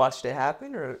kind of watched it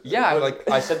happen, or yeah, like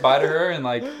I said bye to her, and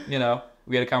like, you know,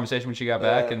 we had a conversation when she got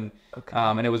back, and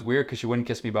and it was weird because she wouldn't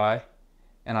kiss me bye,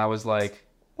 and I was like,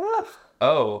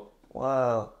 oh,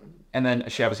 wow. And then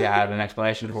she obviously had an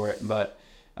explanation for it, but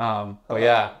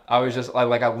yeah, I was just I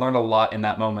learned a lot in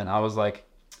that moment. I was like,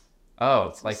 oh,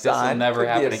 it's like this will never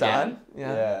happen again.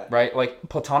 Yeah. Right? Like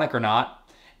platonic or not,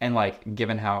 and like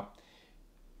given how,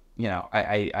 you know,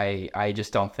 I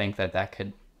just don't think that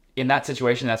could, in that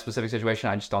situation, that specific situation,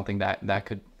 I just don't think that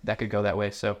could go that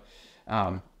way. So,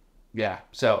 yeah.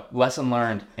 So lesson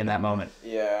learned in that moment.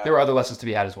 Yeah. There were other lessons to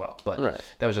be had as well, but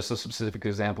that was just a specific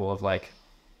example of like,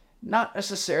 not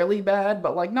necessarily bad,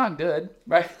 but like not good,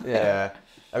 right? Yeah.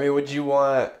 I mean, you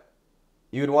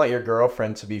would want your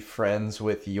girlfriend to be friends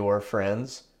with your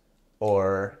friends,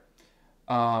 or?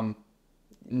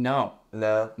 No.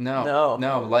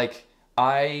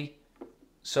 Like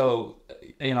so,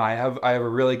 you know, I have a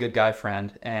really good guy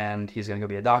friend, and he's gonna go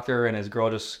be a doctor, and his girl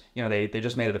just, you know, they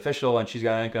just made it official, and she's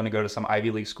gonna go to some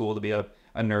Ivy League school to be a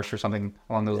nurse or something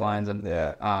along those lines, and you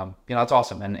know, it's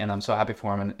awesome, and I'm so happy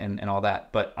for him and all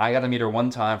that. But I got to meet her one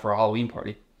time for a Halloween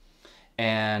party,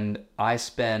 and I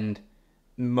spend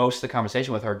most of the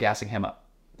conversation with her gassing him up,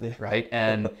 right?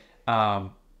 And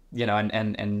you know,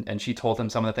 and she told him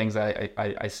some of the things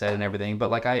I said and everything, but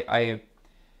like I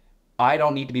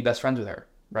don't need to be best friends with her,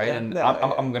 right?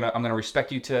 I'm gonna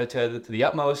respect you to the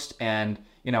utmost, and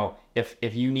you know, if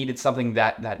you needed something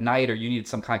that night, or you needed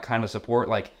some kind of support,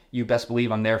 like, you best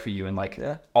believe I'm there for you, and like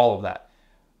all of that.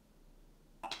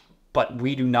 But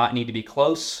we do not need to be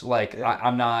close. Like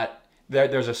I'm not there.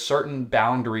 There's a certain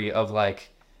boundary of like,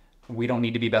 we don't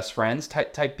need to be best friends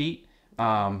type beat.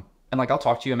 And like, I'll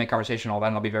talk to you and make conversation and all that,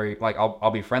 and I'll be very like,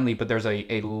 I'll be friendly, but there's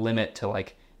a limit to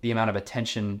like the amount of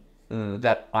attention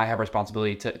that I have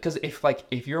responsibility to. Because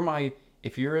if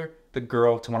you're the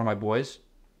girl to one of my boys,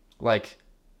 like,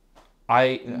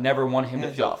 I never want him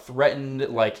to feel threatened.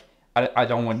 Like, I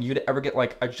don't want you to ever get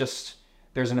like,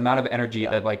 there's an amount of energy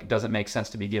that like doesn't make sense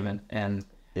to be given, and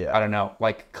I don't know,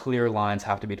 like, clear lines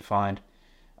have to be defined.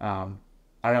 I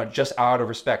don't know, just out of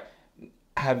respect.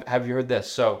 Have you heard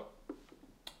this? So,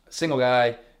 single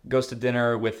guy goes to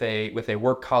dinner with a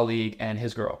work colleague and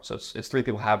his girl. So it's three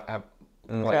people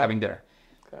having dinner.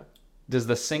 Okay. Does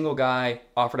the single guy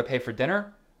offer to pay for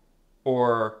dinner,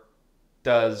 or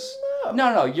does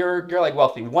no? You're like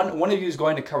wealthy. One of you is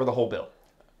going to cover the whole bill.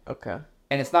 Okay.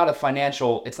 And it's not a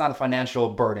financial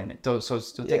burden. So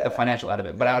take the financial out of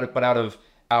it. But out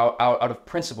of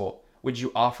principle, would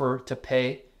you offer to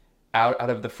pay out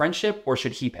of the friendship, or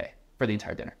should he pay for the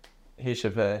entire dinner? He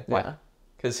should pay. Why? Yeah.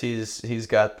 Because he's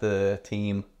got the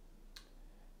team.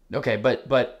 Okay,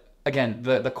 but again,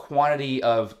 the quantity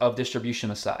of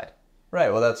distribution aside. Right.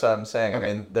 Well, that's what I'm saying.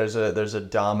 Okay. I mean, there's a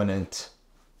dominant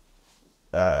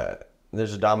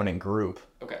group.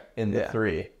 Okay. In the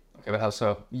three. Okay, but how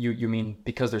so? You mean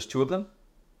because there's two of them?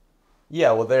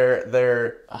 Yeah. Well,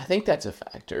 they're. I think that's a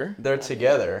factor. They're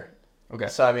together. Okay.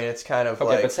 So I mean, it's kind of like.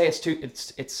 Okay, but say it's two.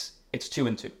 It's 2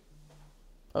 and 2.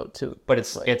 Oh, two. But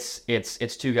it's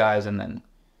two guys, and then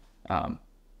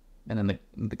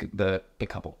the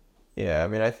couple. Yeah, I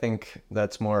mean, I think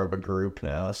that's more of a group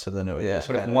now. So then it would.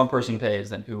 But if one person pays,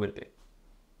 then who would it be?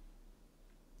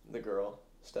 The girl.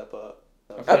 Step up.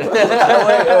 Okay.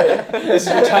 Wait. This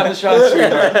is your time to shine,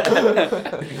 sweetheart.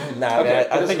 Nah, okay,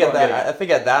 I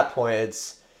think at that point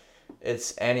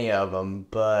it's any of them.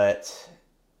 But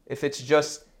if it's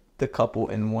just the couple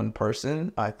and one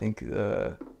person, I think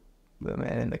the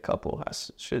man in the couple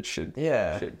should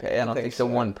pay. I don't think the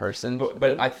one person.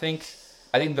 But I think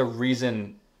the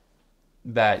reason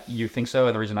that you think so,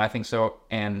 and the reason I think so,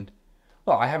 and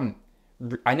well,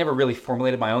 I never really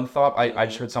formulated my own thought. I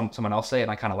just heard someone else say it,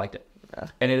 and I kind of liked it. Yeah.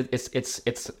 And it's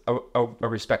a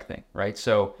respect thing, right?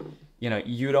 So, you know,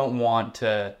 you don't want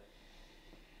to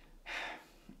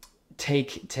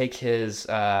take his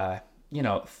you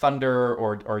know, thunder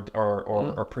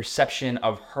or perception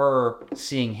of her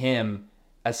seeing him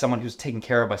as someone who's taken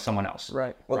care of by someone else.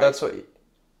 Right. Well, right? that's what.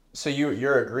 So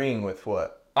you're agreeing with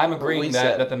what? I'm agreeing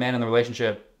that the man in the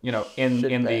relationship, you know, in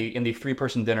the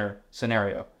 3-person dinner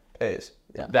scenario, pays.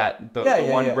 Yeah. That the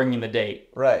one bringing the date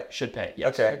right should pay.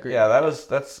 Yes. Okay. Yeah,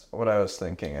 that's what I was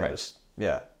thinking.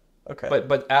 Okay.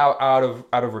 But out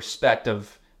of respect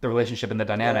of the relationship and the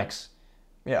dynamics,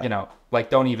 yeah. You know, like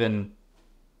don't even,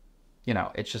 you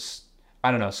know, it's just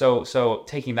I don't know. So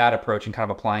taking that approach and kind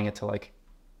of applying it to like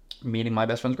meeting my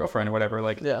best friend's girlfriend or whatever,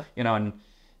 like you know,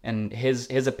 and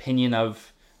his opinion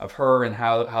of her and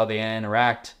how they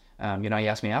interact. You know, he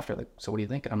asked me after, like, so what do you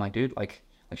think? And I'm like, dude, like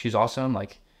she's awesome,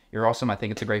 like you're awesome. I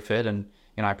think it's a great fit, and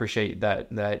you know, I appreciate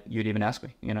that you'd even ask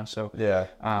me. You know, so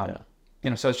you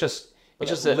know, so it's just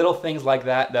little things like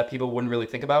that people wouldn't really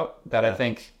think about that I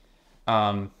think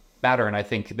matter, and I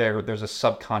think there's a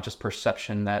subconscious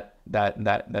perception that it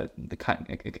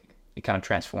kind of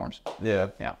transforms. Yeah.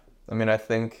 I mean, I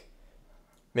think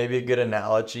maybe a good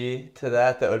analogy to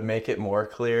that would make it more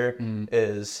clear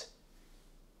is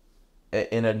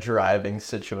in a driving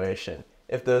situation.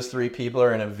 If those three people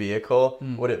are in a vehicle,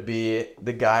 would it be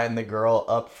the guy and the girl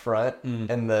up front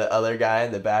and the other guy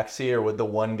in the back seat, or would the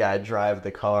one guy drive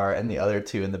the car and the other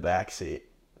two in the back seat?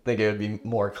 I think it would be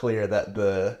more clear that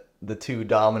the two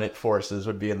dominant forces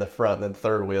would be in the front, and then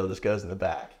third wheel just goes in the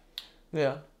back.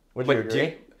 Yeah. Would you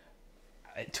agree?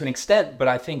 To an extent, but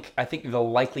I think the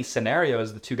likely scenario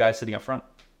is the two guys sitting up front.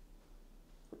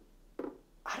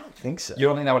 I don't think so. You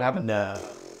don't think that would happen? No.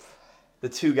 The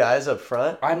two guys up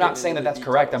front? I'm not saying that that's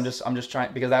correct. I'm just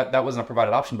trying, because that wasn't a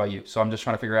provided option by you. So I'm just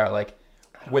trying to figure out, like,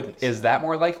 is that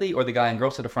more likely, or the guy and girl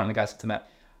sit up front and the guy sits in the back?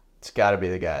 It's got to be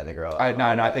the guy and the girl. No,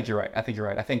 I think you're right. I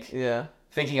think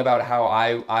thinking about how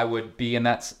I would be in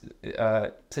that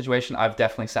situation, I've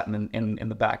definitely sat in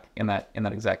the back in that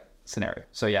exact scenario.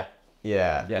 So yeah.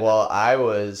 Well, I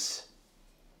was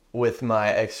with my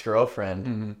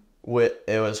ex-girlfriend.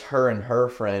 It was her and her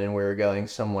friend, and we were going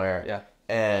somewhere. Yeah.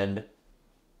 And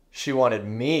she wanted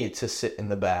me to sit in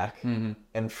the back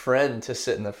and friend to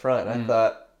sit in the front. And I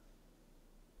thought,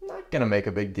 I'm not going to make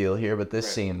a big deal here, but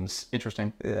this seems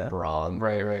interesting. Wrong.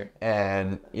 Right.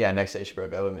 And next day she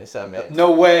broke up with me. So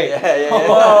no way. Yeah.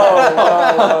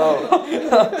 Whoa.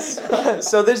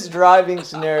 So this driving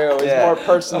scenario is more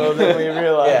personal than we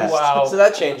realized. Yeah. Wow. So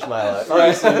that changed my life.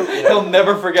 Obviously, He'll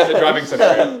never forget the driving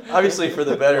scenario. Obviously for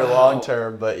the better long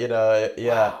term, but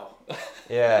Wow.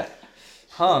 Yeah.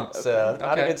 Huh. So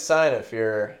not a good sign if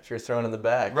you're thrown in the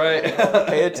back. Right.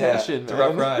 Pay attention. It's a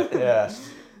rough ride. Yeah.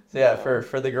 So yeah,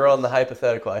 for the girl in the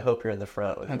hypothetical, I hope you're in the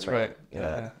front with That's me. right.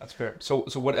 Yeah. That's fair. So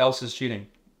what else is cheating?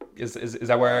 Is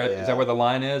that where is that where the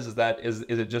line is? Is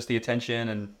it just the attention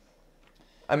and?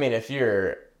 I mean, if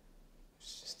you're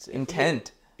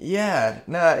intent.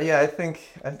 I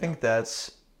think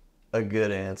that's a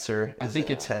good answer. I think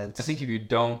intent. I think if you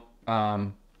don't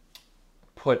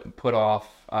put off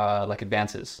like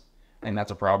advances, I think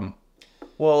that's a problem.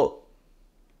 Well,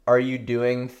 are you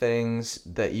doing things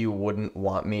that you wouldn't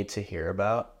want me to hear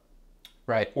about?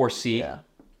 Right. Or see. Yeah.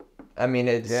 I mean,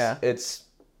 it's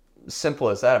simple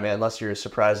as that. I mean, unless you're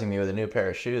surprising me with a new pair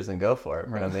of shoes, then go for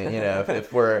it. But I mean, you know,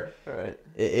 if we're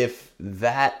if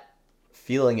that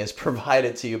feeling is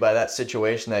provided to you by that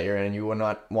situation that you're in, and you would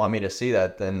not want me to see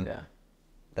that, then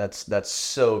that's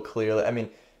so clearly. I mean,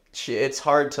 it's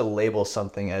hard to label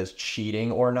something as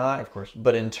cheating or not, of course.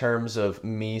 But in terms of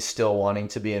me still wanting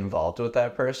to be involved with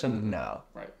that person, no,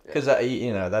 right? Because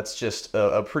that's just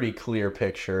a pretty clear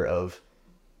picture of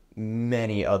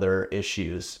many other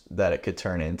issues that it could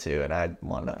turn into, and I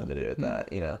want nothing to do with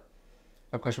that. You know. I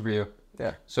have a question for you.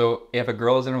 Yeah. So if a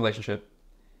girl is in a relationship,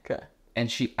 okay,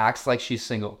 and she acts like she's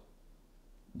single,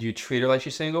 do you treat her like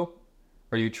she's single,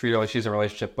 or do you treat her like she's in a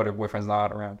relationship but her boyfriend's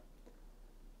not around?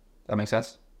 That makes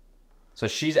sense. So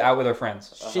she's out with her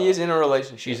friends. She is in a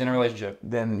relationship. She's in a relationship.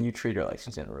 Then you treat her like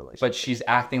she's in a relationship. But she's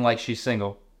acting like she's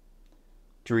single.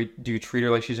 Do you treat her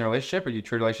like she's in a relationship, or do you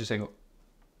treat her like she's single?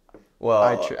 Well,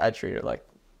 I treat her like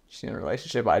she's in a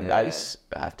relationship. I just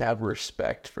have to have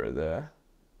respect for the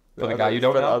guy you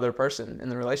don't know? the other person in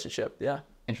the relationship. Yeah.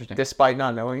 Interesting. Despite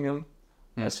not knowing him,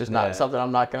 that's just not something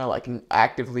I'm not gonna like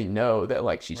actively know that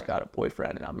like she's got a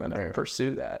boyfriend and I'm gonna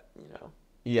pursue that. You know.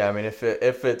 Yeah, I mean, if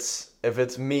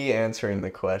it's me answering the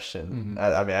question,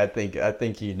 I mean, I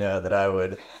think you know that I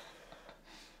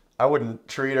wouldn't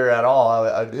treat her at all.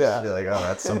 I'd just be like, oh,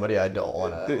 that's somebody I don't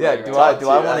want to. Yeah, do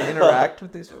I want to interact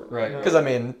with these? Right. Because I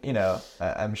mean, you know,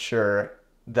 I'm sure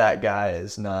that guy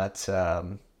is not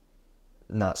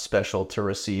special to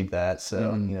receive that. So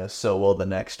you know, so will the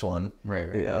next one. Right.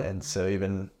 Yeah. And so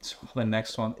even The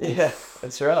next one. yeah,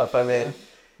 it's rough. I mean,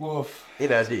 Woof. you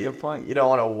know, you don't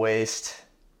want to waste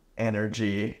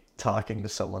energy talking to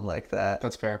someone like that.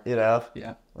 That's fair. You know?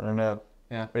 Yeah. I don't know.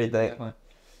 Yeah. What do you think? Definitely.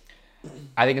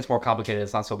 I think it's more complicated.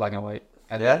 It's not so black and white.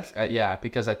 Yeah,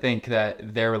 because I think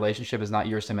that their relationship is not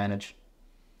yours to manage.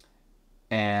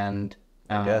 And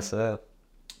I guess so.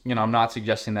 I'm not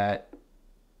suggesting that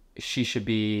she should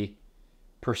be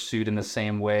pursued in the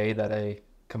same way that a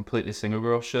completely single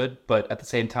girl should, but at the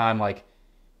same time, like,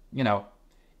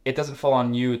 it doesn't fall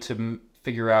on you to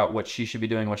figure out what she should be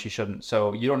doing, what she shouldn't.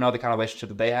 So you don't know the kind of relationship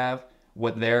that they have,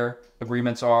 what their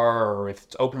agreements are, or if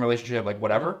it's open relationship, like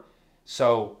whatever.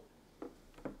 So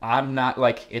I'm not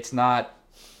like, it's not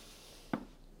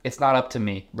up to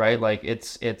me, right? Like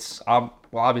it's well,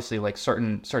 obviously, like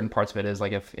certain parts of it is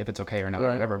like if it's okay or not,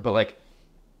 right, whatever. But like,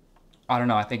 I don't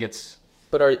know. I think it's.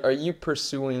 But are you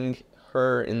pursuing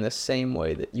her in the same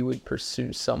way that you would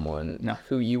pursue someone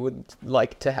who you would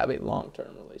like to have a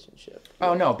long-term relationship?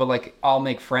 Oh no, but like I'll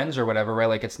make friends or whatever, right?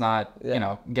 Like it's not, get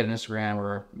an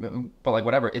Instagram but like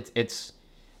whatever. It's.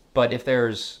 But if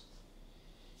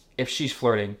she's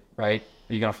flirting, right?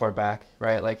 Are you gonna flirt back,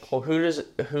 right? Like, well,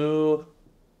 who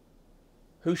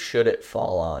should it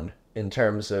fall on in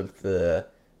terms of the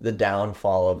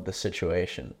downfall of the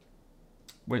situation?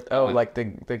 Like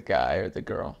the guy or the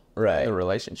girl, right? The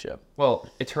relationship. Well,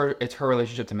 it's her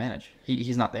relationship to manage.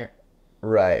 He's not there,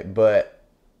 right? But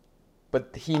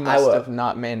he must have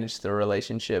not managed the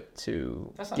relationship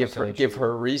to give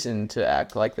her reason to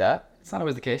act like that. It's not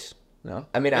always the case. No,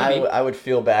 I mean, I would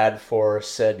feel bad for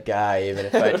said guy even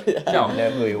if I didn't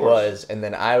know who he was, and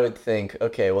then I would think,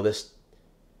 okay, well this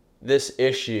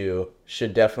issue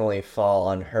should definitely fall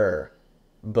on her,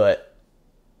 but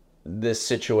this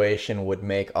situation would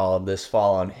make all of this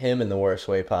fall on him in the worst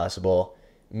way possible.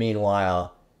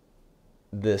 Meanwhile,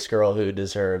 this girl who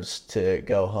deserves to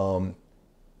go home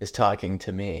is talking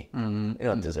to me. Mm-hmm. You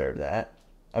don't deserve that.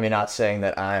 I mean, not saying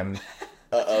that I'm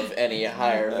of any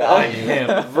higher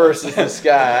value versus this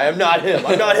guy. I'm not him.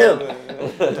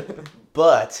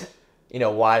 But,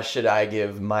 why should I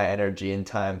give my energy and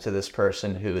time to this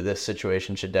person who this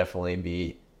situation should definitely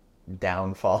be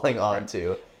downfalling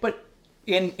onto? But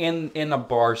in a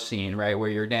bar scene, right, where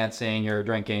you're dancing, you're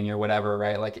drinking, you're whatever,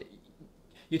 right? Like,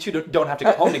 you two don't have to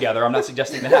go home together. I'm not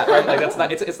suggesting that, right? Like, that's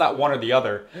not. It's not one or the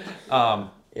other.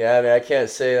 Yeah, I mean, I can't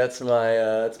say that's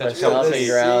my stomping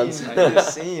grounds.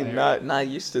 Scene, not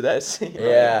used to that scene.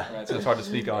 Yeah, right, so it's hard to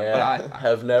speak on. Yeah, but I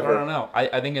have never. I don't know.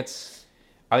 I think it's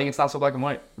not so black and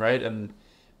white, right? And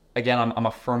again, I'm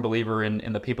a firm believer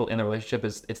in the people in the relationship.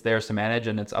 It's theirs to manage,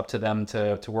 and it's up to them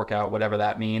to work out whatever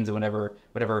that means, and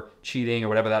whatever cheating or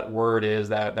whatever that word is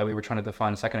that we were trying to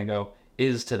define a second ago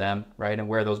is to them, right? And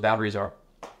where those boundaries are.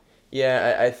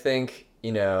 Yeah, I think,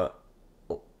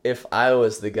 if I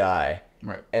was the guy,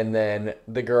 right, and then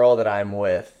the girl that I'm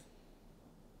with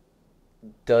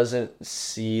doesn't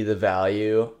see the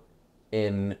value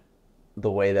in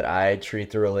the way that I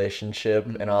treat the relationship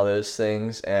and all those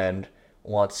things and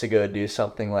wants to go do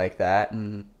something like that,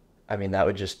 I mean, that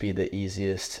would just be the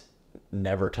easiest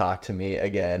never talk to me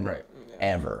again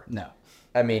ever. No.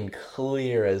 I mean,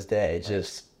 clear as day,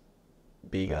 just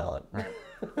be gone. Right.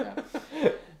 Yeah.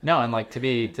 No, and like to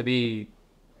be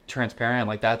transparent,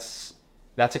 like that's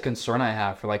a concern I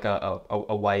have for like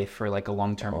a wife or like a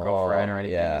long-term girlfriend or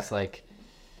anything. Yeah. It's like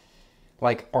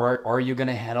are you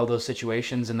gonna handle those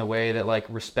situations in the way that like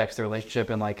respects the relationship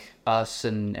and like us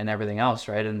and everything else,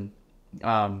 right? And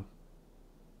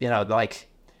like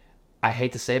I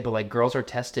hate to say it, but like girls are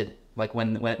tested like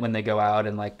when they go out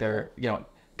and like they're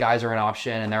guys are an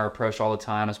option and they're approached all the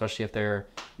time, especially if they're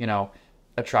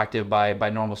attractive by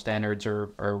normal standards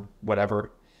or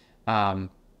whatever.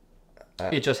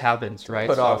 It just happens, right?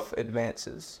 Put off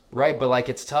advances. Right, but like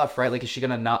it's tough, right? Like is she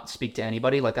gonna not speak to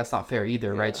anybody? Like that's not fair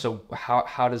either, right? So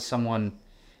how does someone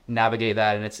navigate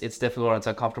that? And it's difficult and it's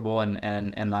uncomfortable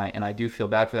and I do feel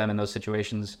bad for them in those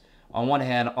situations. On one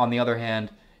hand, on the other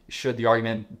hand, should the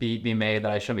argument be made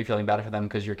that I shouldn't be feeling bad for them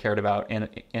because you're cared about in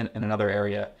another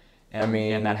area, and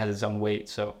and that has its own weight.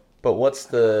 So, but what's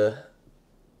the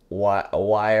why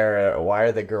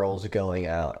are the girls going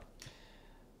out?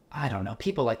 I don't know.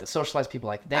 People like to socialize. People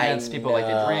like to dance. People like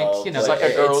to drink. It's like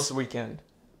a girls' weekend.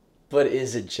 But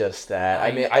is it just that?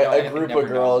 I mean, a group of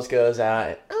girls goes out.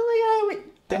 And, oh my God,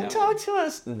 don't talk to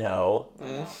us. No,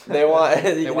 they want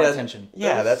attention.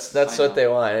 Yeah, that's what they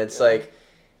want. It's like,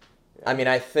 I mean,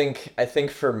 I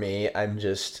think for me, I'm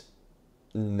just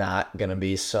not gonna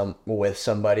be with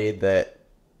somebody that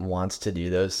wants to do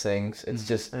those things. It's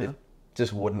just it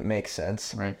just wouldn't make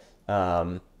sense. Right.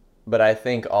 But I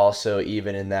think also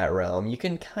even in that realm, you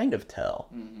can kind of tell.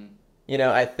 Mm-hmm.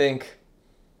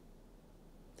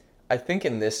 I think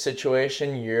in this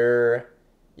situation,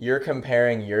 you're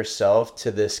comparing yourself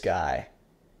to this guy,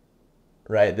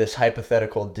 right? This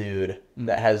hypothetical dude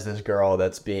that has this girl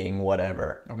that's being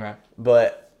whatever. Okay.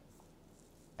 But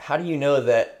how do you know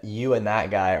that you and that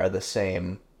guy are the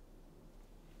same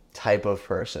type of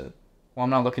person? Well, I'm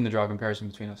not looking to draw a comparison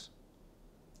between us.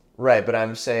 Right, but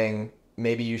I'm saying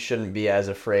maybe you shouldn't be as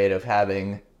afraid of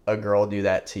having a girl do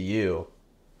that to you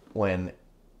when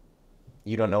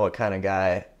you don't know what kind of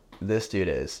guy this dude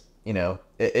is. You know,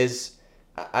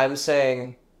 I'm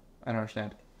saying... I don't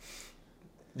understand.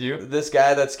 Do you? This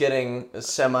guy that's getting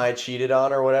semi-cheated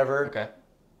on or whatever... Okay.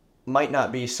 Might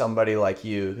not be somebody like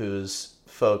you who's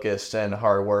focused and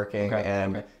hardworking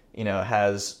and, you know,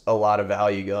 has a lot of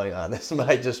value going on. This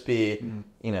might just be,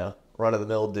 you know,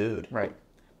 run-of-the-mill dude. Right.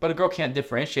 But a girl can't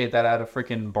differentiate that at a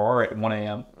freaking bar at 1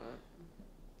 a.m.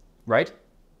 Right?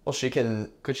 Well, she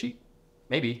can... Could she?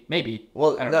 Maybe.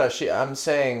 Well, no, I'm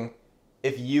saying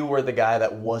if you were the guy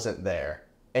that wasn't there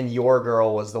and your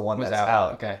girl was the one that's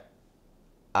out. Okay.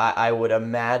 I would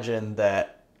imagine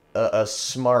that a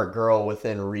smart girl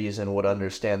within reason would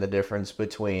understand the difference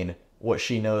between what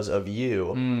she knows of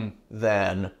you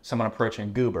than someone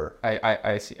approaching goober.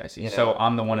 I see. You so know?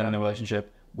 I'm the one in the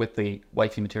relationship with the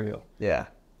wifey material. Yeah.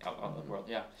 Of the world,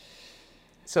 yeah.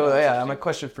 So my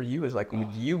question for you is like,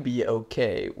 would you be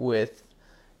okay with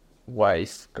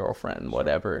wife, girlfriend,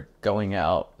 whatever, going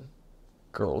out,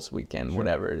 girls' weekend,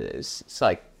 whatever it is? It's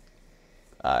like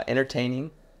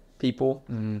entertaining people,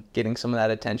 getting some of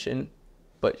that attention,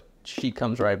 but she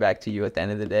comes right back to you at the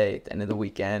end of the day, at the end of the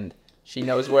weekend. She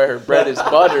knows where her bread is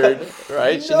buttered,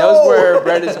 right? She knows where her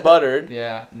bread is buttered.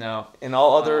 Yeah, no. In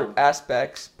all other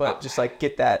aspects, but just like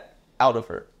get that out of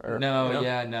her. Or, no, you know?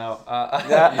 yeah, no. I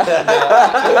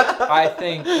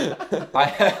think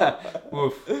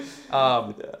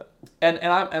and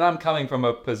I'm coming from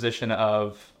a position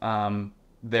of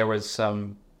there was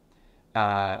some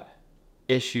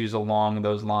issues along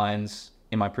those lines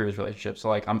in my previous relationship. So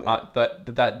like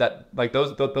that like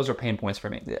those are pain points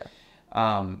for me. Yeah.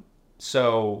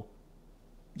 So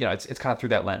you know, it's kind of through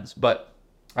that lens. But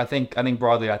I think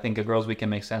broadly, I think a girls' weekend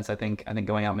makes sense. I think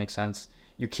going out makes sense.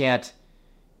 You can't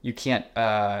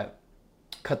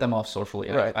cut them off socially.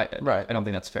 Right. I don't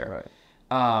think that's fair.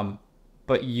 Right.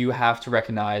 But you have to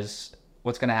recognize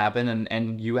what's going to happen,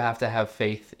 and you have to have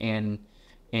faith in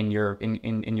your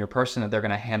person, that they're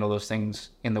going to handle those things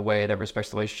in the way that respects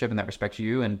the relationship and that respects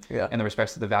you and the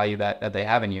respects of the value that they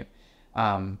have in you.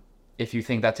 If you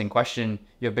think that's in question,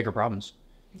 you have bigger problems.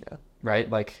 Yeah. Right?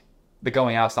 Like the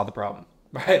going out's not the problem.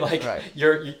 Right? Like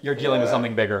you're dealing with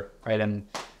something bigger, right? And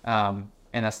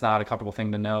that's not a comfortable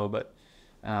thing to know, but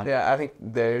I think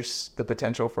there's the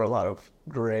potential for a lot of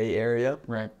gray area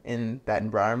in that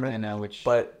environment. I know,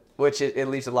 which it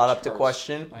leaves a lot up to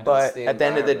question. But at the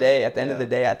end of the day,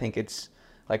 I think it's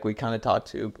like we kind of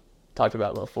talked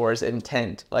about before, is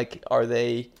intent. Like, are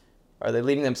they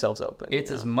leaving themselves open?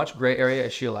 It's as much gray area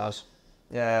as she allows.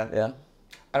 Yeah.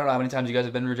 I don't know how many times you guys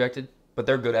have been rejected, but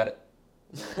they're good at it.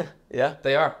 Yeah.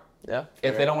 They are. Yeah.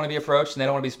 If they don't want to be approached and they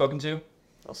don't want to be spoken to,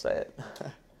 I'll say it.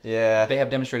 Yeah. They have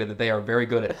demonstrated that they are very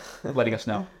good at letting us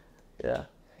know. Yeah.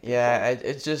 Yeah,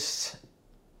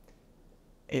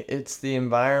 it's the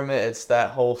environment, it's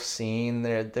that whole scene.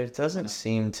 There doesn't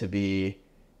seem to be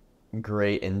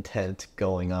great intent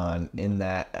going on in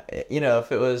that. You know,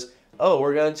 if it was, oh,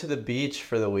 we're going to the beach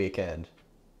for the weekend.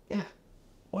 Yeah,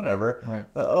 whatever. Right.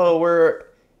 But, oh, we're,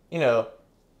 you know,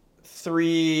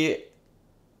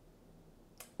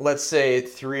 let's say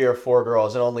 3 or 4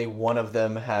 girls, and only one of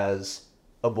them has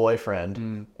a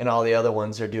boyfriend, and all the other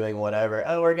ones are doing whatever.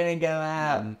 Oh, we're gonna go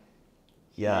out.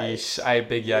 Yikes!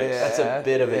 Big yikes. That's a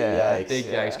bit of a yikes. Big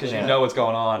yikes, because you know what's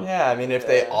going on. Yeah, I mean, if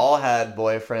they all had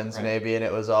boyfriends, maybe, and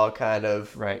it was all kind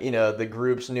of, you know, the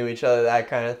groups knew each other, that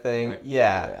kind of thing.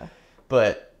 Yeah.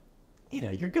 But, you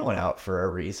know, you're going out for a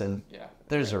reason. Yeah.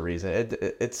 There's a reason.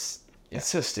 It's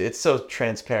so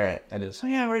transparent. It is. So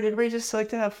yeah, we just like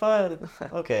to have fun.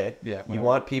 Okay. Yeah. You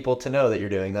want people to know that you're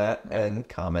doing that and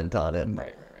comment on it.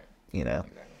 Right. You know.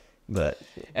 Exactly. But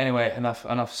anyway,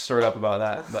 enough stirred up about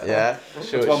that. But, yeah.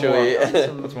 Should we?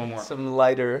 What's one more? Some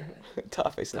lighter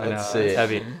topics. Let's see. It's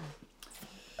heavy.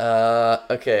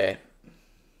 Okay.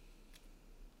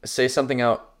 Say something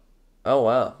out. Oh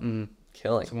wow.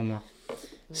 Killing. One more.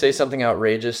 Say something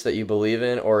outrageous that you believe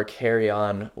in, or carry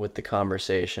on with the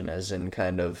conversation, as in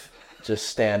kind of just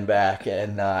stand back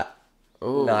and not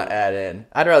add in.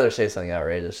 I'd rather say something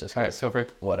outrageous. Just all right, so for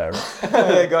whatever.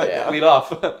 Go ahead. Lead off.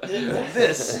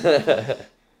 This.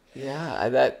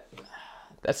 Yeah,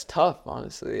 that's tough.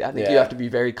 Honestly, I think you have to be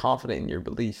very confident in your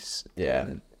beliefs. Yeah,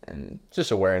 and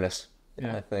just awareness.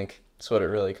 Yeah, I think That's what it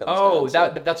really comes Oh,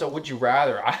 down to. that's a would you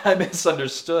rather. I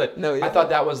misunderstood. No, yeah. I thought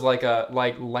that was like a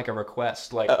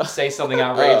request, like say something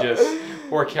outrageous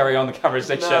or carry on the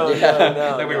conversation No,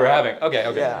 that we were having.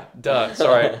 Okay. Yeah. Duh.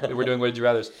 Sorry, we're doing would you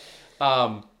rather's.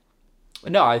 No,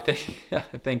 I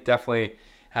think definitely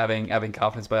having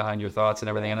confidence behind your thoughts and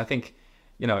everything, and I think,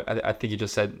 I think you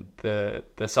just said the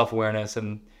self-awareness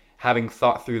and having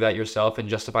thought through that yourself and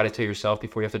justified it to yourself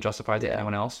before you have to justify it to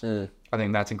anyone else. I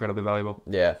think that's incredibly valuable.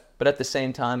 Yeah. But at the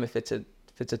same time, if it's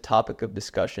a topic of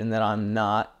discussion that I'm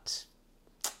not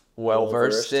well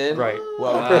versed in, Right.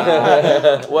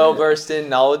 well versed in,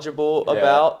 knowledgeable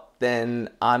about, then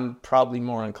I'm probably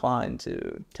more inclined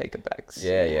to take a back.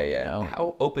 Yeah.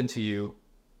 How open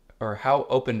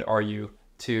are you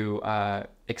to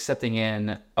accepting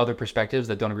in other perspectives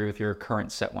that don't agree with your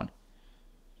current set one?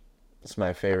 It's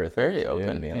my favorite thing. Very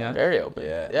open. Yeah. Very open.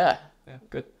 Yeah. Yeah. Yeah,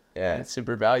 good. Yeah. It's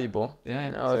super valuable.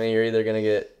 Yeah, I mean, you're either gonna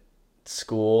get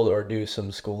schooled or do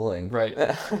some schooling. right.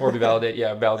 Or be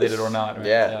validated or not. Right?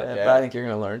 Yeah. But I think you're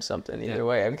gonna learn something either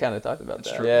way. I've kind of talked about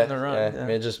that. true. Yeah. on the run. I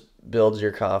mean, it just builds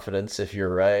your confidence if you're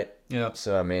right. Yeah.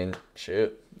 So I mean,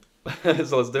 shoot.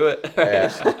 So let's do it.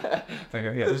 Yeah.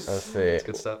 Okay, yeah. Let's see. That's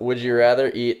good stuff. Would you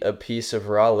rather eat a piece of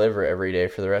raw liver every day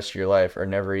for the rest of your life, or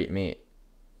never eat meat?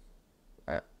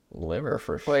 Liver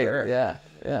for Wait, sure.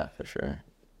 yeah, for sure.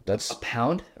 That's A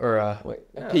pound or a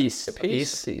Piece. A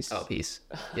piece. Oh, piece.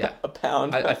 Yeah. A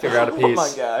pound. I figure out a piece. Oh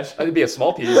my gosh. It'd be a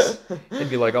small piece. It'd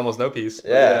be like almost no piece.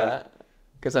 yeah.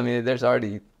 Because I mean, there's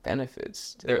already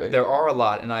benefits. To it. There are a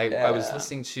lot, and I was Yeah.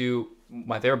 listening to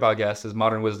my favorite podcast is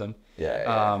Modern Wisdom.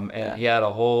 Yeah. And he had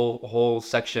a whole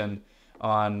section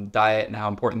on diet and how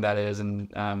important that is,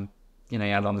 and he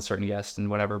had on the certain guests and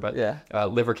whatever. But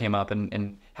liver came up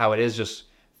and how it is just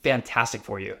fantastic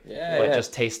for you. But it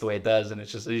just tastes the way it does, and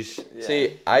it's just.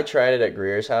 See, I tried it at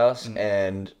Greer's house,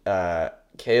 and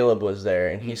Caleb was there,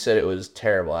 and he said it was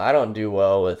terrible. I don't do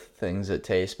well with things that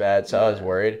taste bad, so I was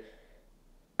worried.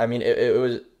 I mean, it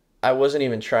was. I wasn't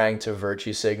even trying to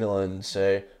virtue signal and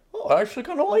say, "Oh, I actually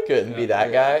kind of like it," and be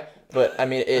that guy. But I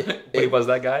mean, But he was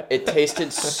that guy. It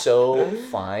tasted so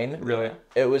fine. Really.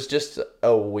 It was just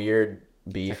a weird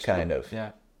beef, kind of.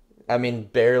 Yeah. I mean,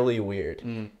 barely weird.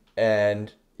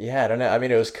 And yeah, I don't know. I mean,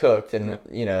 it was cooked and,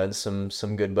 and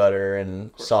some good butter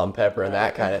and salt and pepper and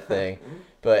that kind of thing.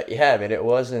 But yeah, I mean, it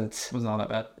wasn't Wasn't all that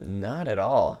bad. not at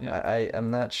all. Yeah.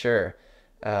 I'm not sure.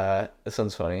 This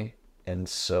one's funny and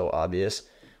so obvious.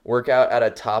 Work out at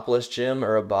a topless gym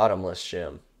or a bottomless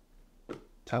gym?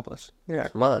 Topless. Yeah.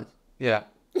 Come on. Yeah.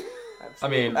 I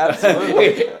mean,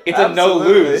 Absolutely. it's a no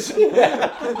lose.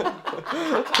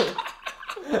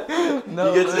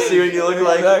 No, You get to see what you look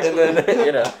like, and then,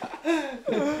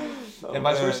 And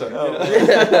vice versa.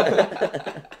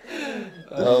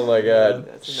 Oh my God.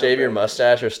 Shave your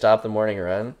mustache or stop the morning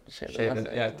run? Shave the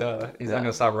mustache. Yeah, duh. He's not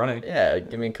gonna stop running. Yeah,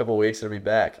 give me a couple weeks, it'll be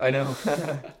back. I know.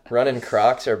 Run in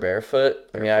Crocs or barefoot?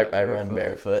 I mean, I run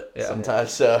barefoot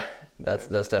sometimes, so that's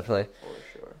definitely.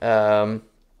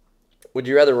 Would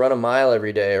you rather run a mile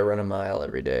every day or run a mile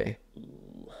every day?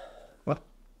 What?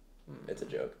 It's a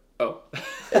joke. Oh.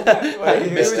 Wait,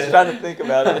 he was trying to think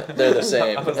about it. They're the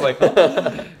same. I was like, I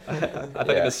thought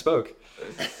you misspoke.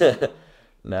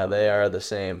 No, they are the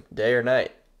same. Day or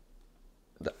night?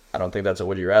 I don't think that's a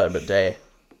would you rather, but day.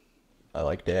 I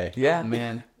like day. Yeah.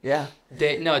 Man. Yeah.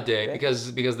 Day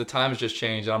because the times just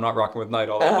changed and I'm not rocking with night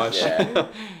all that much.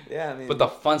 Yeah. I mean, But the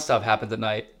fun stuff happens at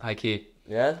night, high key.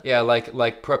 Yeah? Yeah,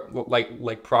 like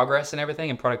progress and everything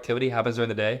and productivity happens during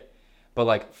the day, but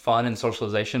like fun and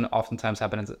socialization oftentimes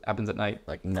happens at night.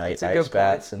 Like night a good ice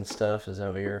baths and stuff. Is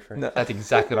that what you're referring to? No. That's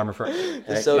exactly what I'm referring to.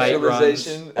 the Night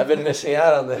socialization. I've been missing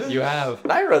out on this. You have.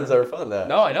 Night runs are fun, though.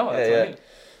 No, I know. That's what I mean.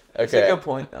 It's a Okay. good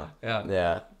point, though. Yeah.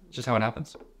 Yeah. Just how it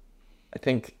happens. I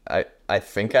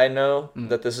think I know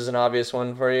that this is an obvious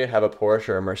one for you. Have a Porsche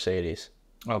or a Mercedes?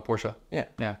 Oh, Porsche. Yeah.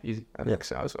 Yeah, easy. I think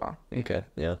so as well. Okay.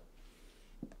 Yeah.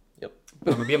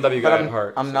 I'm a BMW But guy at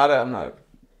heart. I'm not a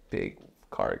big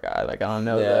car guy. Like, I don't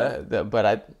know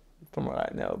but from what I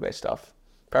know, based off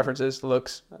preferences,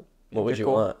 looks. What would you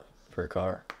want for a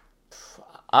car?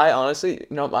 I honestly,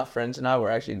 my friends and I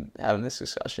were actually having this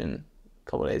discussion a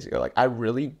couple of days ago. Like, I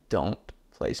really don't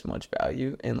place much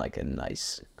value in like a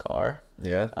nice car.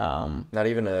 Yeah. Not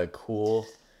even a cool.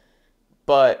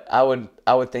 But I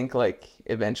would think like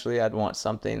eventually I'd want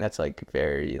something that's like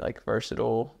very like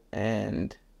versatile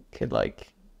and could like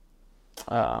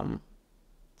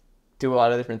do a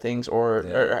lot of different things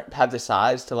or have the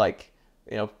size to like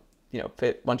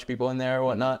fit a bunch of people in there or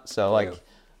whatnot. So like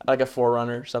a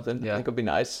 4Runner or something I think would be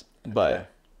nice. But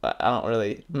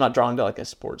I'm not drawn to like a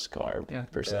sports car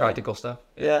per se. Practical stuff.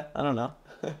 Yeah, I don't know.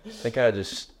 I think I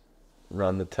just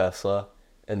run the Tesla,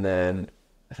 and then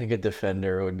I think a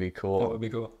Defender would be cool. That would be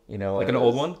cool. You know, Like an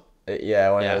old one? Yeah,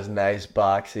 one of those nice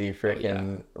boxy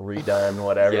freaking redone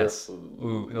whatever. Yes.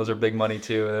 Ooh, those are big money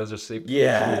too. Those are super.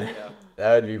 Yeah.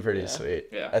 That would be pretty sweet.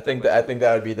 Yeah. I think that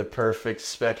would be the perfect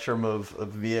spectrum of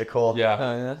vehicle. Yeah.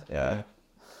 Oh, yeah. Yeah.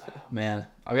 Man,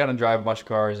 I've gotten to drive a bunch of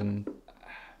cars, and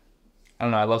I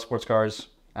don't know. I love sports cars.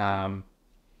 But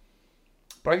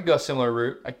I could go a similar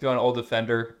route. I could go an old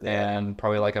Defender and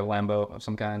probably like a Lambo of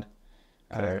some kind.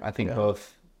 I think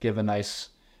both give a nice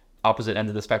opposite end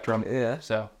of the spectrum. Yeah.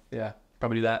 So yeah,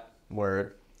 probably do that.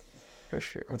 Word. For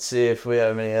sure. Let's see if we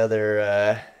have any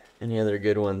other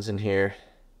good ones in here.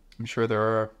 I'm sure there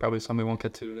are probably some we won't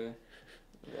get to today.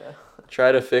 Yeah.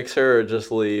 Try to fix her or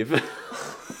just leave. He's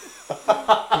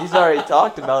already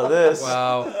talked about this.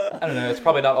 Wow. I don't know. It's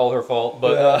probably not all her fault,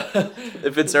 but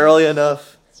If it's early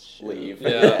enough, leave.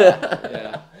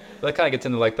 yeah. That kind of gets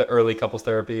into like the early couples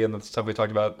therapy and the stuff we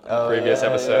talked about in the previous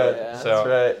episode. yeah. So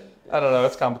That's right. I don't know.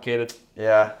 It's complicated.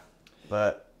 Yeah.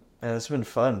 But man, it's been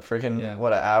fun. Freaking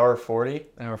what, an hour 40?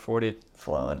 Hour 40.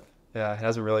 Flowing. Yeah, it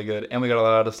has been really good, and we got a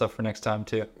lot of stuff for next time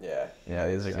too. Yeah. Yeah,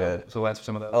 these are good. So we'll answer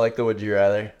some of those. I like the would you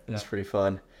rather. It's pretty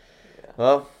fun.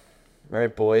 Well, all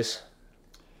right, boys.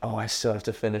 Oh, I still have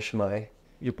to finish my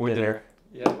Your boy dinner.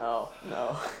 Yeah. Oh,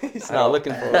 no. He's not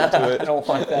looking forward to it. I don't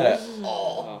want that at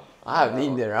all. I haven't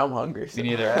eaten dinner. I'm hungry. Me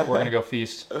neither. We're gonna go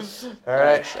feast. All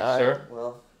right. Sir.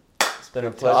 Well, it's been a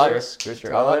Good pleasure. talks. Good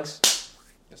Good comments.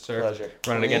 Yes, sir. Pleasure.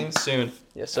 Running again soon.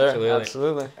 Yes, sir. Absolutely.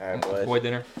 Absolutely. All right, boys. Boy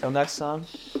dinner. Till next time.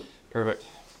 Perfect.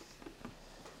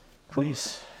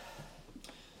 Please.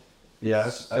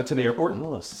 Yes. To the airport.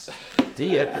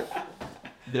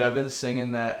 Dude, I've been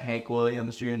singing that Hank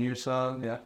Williams Jr. song. Yeah.